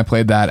 When I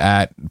played that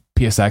at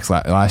PSX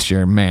last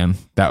year, man,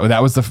 that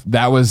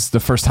was the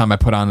first time I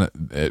put on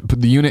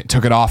the unit,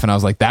 took it off, and I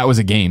was like, that was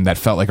a game that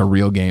felt like a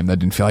real game. That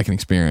didn't feel like an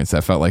experience.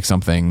 That felt like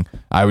something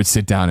I would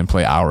sit down and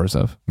play hours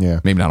of. Yeah,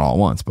 maybe not all at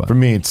once, but for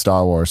me, it's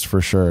Star Wars for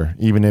sure.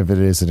 Even if it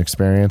is an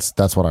experience,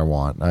 that's what I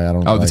want. I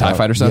don't. Oh, the TIE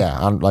Fighter stuff. Yeah,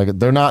 I'm like,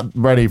 they're not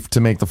ready to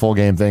make the full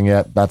game thing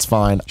yet. That's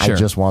fine. Sure. I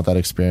just want that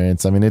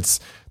experience. I mean,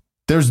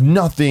 there's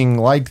nothing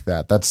like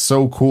that. That's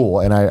so cool.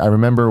 And I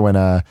remember when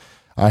I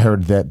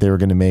heard that they were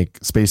going to make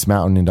Space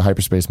Mountain into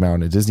Hyperspace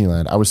Mountain at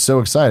Disneyland. I was so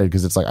excited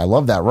because it's like, I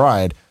love that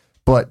ride,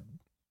 but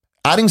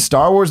adding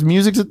Star Wars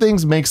music to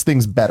things makes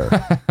things better.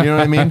 You know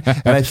what I mean?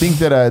 And I think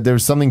that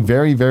there's something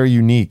very, very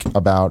unique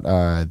about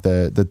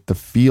the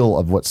feel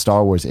of what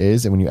Star Wars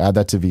is. And when you add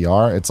that to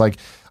VR, it's like,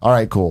 all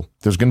right, cool.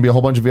 There's going to be a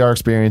whole bunch of VR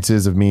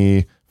experiences of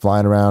me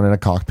flying around in a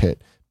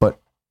cockpit,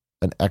 but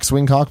an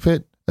X-Wing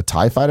cockpit, a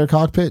TIE Fighter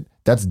cockpit,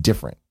 that's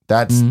different.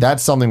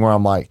 That's something where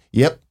I'm like,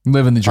 yep.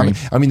 Living the dream.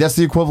 I mean, that's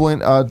the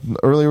equivalent.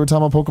 Earlier we were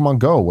talking about Pokemon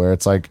Go, where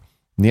it's like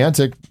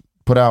Niantic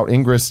put out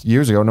Ingress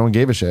years ago. No one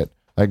gave a shit.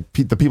 Like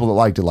the people that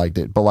liked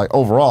it. But like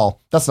overall,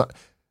 that's not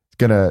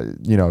gonna,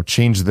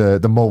 change the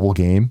mobile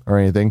game or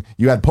anything.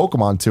 You add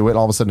Pokemon to it,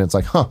 all of a sudden it's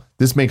like,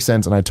 this makes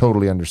sense, and I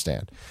totally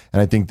understand.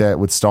 And I think that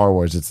with Star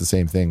Wars, it's the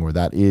same thing, where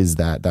that is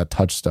that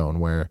touchstone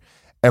where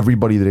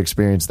everybody that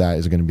experienced that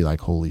is going to be like,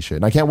 holy shit.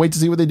 And I can't wait to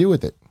see what they do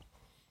with it.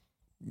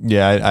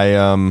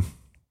 Yeah,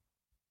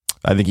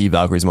 I think Eve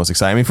Valkyrie is the most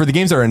exciting. I mean, for the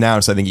games that are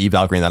announced, I think Eve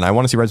Valkyrie, and then I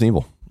want to see Resident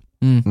Evil.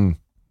 I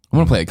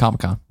want to play at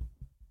Comic-Con.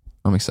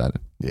 I'm excited.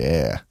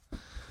 Yeah.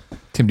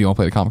 Tim, do you want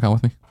to play at Comic-Con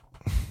with me?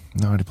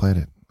 No, I already played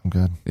it. I'm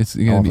good. It's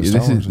gonna be.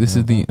 This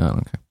is the. Oh,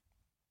 okay.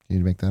 Can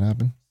you make that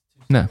happen?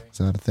 No. Is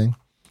that a thing?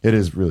 It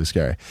is really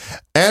scary.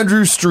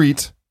 Andrew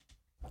Street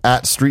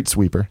at Street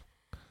Sweeper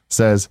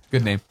says,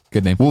 Good name.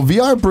 Will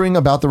VR bring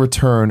about the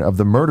return of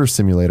the murder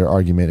simulator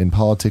argument in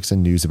politics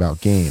and news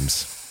about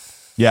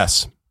games?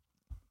 Yes.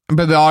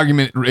 But the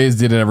argument is,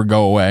 did it ever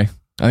go away?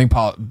 I think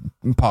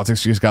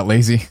politics just got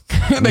lazy.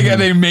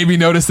 They maybe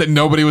noticed that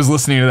nobody was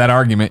listening to that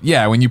argument.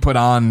 Yeah, when you put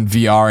on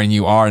VR and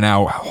you are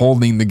now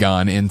holding the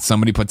gun, and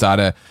somebody puts out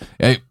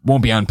it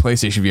won't be on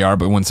PlayStation VR,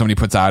 but when somebody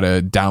puts out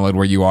a download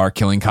where you are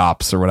killing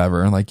cops or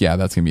whatever, like, yeah,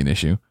 that's going to be an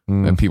issue.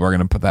 And people are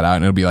going to put that out,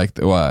 and it'll be like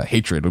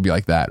hatred. It'll be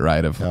like that,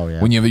 right?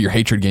 When you have your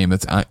hatred game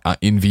that's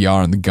in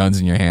VR and the gun's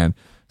in your hand,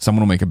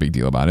 someone will make a big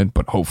deal about it,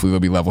 but hopefully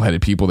there'll be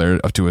level-headed people there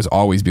to us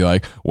always be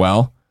like,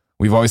 well,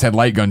 we've always had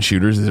light gun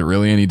shooters. Is it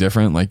really any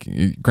different? Like,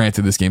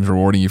 granted, this game's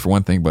rewarding you for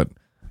one thing, but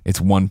it's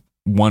one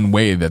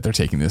way that they're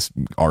taking this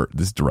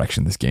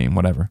direction, this game,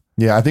 whatever.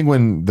 Yeah, I think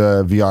when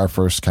the VR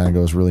first kind of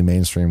goes really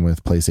mainstream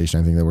with PlayStation,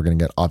 I think that we're going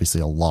to get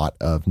obviously a lot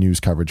of news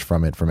coverage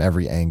from it from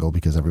every angle,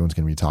 because everyone's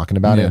going to be talking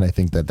about it. And I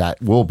think that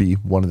will be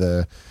one of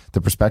the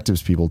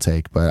perspectives people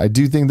take. But I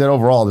do think that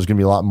overall there's going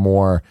to be a lot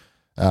more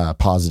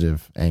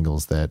positive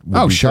angles that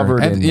will be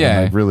covered and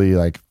like really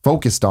like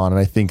focused on. And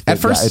I think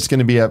that it's going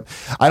to be I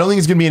don't think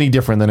it's going to be any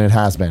different than it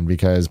has been,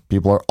 because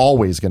people are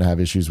always going to have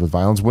issues with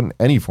violence in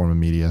any form of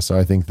media. So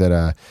I think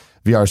that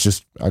VR is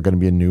just going to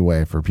be a new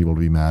way for people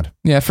to be mad.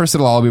 Yeah, at first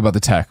it'll all be about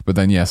the tech, but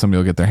then somebody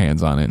will get their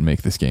hands on it and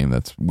make this game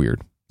that's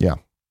weird. Yeah.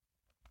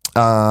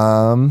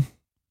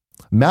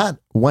 Matt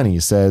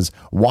Wenny says,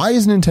 why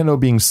is Nintendo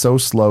being so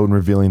slow in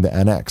revealing the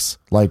NX?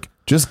 Like,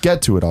 just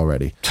get to it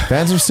already.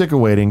 Fans are sick of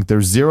waiting.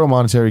 There's zero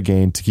monetary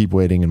gain to keep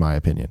waiting, in my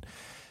opinion.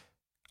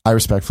 I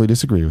respectfully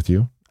disagree with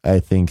you. I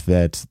think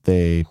that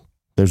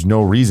there's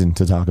no reason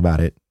to talk about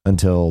it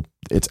until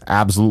it's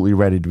absolutely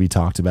ready to be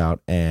talked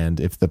about. And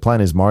if the plan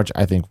is March,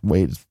 I think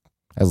wait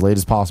as late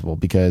as possible,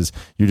 because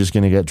you're just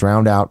going to get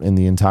drowned out in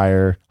the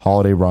entire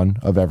holiday run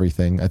of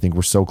everything. I think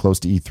we're so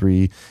close to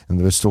E3, and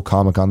there's still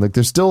Comic-Con. Like,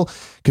 there's still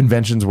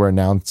conventions where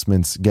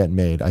announcements get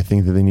made. I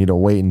think that they need to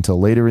wait until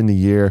later in the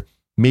year,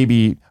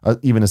 maybe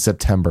even a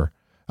September.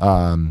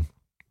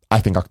 I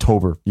think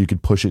October you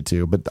could push it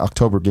to, but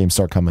October games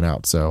start coming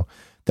out, so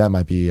that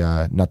might be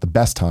not the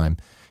best time,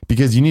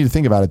 because you need to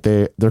think about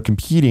it. They're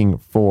competing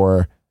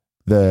for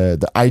the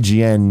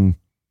IGN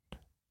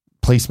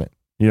placement.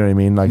 You know what I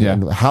mean?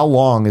 Like, how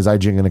long is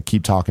IGN going to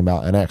keep talking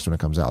about NX when it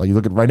comes out? Like, you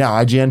look at right now,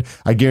 IGN,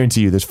 I guarantee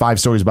you there's 5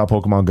 stories about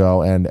Pokemon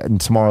Go, and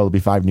tomorrow there'll be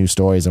 5 new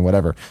stories and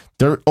whatever.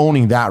 They're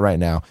owning that right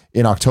now.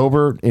 In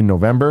October, in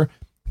November,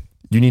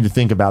 you need to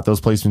think about those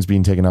placements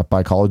being taken up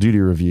by Call of Duty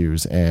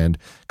reviews and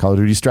Call of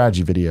Duty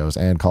strategy videos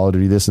and Call of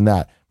Duty this and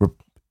that.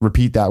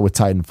 Repeat that with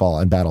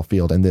Titanfall and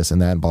Battlefield and this and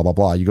that and blah, blah,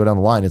 blah. You go down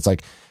the line, it's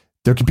like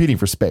they're competing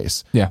for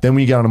space. Yeah. Then when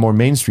you get on a more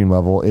mainstream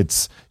level,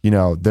 it's,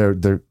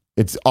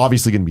 it's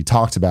obviously going to be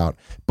talked about,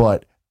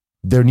 but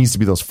there needs to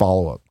be those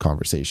follow-up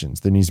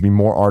conversations. There needs to be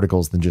more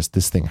articles than just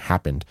this thing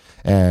happened.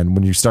 And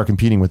when you start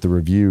competing with the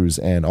reviews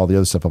and all the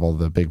other stuff of all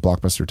the big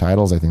blockbuster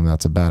titles, I think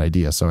that's a bad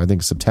idea. So I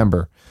think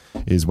September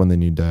is when they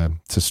need to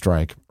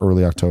strike,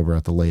 early October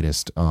at the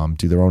latest.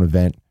 Do their own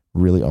event,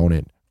 really own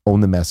it,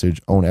 own the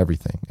message, own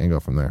everything, and go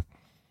from there.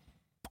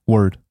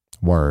 Word.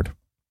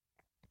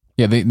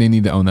 Yeah, they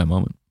need to own that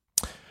moment.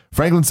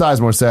 Franklin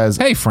Sizemore says,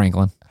 hey,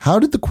 Franklin. How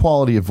did the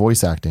quality of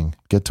voice acting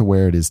get to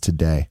where it is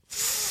today?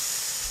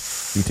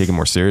 You take it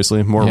more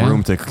seriously, more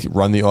room to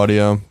run the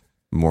audio,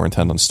 more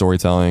intent on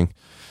storytelling.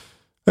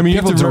 I mean,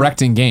 people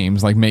directing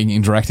games, like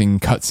directing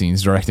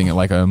cutscenes, directing it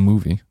like a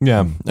movie.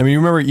 Yeah. I mean, you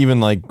remember even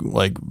like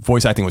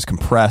voice acting was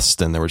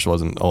compressed and there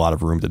wasn't a lot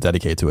of room to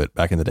dedicate to it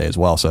back in the day as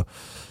well. So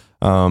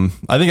I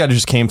think it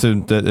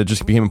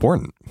just became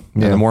important.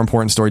 Yeah. And the more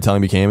important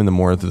storytelling became, and the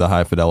more the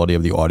high fidelity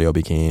of the audio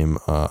became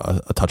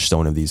a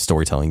touchstone of these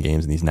storytelling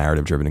games and these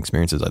narrative driven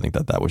experiences. I think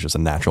that was just a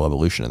natural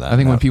evolution of that. I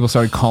think when people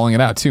started calling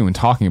it out too and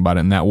talking about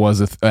it, and that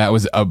was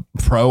a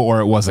pro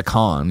or it was a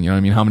con. You know what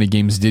I mean? How many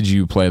games did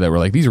you play that were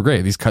like, these are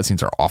great, these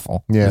cutscenes are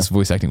awful, this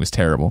voice acting was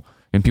terrible?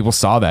 And people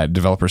saw that,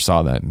 developers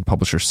saw that, and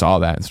publishers saw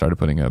that and started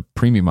putting a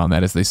premium on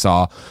that as they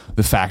saw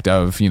the fact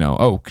of,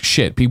 oh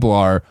shit, people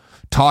are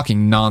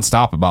talking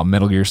nonstop about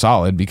Metal Gear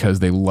Solid because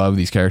they love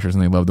these characters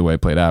and they love the way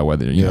it played out.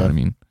 Whether you know what I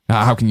mean.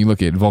 How can you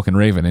look at Vulcan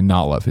Raven and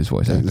not love his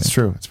voice acting? It's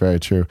true. It's very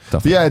true.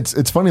 Yeah,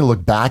 it's funny to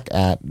look back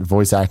at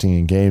voice acting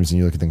in games and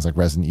you look at things like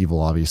Resident Evil.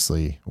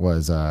 Obviously,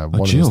 was one of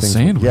those things.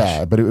 Sandwich.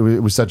 Yeah, but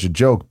it was such a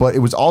joke. But it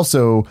was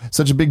also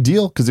such a big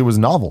deal because it was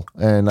novel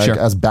and like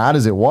as bad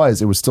as it was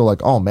still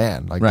like, oh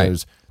man, like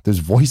there's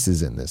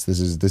voices in this.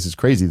 This is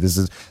crazy. This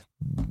is.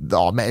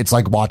 Oh man, it's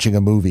like watching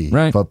a movie,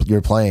 but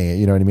you're playing it.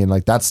 You know what I mean?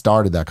 Like that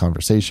started that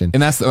conversation,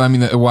 and that's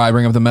why I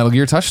bring up the Metal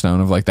Gear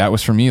touchstone of like that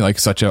was for me like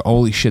such a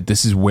holy shit.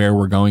 This is where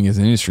we're going as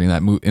an industry,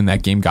 and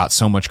that game got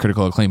so much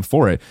critical acclaim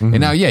for it. Mm-hmm. And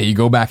now, you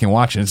go back and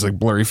watch it, it's like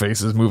blurry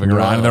faces moving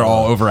around, and they're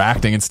all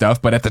overacting and stuff.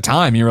 But at the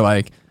time, you were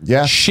like,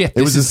 shit,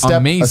 this is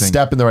amazing. A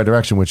step in the right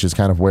direction, which is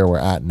kind of where we're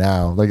at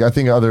now. Like I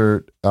think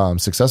other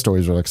success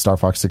stories are like Star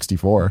Fox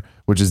 64,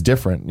 which is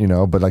different,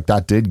 but like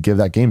that did give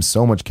that game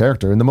so much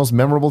character. And the most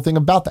memorable thing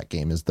about that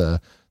game is the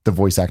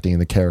voice acting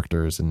and the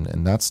characters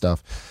and that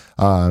stuff.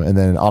 And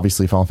then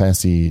obviously Final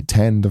Fantasy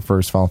X, the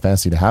first Final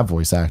Fantasy to have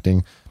voice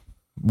acting.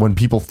 When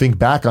people think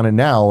back on it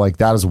now, like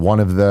that is one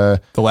of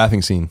the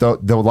laughing scene. The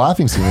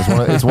laughing scene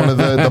is one of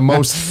the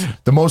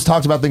most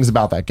talked about things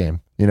about that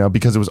game.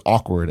 Because it was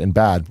awkward and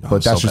bad,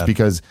 but that's just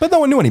because. But no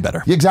one knew any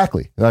better.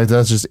 Exactly. Like,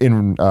 that's just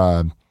in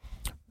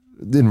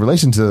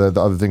relation to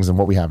the other things and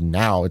what we have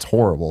now. It's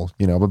horrible,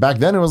 But back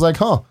then it was like,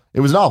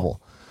 it was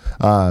novel.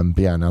 But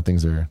yeah, now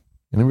things are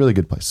in a really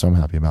good place, so I'm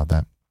happy about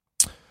that.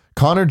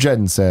 Connor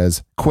Jedden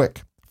says,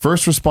 quick,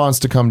 first response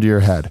to come to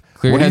your head.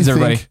 Clear your heads,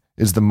 everybody. Think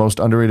is the most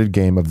underrated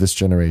game of this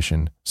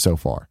generation so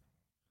far?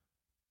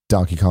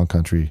 Donkey Kong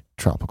Country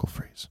Tropical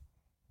Freeze.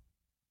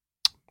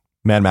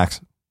 Mad Max.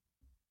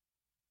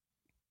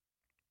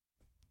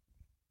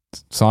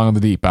 Song of the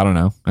Deep. I don't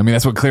know. I mean,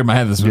 that's what cleared my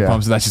head. That's what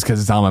pumps. That's just because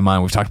it's on my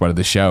mind. We've talked about it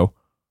this show.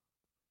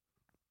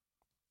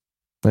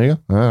 There you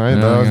go. All right.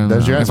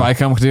 There's your answer. If I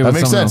come to that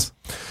makes sense.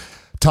 Else.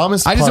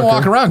 Thomas I just Parker. don't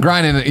walk around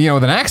grinding,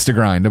 with an axe to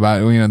grind about,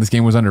 this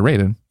game was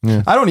underrated.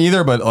 Yeah. I don't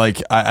either, but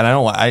like,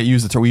 I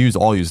use the term, we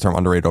all use the term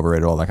underrated,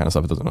 overrated, all that kind of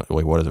stuff. It doesn't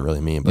like, what does it really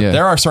mean? But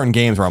there are certain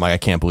games where I'm like, I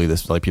can't believe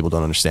this. Like people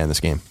don't understand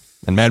this game.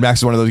 And Mad Max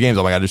is one of those games.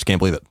 I'm like, I just can't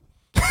believe it.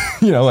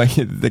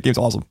 That game's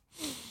awesome.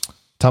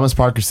 Thomas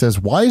Parker says,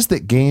 why is the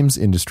games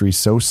industry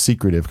so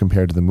secretive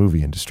compared to the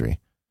movie industry?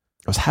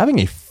 I was having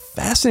a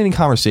fascinating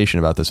conversation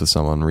about this with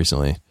someone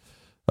recently,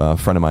 a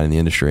friend of mine in the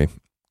industry.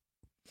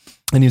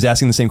 And he was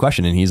asking the same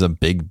question, and he's a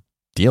big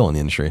deal in the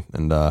industry.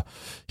 And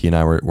he and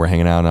I were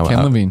hanging out. And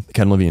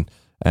Ken Levine.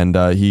 And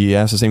he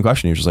asked the same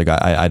question. He was just like,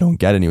 I don't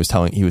get it. And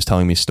he was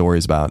telling me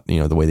stories about,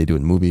 the way they do it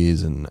in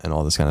movies and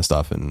all this kind of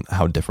stuff and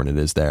how different it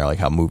is there. Like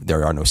how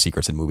there are no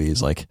secrets in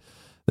movies. Like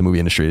the movie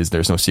industry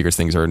there's no secrets.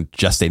 Things are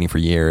gestating for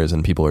years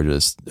and people are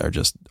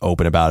just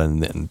open about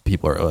it. And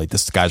people are like,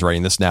 this guy's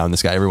writing this now and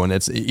this guy, everyone,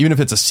 even if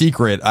it's a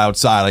secret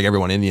outside, like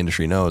everyone in the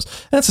industry knows.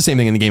 And that's the same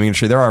thing in the gaming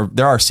industry. There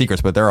are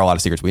secrets, but there are a lot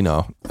of secrets we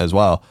know as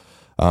well.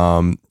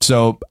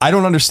 So I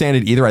don't understand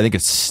it either. I think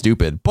it's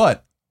stupid,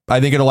 but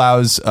I think it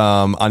allows,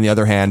 on the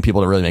other hand,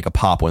 people to really make a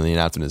pop when the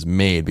announcement is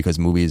made because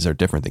movies are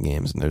different than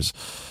games. And there's,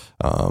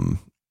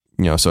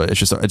 so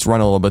it's run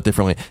a little bit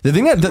differently. The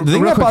thing that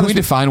can we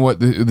define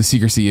what the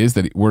secrecy is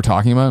that we're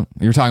talking about?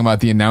 You're talking about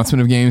the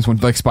announcement of games when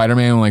like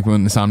Spider-Man, like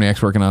when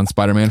Insomniac's working on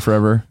Spider-Man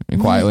Forever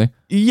and quietly.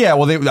 Yeah,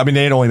 well, they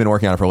had only been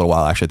working on it for a little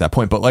while actually at that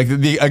point. But like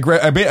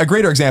a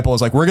greater example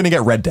is like we're going to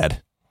get Red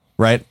Dead,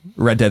 right?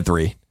 Red Dead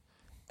 3,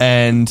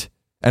 and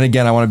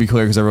again, I want to be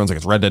clear because everyone's like,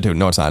 it's Red Dead 2.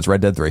 No, it's not. It's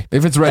Red Dead 3.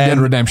 If it's Red Dead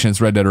Redemption,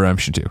 it's Red Dead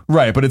Redemption 2.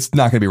 Right, but it's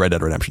not going to be Red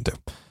Dead Redemption 2.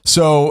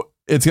 So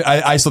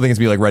I still think it's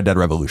going to be like Red Dead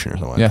Revolution or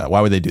something like that.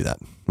 Why would they do that?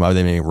 Why would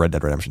they make Red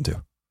Dead Redemption 2?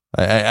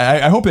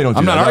 I hope they don't do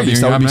I'm that. Not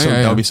arguing.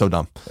 That would be so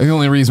dumb. The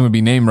only reason would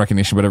be name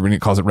recognition, but everybody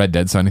calls it Red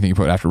Dead, so anything you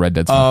put after Red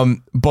Dead's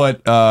fine.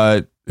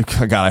 God,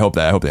 I hope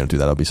they don't do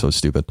that. That would be so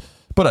stupid.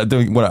 But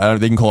they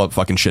can call it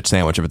fucking shit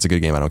sandwich if it's a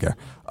good game. I don't care.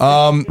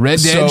 Red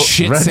Dead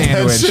shit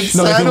sandwich.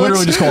 No, they can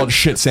literally just call it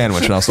shit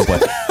sandwich and I'll still play.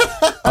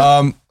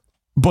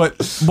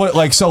 But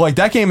like, so like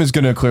that game is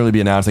going to clearly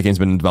be announced. That game's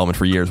been in development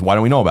for years. Why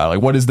don't we know about it?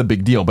 Like, what is the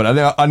big deal? But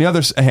on the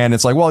other hand,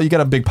 it's like, well, you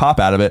get a big pop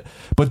out of it.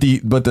 But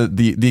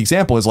the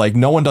example is like,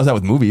 no one does that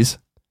with movies.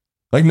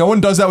 Like, no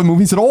one does that with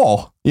movies at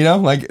all. You know,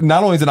 like,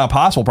 not only is it not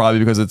possible, probably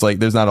because it's like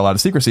there's not a lot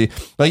of secrecy.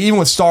 Like, even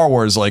with Star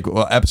Wars, like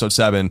Episode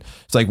 7,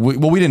 it's like,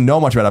 we didn't know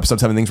much about Episode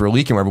 7. Things were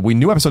leaking, but we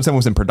knew Episode 7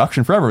 was in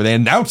production forever. They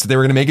announced that they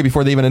were going to make it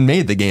before they even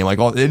made the game. Like,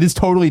 it is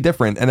totally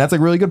different, and that's a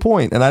really good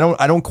point. And I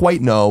don't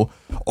quite know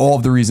all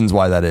of the reasons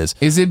why that is.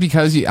 Is it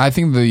because I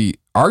think the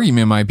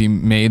argument might be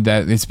made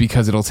that it's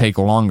because it'll take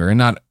longer, and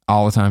not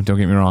all the time. Don't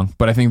get me wrong,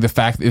 but I think the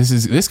fact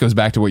this goes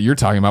back to what you're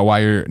talking about. Why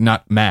you're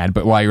not mad,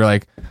 but why you're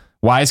like,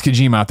 why is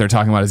Kojima out there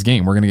talking about his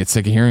game? We're going to get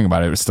sick of hearing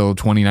about it. It was still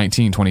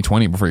 2019,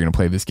 2020 before you're going to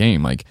play this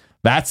game. Like,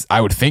 that's,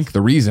 I would think, the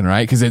reason,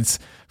 right? Because it's,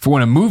 for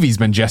when a movie's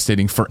been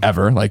gestating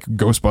forever, like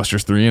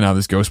Ghostbusters 3 and now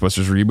this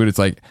Ghostbusters reboot, it's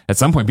like, at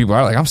some point people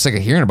are like, I'm sick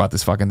of hearing about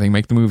this fucking thing.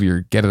 Make the movie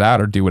or get it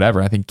out or do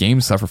whatever. I think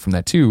games suffer from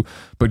that too,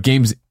 but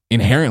games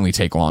inherently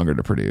take longer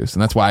to produce.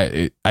 And that's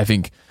why I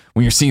think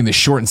when you're seeing this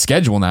shortened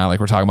schedule now, like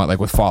we're talking about, like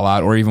with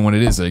Fallout, or even when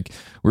it is like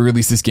we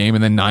release this game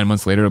and then 9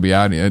 months later it'll be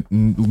out,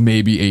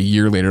 maybe a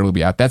year later it'll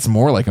be out. That's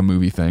more like a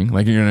movie thing.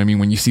 Like, you know what I mean?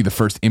 When you see the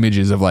first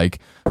images of like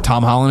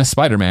Tom Holland as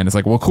Spider-Man, it's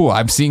like, well, cool.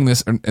 I'm seeing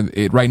this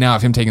right now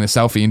of him taking a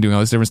selfie and doing all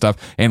this different stuff.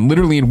 And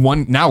literally in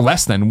now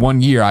less than 1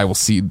 year, I will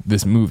see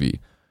this movie.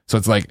 So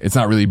it's like, it's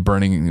not really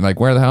burning. Like,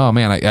 where the hell,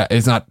 man?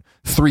 It's not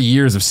 3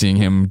 years of seeing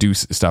him do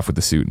stuff with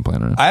the suit and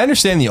playing around. I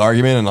understand the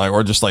argument and like,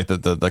 or just like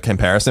the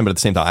comparison, but at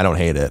the same time, I don't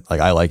hate it. Like,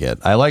 I like it.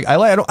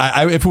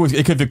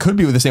 If it could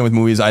be the same with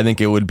movies, I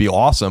think it would be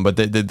awesome. But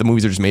the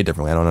movies are just made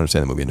differently. I don't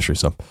understand the movie industry,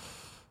 so,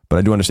 but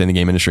I do understand the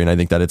game industry, and I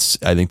think that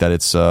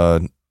it's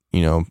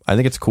you know, I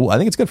think it's cool. I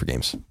think it's good for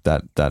games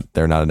that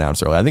they're not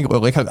announced early. I think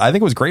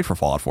it was great for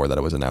Fallout 4 that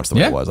it was announced the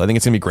way it was. I think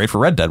it's gonna be great for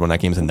Red Dead when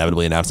that game's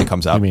inevitably announced and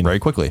comes out very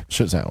quickly.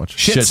 Shit sandwich.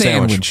 Shit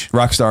sandwich.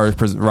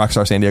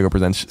 Rockstar San Diego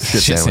presents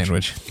shit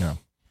sandwich. Yeah.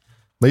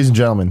 Ladies and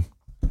gentlemen,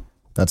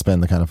 that's been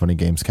the Kind of Funny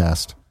Games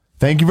cast.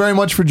 Thank you very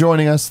much for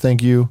joining us.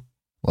 Thank you,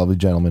 lovely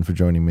gentlemen, for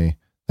joining me.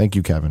 Thank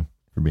you, Kevin,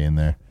 for being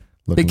there.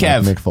 Looking Big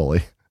Kev. like Mick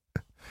Foley.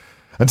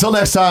 Until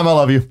next time, I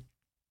love you.